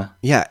Atlanta.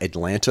 Yeah,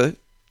 Atlanta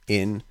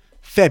in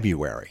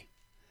February.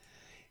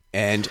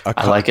 And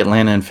I like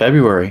Atlanta in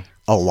February.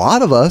 A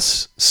lot of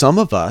us, some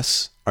of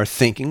us, are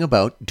thinking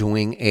about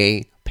doing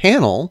a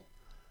panel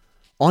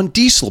on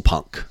diesel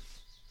punk.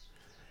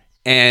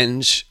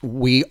 And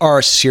we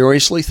are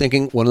seriously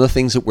thinking one of the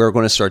things that we're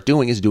going to start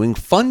doing is doing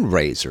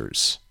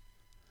fundraisers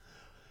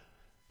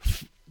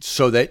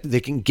so that they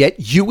can get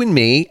you and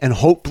me and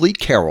hopefully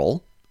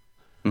Carol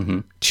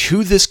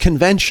to this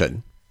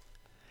convention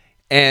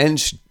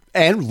and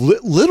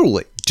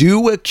literally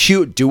do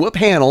a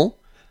panel,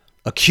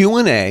 a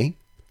Q&A.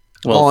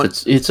 Well,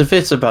 if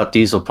it's about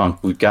diesel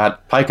punk,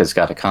 Pika's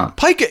got to come.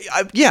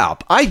 Pika, yeah,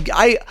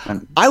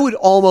 I would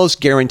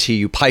almost guarantee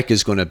you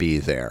Pika's going to be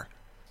there,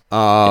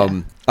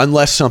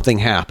 unless something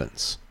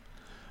happens.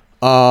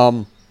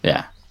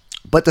 Yeah.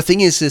 But the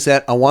thing is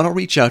that I want to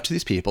reach out to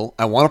these people.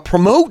 I want to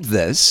promote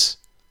this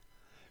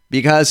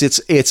because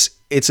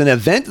it's an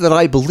event that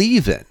I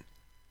believe in.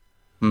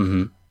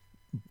 Mm-hmm.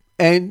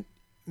 And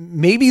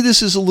maybe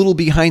this is a little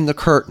behind the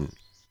curtain.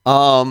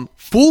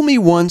 Fool me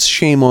once,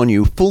 shame on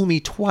you. Fool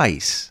me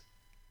twice,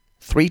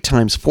 3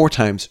 times, 4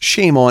 times,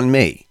 shame on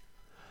me.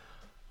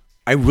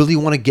 I really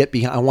want to get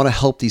behind. I want to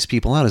help these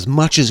people out as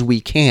much as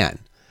we can.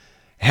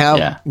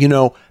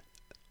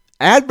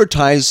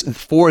 Advertise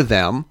for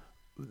them,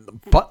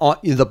 but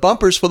the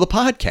bumpers for the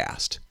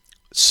podcast.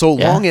 So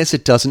long as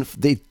it doesn't,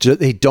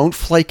 they don't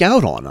flake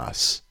out on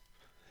us.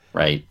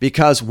 Right.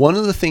 Because one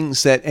of the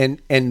things that, and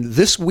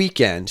this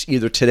weekend,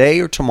 either today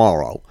or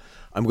tomorrow,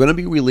 I'm going to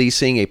be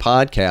releasing a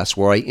podcast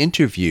where I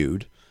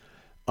interviewed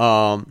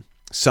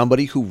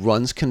somebody who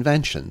runs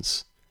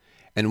conventions.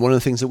 And one of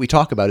the things that we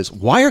talk about is,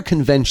 why are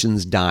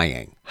conventions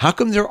dying? How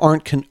come there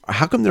aren't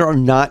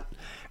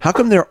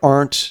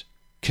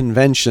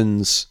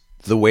conventions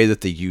the way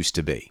that they used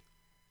to be?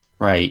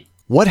 Right.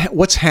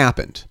 What's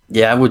happened?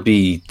 Yeah, that would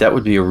be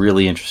a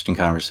really interesting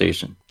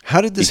conversation.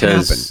 How did this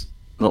happen?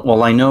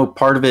 Well, I know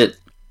part of it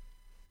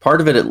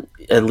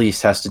at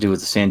least has to do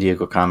with the San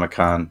Diego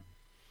Comic-Con.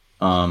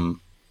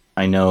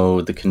 I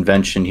know the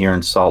convention here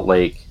in Salt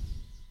Lake,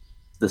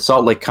 the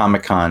Salt Lake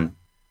Comic-Con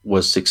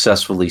was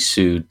successfully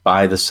sued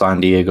by the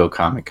San Diego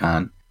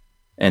Comic-Con,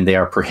 and they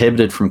are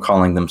prohibited from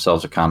calling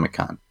themselves a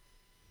Comic-Con,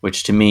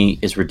 which to me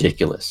is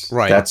ridiculous.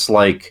 Right. That's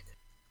like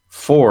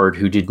Ford,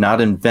 who did not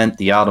invent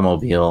the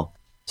automobile,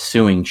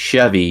 suing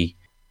Chevy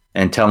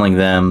and telling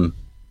them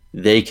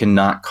they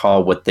cannot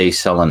call what they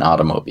sell an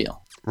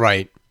automobile.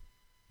 Right.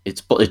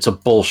 It's a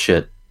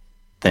bullshit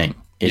thing.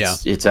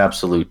 It's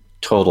absolute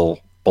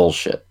total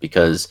bullshit,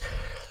 because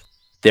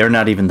they're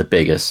not even the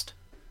biggest.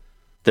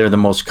 They're the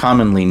most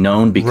commonly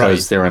known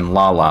because they're in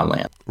La La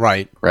Land.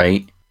 Right.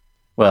 Right?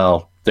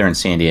 Well, they're in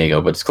San Diego,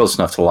 but it's close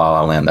enough to La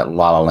La Land that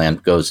La La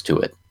Land goes to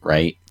it,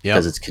 right?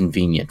 Because it's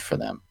convenient for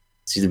them.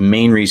 See, the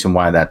main reason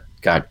why that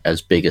got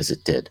as big as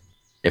it did,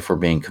 if we're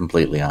being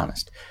completely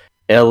honest.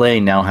 LA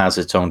now has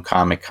its own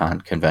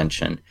Comic-Con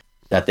convention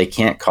that they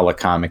can't call a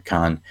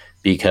Comic-Con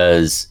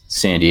because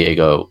San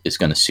Diego is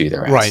going to sue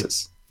their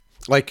asses.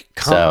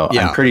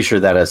 I'm pretty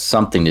sure that has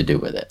something to do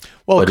with it.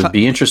 Well, but it'd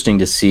be interesting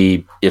to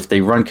see if they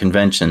run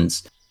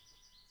conventions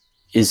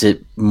is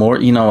it more,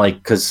 like,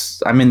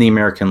 because I'm in the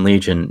American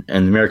Legion,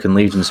 and the American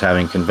Legion's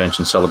having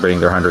convention celebrating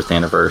their 100th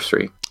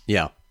anniversary.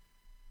 Yeah.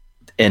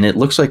 And it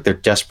looks like they're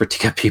desperate to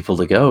get people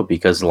to go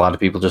because a lot of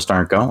people just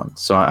aren't going.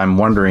 So I'm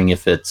wondering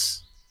if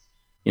it's,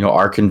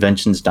 our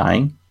convention's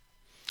dying.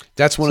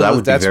 That's one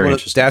of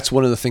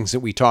the things that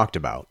we talked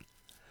about.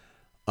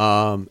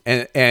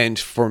 And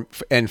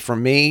for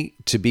me,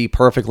 to be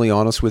perfectly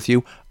honest with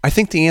you, I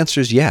think the answer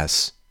is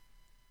yes.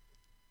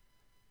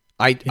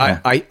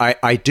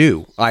 I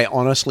do. I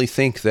honestly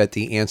think that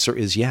the answer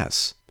is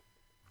yes.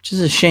 Which is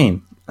a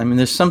shame. I mean,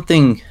 there's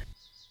something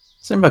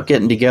about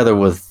getting together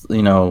with,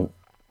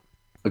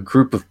 a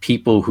group of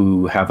people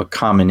who have a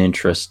common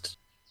interest,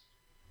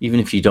 even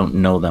if you don't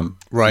know them.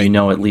 Right.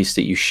 At least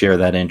that you share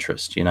that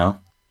interest,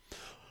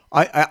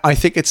 I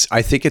think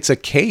it's a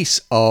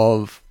case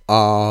of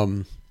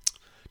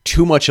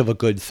too much of a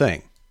good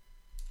thing.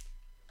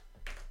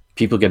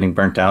 People getting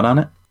burnt out on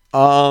it?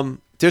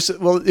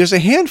 There's a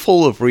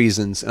handful of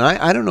reasons, and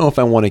I don't know if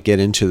I want to get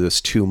into this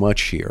too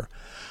much here.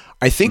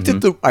 I think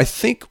I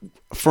think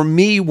for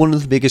me, one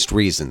of the biggest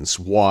reasons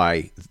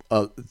why,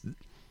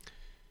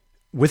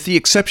 with the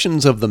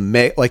exceptions of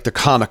the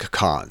Comic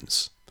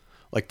Cons,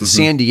 like the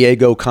San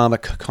Diego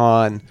Comic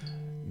Con,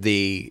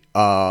 the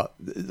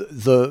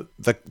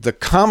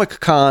Comic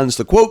Cons,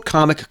 the quote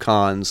Comic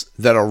Cons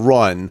that are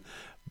run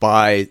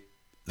by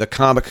the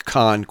Comic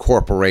Con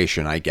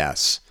Corporation, I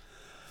guess.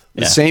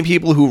 The same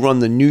people who run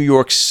the New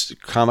York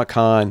Comic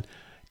Con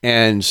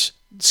and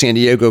San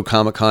Diego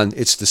Comic Con,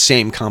 it's the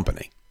same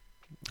company.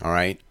 All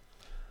right.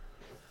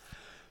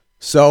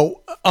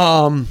 So,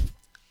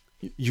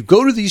 you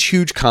go to these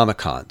huge Comic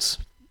Cons,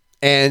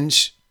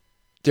 and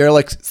there are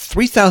like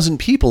 3,000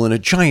 people in a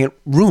giant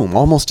room,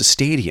 almost a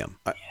stadium,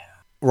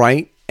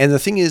 right? And the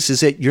thing is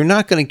that you're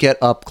not going to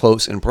get up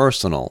close and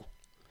personal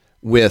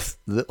with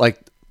the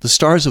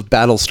stars of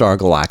Battlestar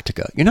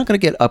Galactica. You're not going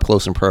to get up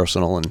close and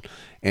personal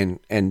and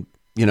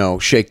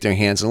shake their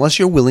hands unless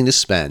you're willing to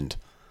spend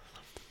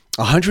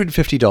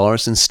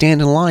 $150 and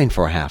stand in line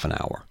for a half an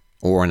hour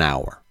or an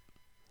hour.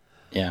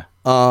 Yeah.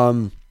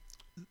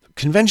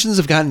 Conventions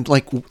have gotten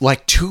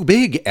like too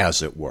big,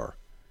 as it were.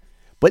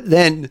 But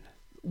then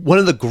one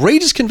of the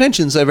greatest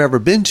conventions I've ever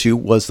been to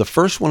was the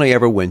first one I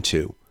ever went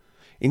to.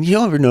 And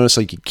you ever notice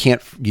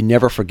you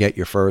never forget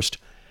your first?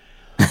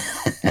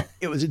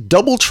 It was a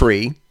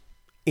DoubleTree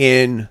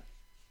in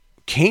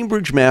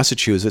Cambridge,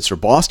 Massachusetts, or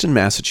Boston,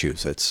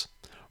 Massachusetts,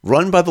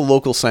 run by the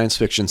local science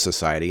fiction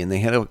society, and they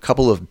had a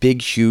couple of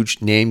big,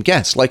 huge name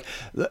guests, like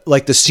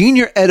the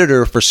senior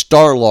editor for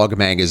Starlog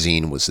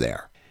magazine was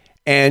there,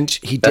 and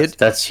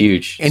that's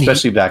huge,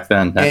 especially back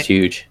then. That's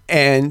huge.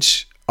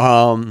 And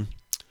all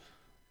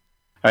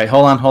right,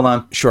 hold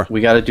on. Sure,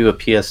 we got to do a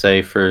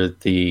PSA for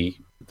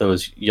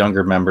those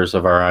younger members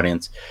of our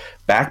audience.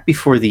 Back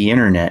before the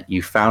internet,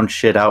 you found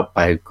shit out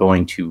by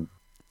going to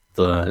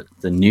the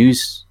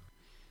news.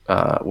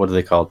 What do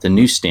they call it? The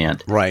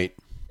newsstand, right?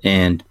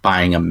 And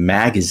buying a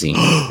magazine,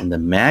 and the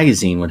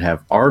magazine would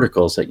have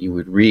articles that you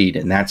would read,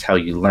 and that's how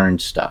you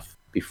learned stuff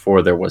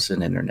before there was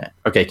an internet.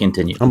 Okay,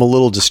 continue. I'm a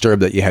little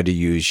disturbed that you had to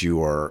use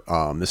your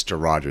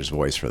Mr. Rogers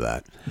voice for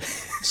that.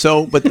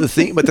 So, but the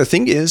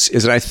thing is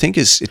that I think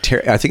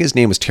his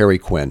name was Terry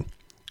Quinn,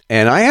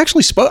 and I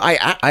actually spoke. I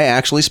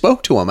actually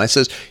spoke to him. I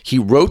says he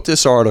wrote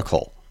this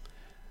article,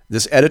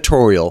 this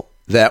editorial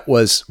that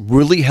was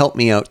really helped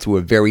me out through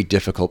a very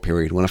difficult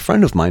period when a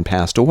friend of mine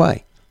passed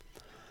away.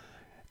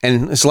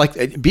 And it's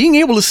like being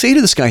able to say to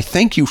this guy,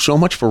 thank you so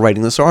much for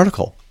writing this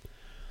article.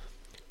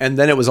 And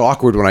then it was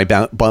awkward when I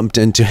bumped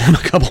into him a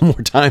couple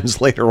more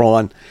times later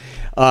on,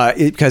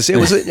 because it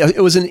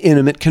was an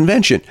intimate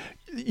convention.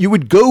 You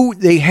would go,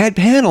 they had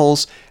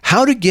panels,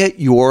 how to get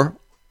your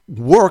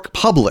work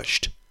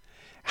published,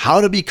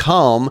 how to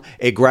become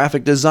a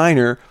graphic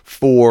designer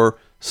for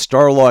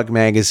Starlog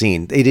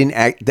magazine. They didn't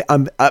act,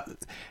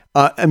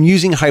 I'm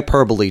using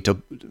hyperbole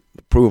to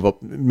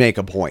make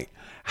a point.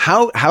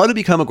 How to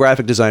become a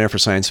graphic designer for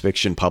science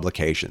fiction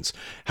publications,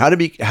 how to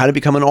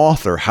become an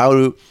author, how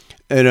to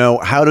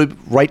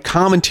write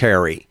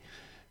commentary,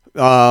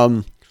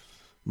 model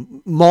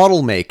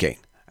making,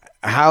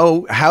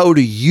 how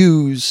to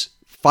use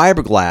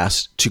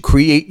fiberglass to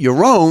create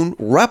your own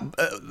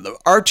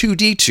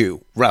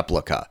R2D2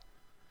 replica,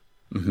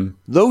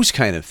 those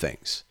kind of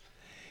things.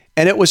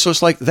 And it was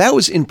just like, that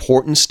was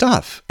important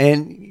stuff.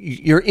 And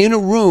you're in a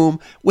room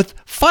with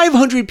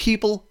 500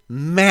 people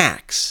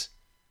max.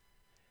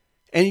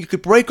 And you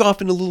could break off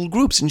into little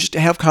groups and just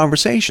have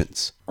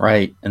conversations.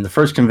 Right. And the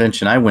first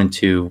convention I went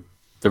to,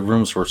 the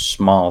rooms were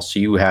small. So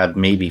you had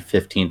maybe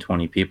 15,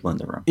 20 people in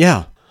the room.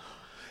 Yeah.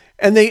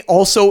 And they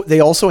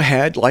also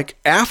had like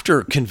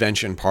after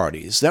convention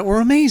parties that were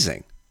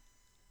amazing.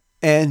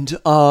 And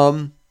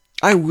I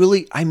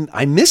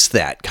miss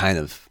that kind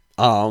of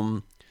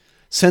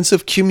sense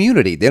of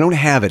community. They don't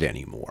have it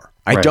anymore.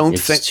 Right. I don't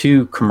it's think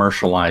too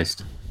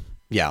commercialized.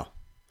 Yeah.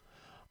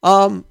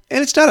 And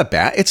it's not a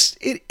bad.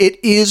 It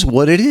is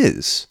what it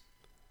is.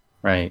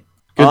 Right.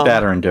 Good,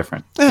 bad, or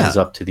indifferent. Yeah. It's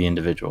up to the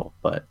individual.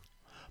 But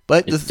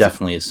But it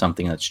definitely is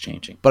something that's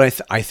changing.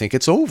 But I think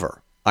it's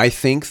over. I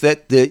think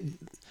that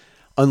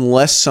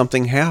unless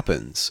something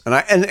happens,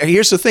 and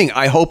here's the thing,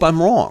 I hope I'm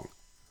wrong.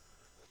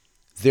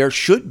 There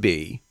should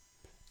be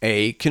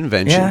a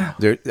convention.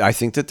 Yeah. I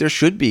think that there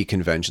should be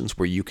conventions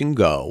where you can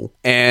go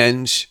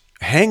and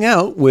hang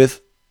out with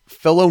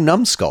fellow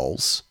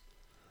numbskulls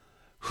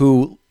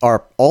who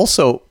are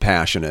also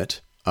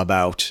passionate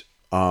about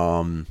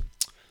and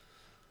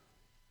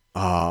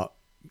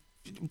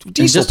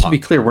just to be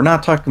clear, we're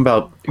not talking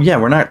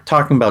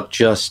about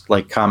just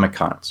like Comic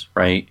Cons,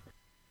 right?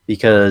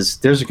 Because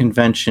there's a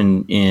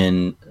convention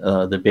in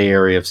the Bay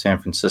Area of San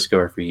Francisco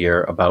every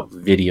year about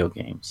video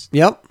games.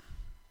 Yep.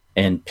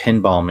 And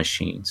pinball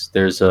machines.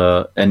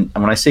 And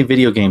when I say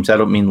video games, I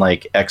don't mean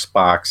like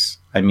Xbox.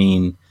 I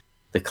mean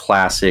the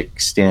classic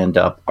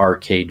stand-up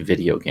arcade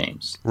video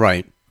games.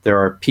 Right. There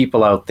are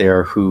people out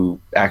there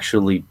who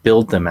actually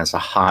build them as a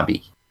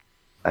hobby.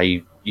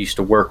 I used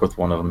to work with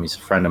one of them. He's a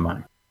friend of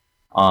mine.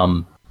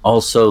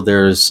 Also,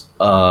 there's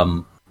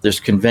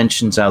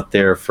conventions out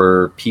there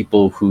for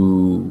people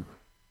who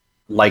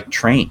like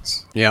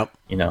trains. Yep.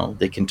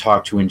 They can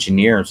talk to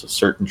engineers of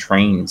certain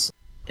trains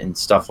and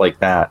stuff like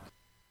that.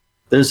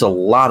 There's a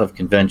lot of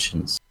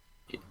conventions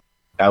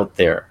out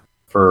there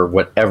for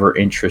whatever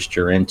interest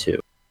you're into.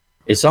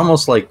 It's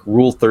almost like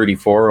Rule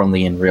 34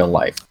 only in real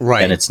life.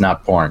 Right. And it's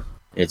not porn.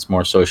 It's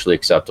more socially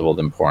acceptable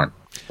than porn.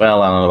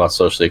 Well, I don't know about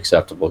socially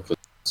acceptable because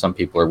some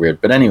people are weird.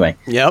 But anyway.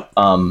 Yep.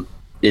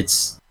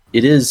 There's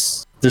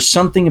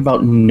something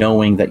about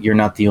knowing that you're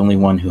not the only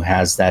one who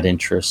has that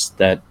interest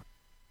that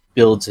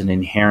builds an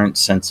inherent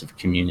sense of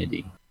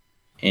community.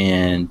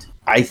 And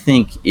I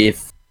think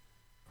if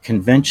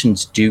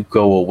conventions do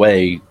go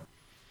away,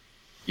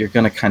 you're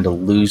going to kind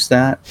of lose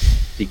that,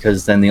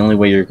 because then the only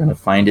way you're going to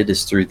find it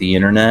is through the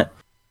internet.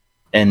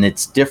 And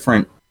it's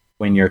different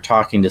when you're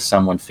talking to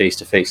someone face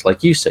to face.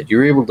 Like you said,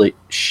 you're able to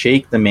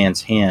shake the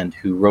man's hand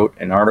who wrote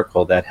an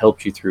article that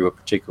helped you through a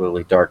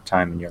particularly dark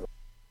time in your life.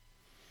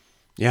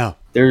 Yeah.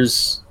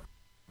 There's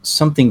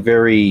something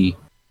very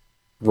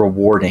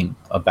rewarding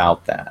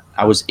about that.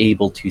 I was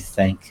able to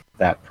thank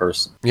that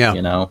person.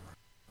 Yeah.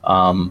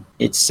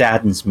 It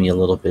saddens me a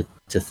little bit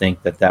to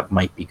think that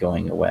might be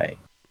going away.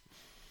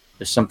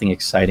 There's something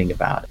exciting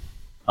about it.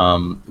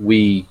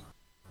 We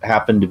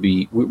happen to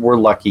be, we're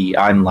lucky,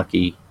 I'm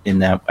lucky in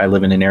that I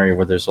live in an area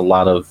where there's a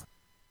lot of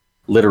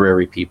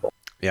literary people.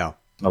 Yeah.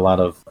 A lot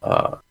of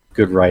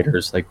good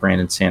writers, like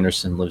Brandon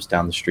Sanderson lives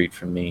down the street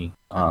from me.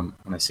 When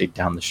I say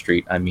down the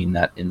street, I mean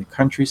that in the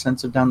country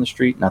sense of down the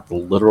street, not the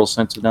literal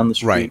sense of down the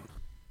street.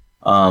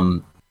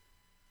 Right.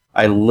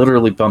 I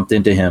literally bumped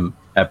into him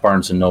at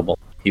Barnes & Noble.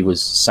 He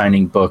was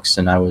signing books,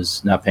 and I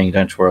was not paying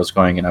attention to where I was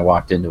going, and I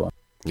walked into him.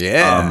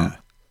 Yeah.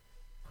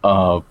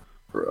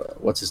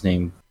 What's his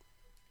name?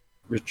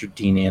 Richard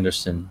Dean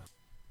Anderson,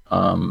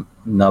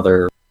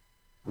 another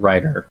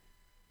writer.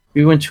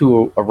 We went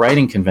to a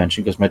writing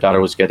convention because my daughter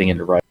was getting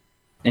into writing,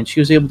 and she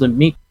was able to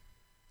meet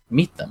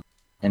them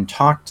and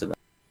talk to them.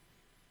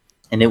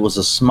 And it was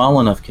a small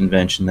enough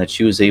convention that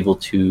she was able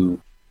to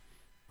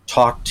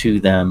talk to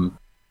them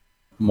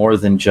more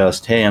than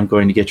just, hey, I'm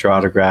going to get your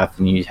autograph,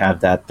 and you have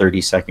that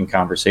 30-second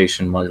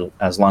conversation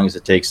as long as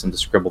it takes them to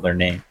scribble their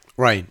name.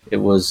 Right. She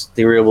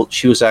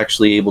was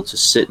actually able to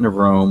sit in a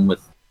room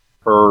with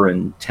her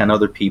and 10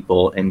 other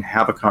people and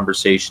have a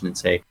conversation and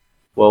say,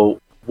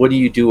 well, what do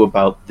you do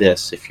about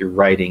this if you're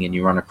writing and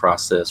you run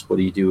across this? What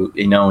do you do,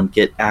 and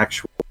get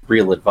actual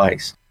real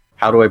advice?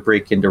 How do I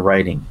break into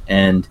writing?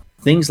 And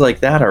things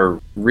like that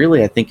are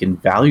really, I think,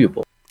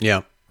 invaluable.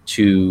 Yeah.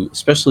 To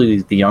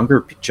especially the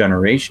younger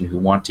generation who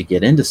want to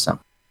get into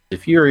something.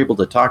 If you're able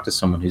to talk to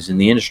someone who's in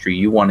the industry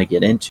you want to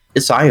get into,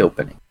 it's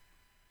eye-opening.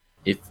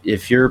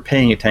 If you're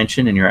paying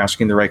attention and you're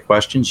asking the right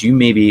questions, you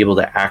may be able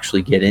to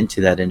actually get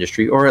into that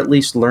industry, or at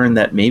least learn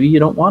that maybe you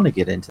don't want to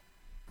get into it.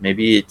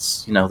 Maybe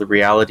it's, the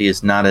reality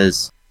is not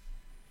as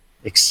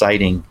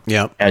exciting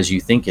as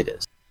you think it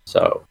is.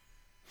 So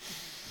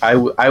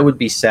I would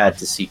be sad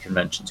to see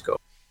conventions go.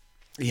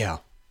 Yeah.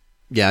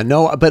 Yeah,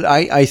 no, but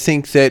I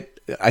think the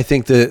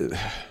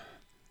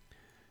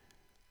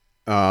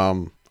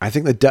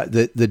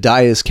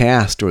die is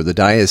cast, or the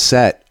die is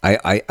set.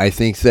 I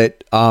think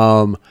that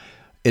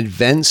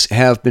events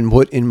have been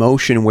put in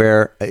motion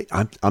where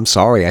I'm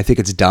sorry, I think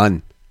it's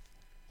done.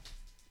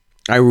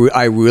 And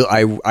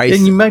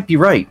you might be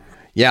right.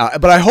 Yeah,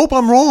 but I hope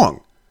I'm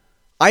wrong.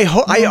 I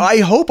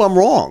hope I'm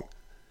wrong.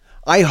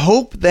 I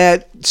hope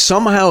that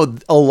somehow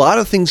a lot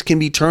of things can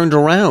be turned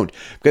around,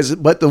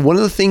 one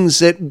of the things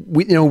that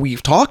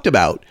we've talked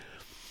about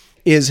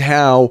is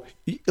how,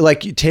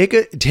 like, you take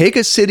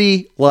a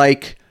city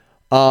like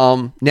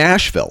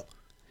Nashville,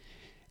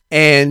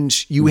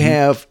 and you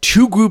have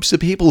two groups of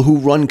people who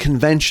run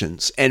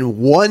conventions, and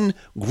one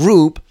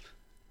group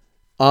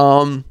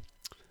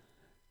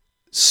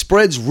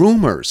spreads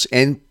rumors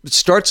and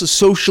starts a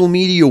social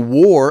media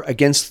war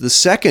against the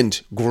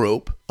second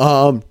group,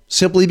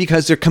 simply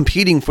because they're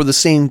competing for the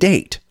same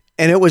date.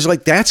 And it was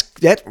like, that's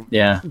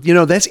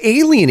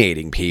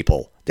alienating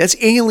people. That's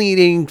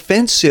alienating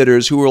fence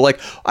sitters who are like,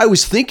 I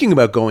was thinking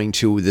about going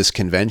to this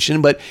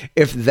convention, but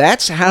if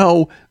that's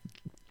how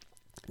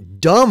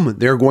dumb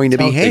they're going to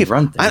behave,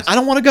 I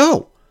don't want to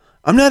go.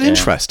 I'm not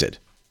interested.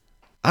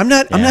 I'm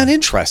not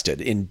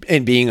interested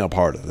in being a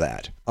part of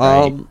that.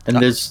 Right. And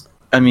there's,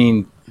 I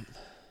mean,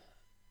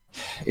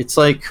 it's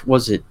like,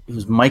 it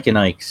was Mike and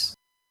Ike's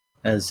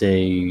as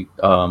a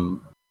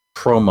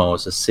promo,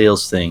 as a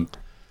sales thing.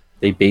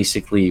 They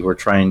basically were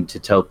trying to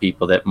tell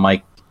people that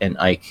Mike and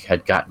Ike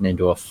had gotten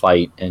into a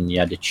fight and you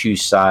had to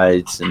choose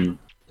sides, and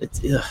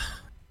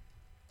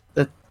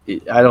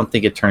I don't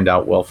think it turned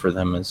out well for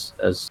them as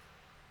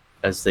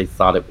they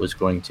thought it was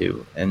going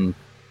to. And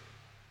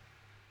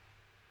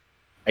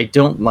I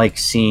don't like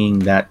seeing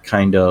that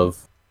kind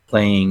of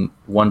playing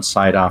one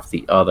side off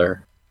the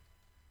other,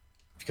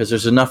 because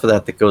there's enough of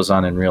that goes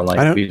on in real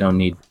life. We don't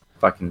need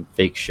fucking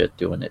fake shit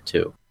doing it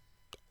too.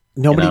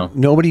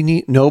 Nobody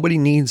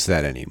needs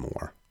that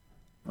anymore.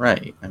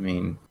 Right. I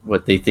mean,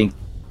 what, they think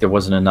there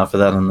wasn't enough of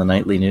that on the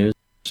nightly news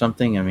or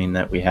something? I mean,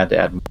 that we had to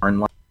add more in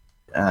life.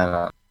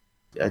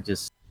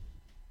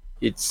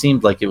 It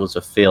seemed like it was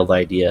a failed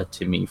idea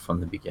to me from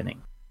the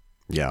beginning.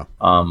 Yeah.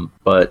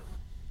 But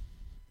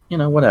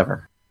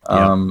whatever.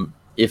 Yeah.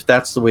 If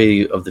that's the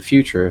way of the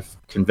future, if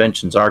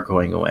conventions are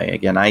going away,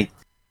 again, I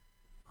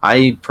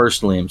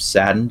personally am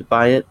saddened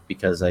by it,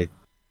 because I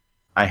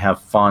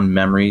have fond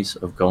memories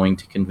of going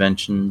to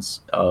conventions,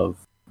 of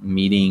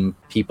meeting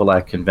people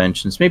at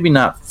conventions. Maybe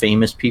not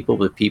famous people,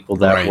 but people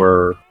that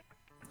were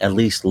at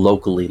least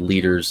locally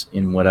leaders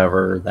in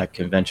whatever that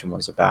convention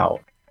was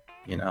about.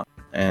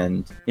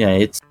 And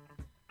yeah,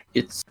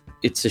 it's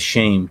a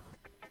shame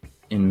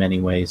in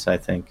many ways, I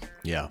think.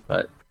 Yeah.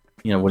 But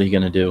what are you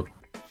going to do?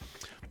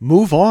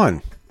 Move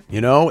on.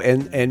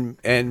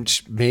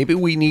 And maybe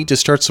we need to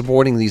start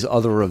supporting these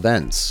other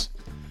events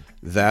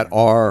that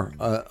are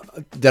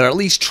at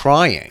least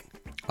trying.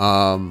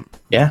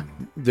 Yeah.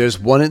 There's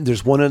one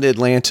in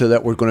Atlanta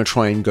that we're going to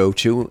try and go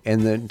to,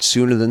 and then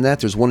sooner than that,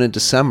 there's one in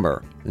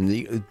December, in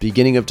the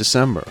beginning of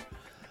December.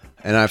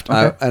 And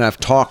I've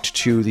talked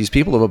to these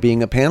people about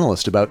being a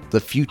panelist about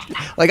the future.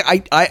 Like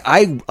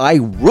I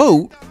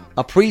wrote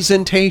a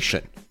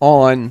presentation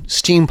on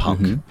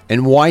steampunk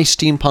and why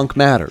steampunk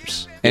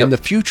matters and the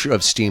future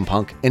of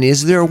steampunk. And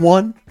is there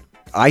one?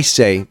 I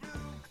say,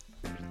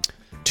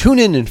 tune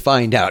in and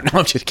find out. No,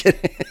 I'm just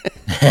kidding.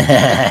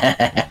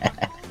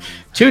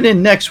 Tune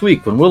in next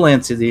week when we'll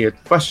answer the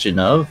question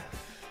of,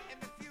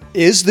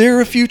 is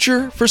there a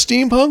future for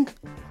steampunk?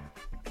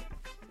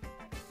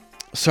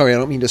 Sorry, I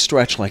don't mean to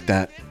stretch like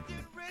that.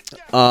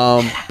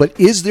 But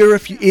is there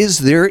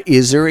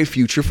a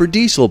future for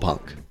diesel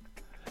punk?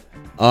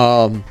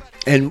 And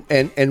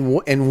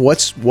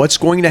what's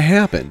going to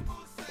happen?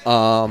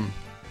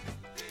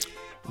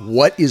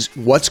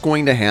 What's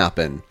going to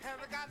happen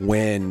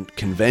when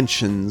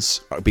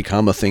conventions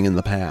become a thing in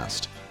the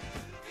past?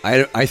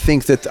 I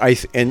think that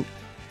and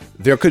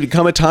there could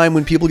come a time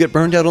when people get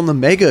burned out on the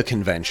mega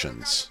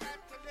conventions,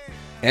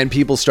 and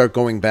people start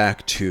going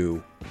back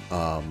to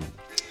the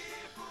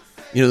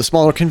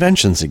smaller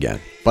conventions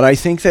again. But I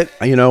think that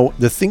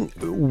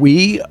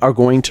we are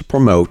going to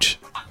promote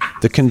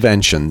the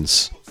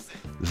conventions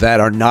that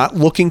are not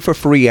looking for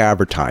free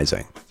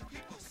advertising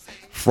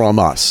from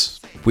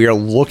us. We are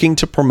looking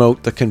to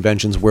promote the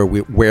conventions where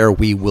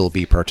we will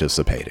be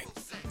participating,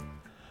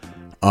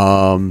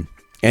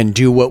 and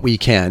do what we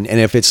can. And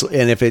if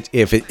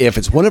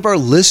it's one of our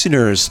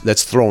listeners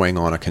that's throwing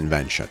on a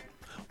convention,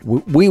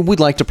 we would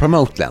like to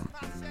promote them.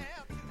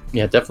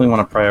 Yeah, definitely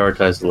want to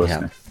prioritize the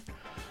listener. Yeah.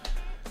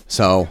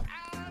 So,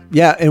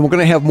 yeah, and we're going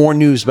to have more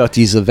news about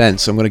these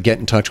events. I'm going to get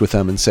in touch with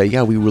them and say,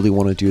 yeah, we really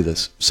want to do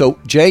this. So,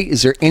 Jay,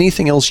 is there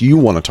anything else you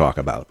want to talk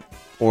about?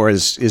 Or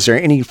is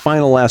there any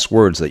final last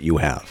words that you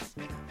have?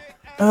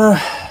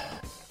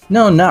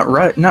 No, not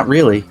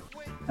really.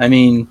 I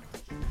mean,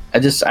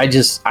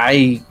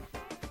 I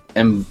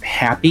am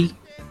happy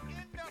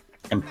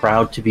and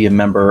proud to be a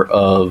member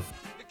of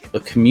a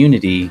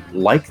community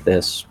like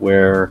this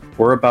where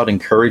we're about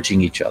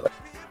encouraging each other.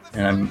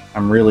 And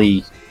I'm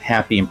really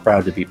happy and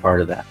proud to be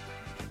part of that.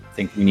 I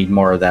think we need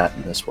more of that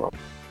in this world.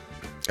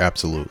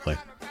 Absolutely.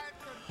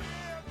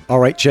 All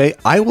right, Jay,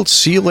 I will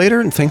see you later,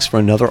 and thanks for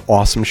another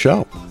awesome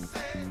show.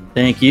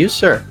 Thank you,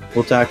 sir.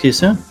 We'll talk to you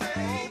soon.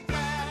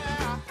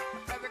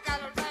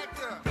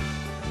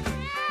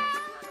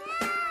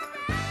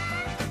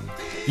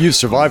 You've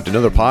survived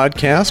another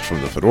podcast from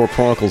the Fedora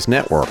Chronicles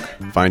Network.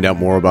 Find out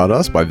more about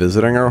us by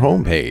visiting our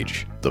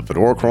homepage,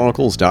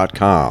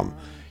 thefedorachronicles.com.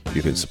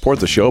 You can support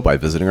the show by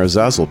visiting our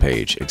Zazzle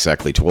page.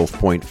 Exactly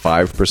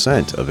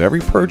 12.5% of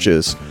every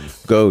purchase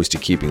goes to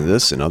keeping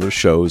this and other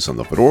shows on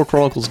the Fedora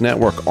Chronicles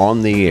Network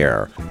on the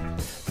air.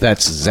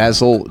 That's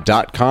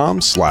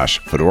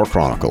Zazzle.com/Fedora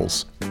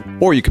Chronicles.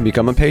 Or you can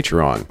become a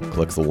Patreon.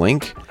 Click the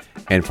link,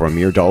 and for a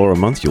mere $1 a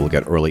month, you will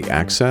get early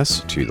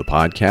access to the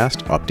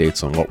podcast,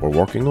 updates on what we're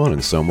working on,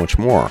 and so much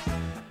more.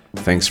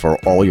 Thanks for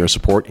all your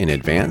support in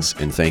advance,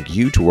 and thank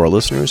you to our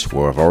listeners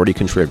who have already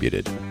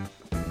contributed.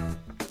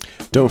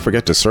 Don't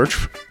forget to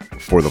search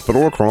for the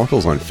Fedora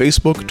Chronicles on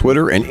Facebook,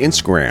 Twitter, and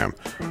Instagram,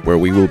 where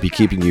we will be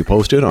keeping you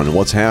posted on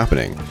what's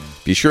happening.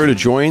 Be sure to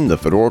join the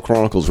Fedora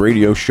Chronicles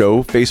Radio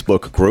Show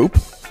Facebook group,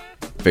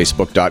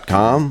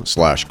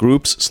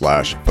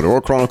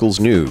 facebook.com/groups/Fedora Chronicles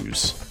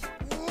News.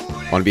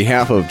 On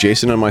behalf of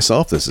Jason and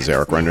myself, this is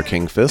Eric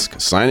Renderking Fisk,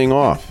 signing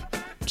off.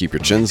 Keep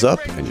your chins up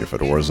and your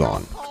fedoras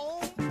on.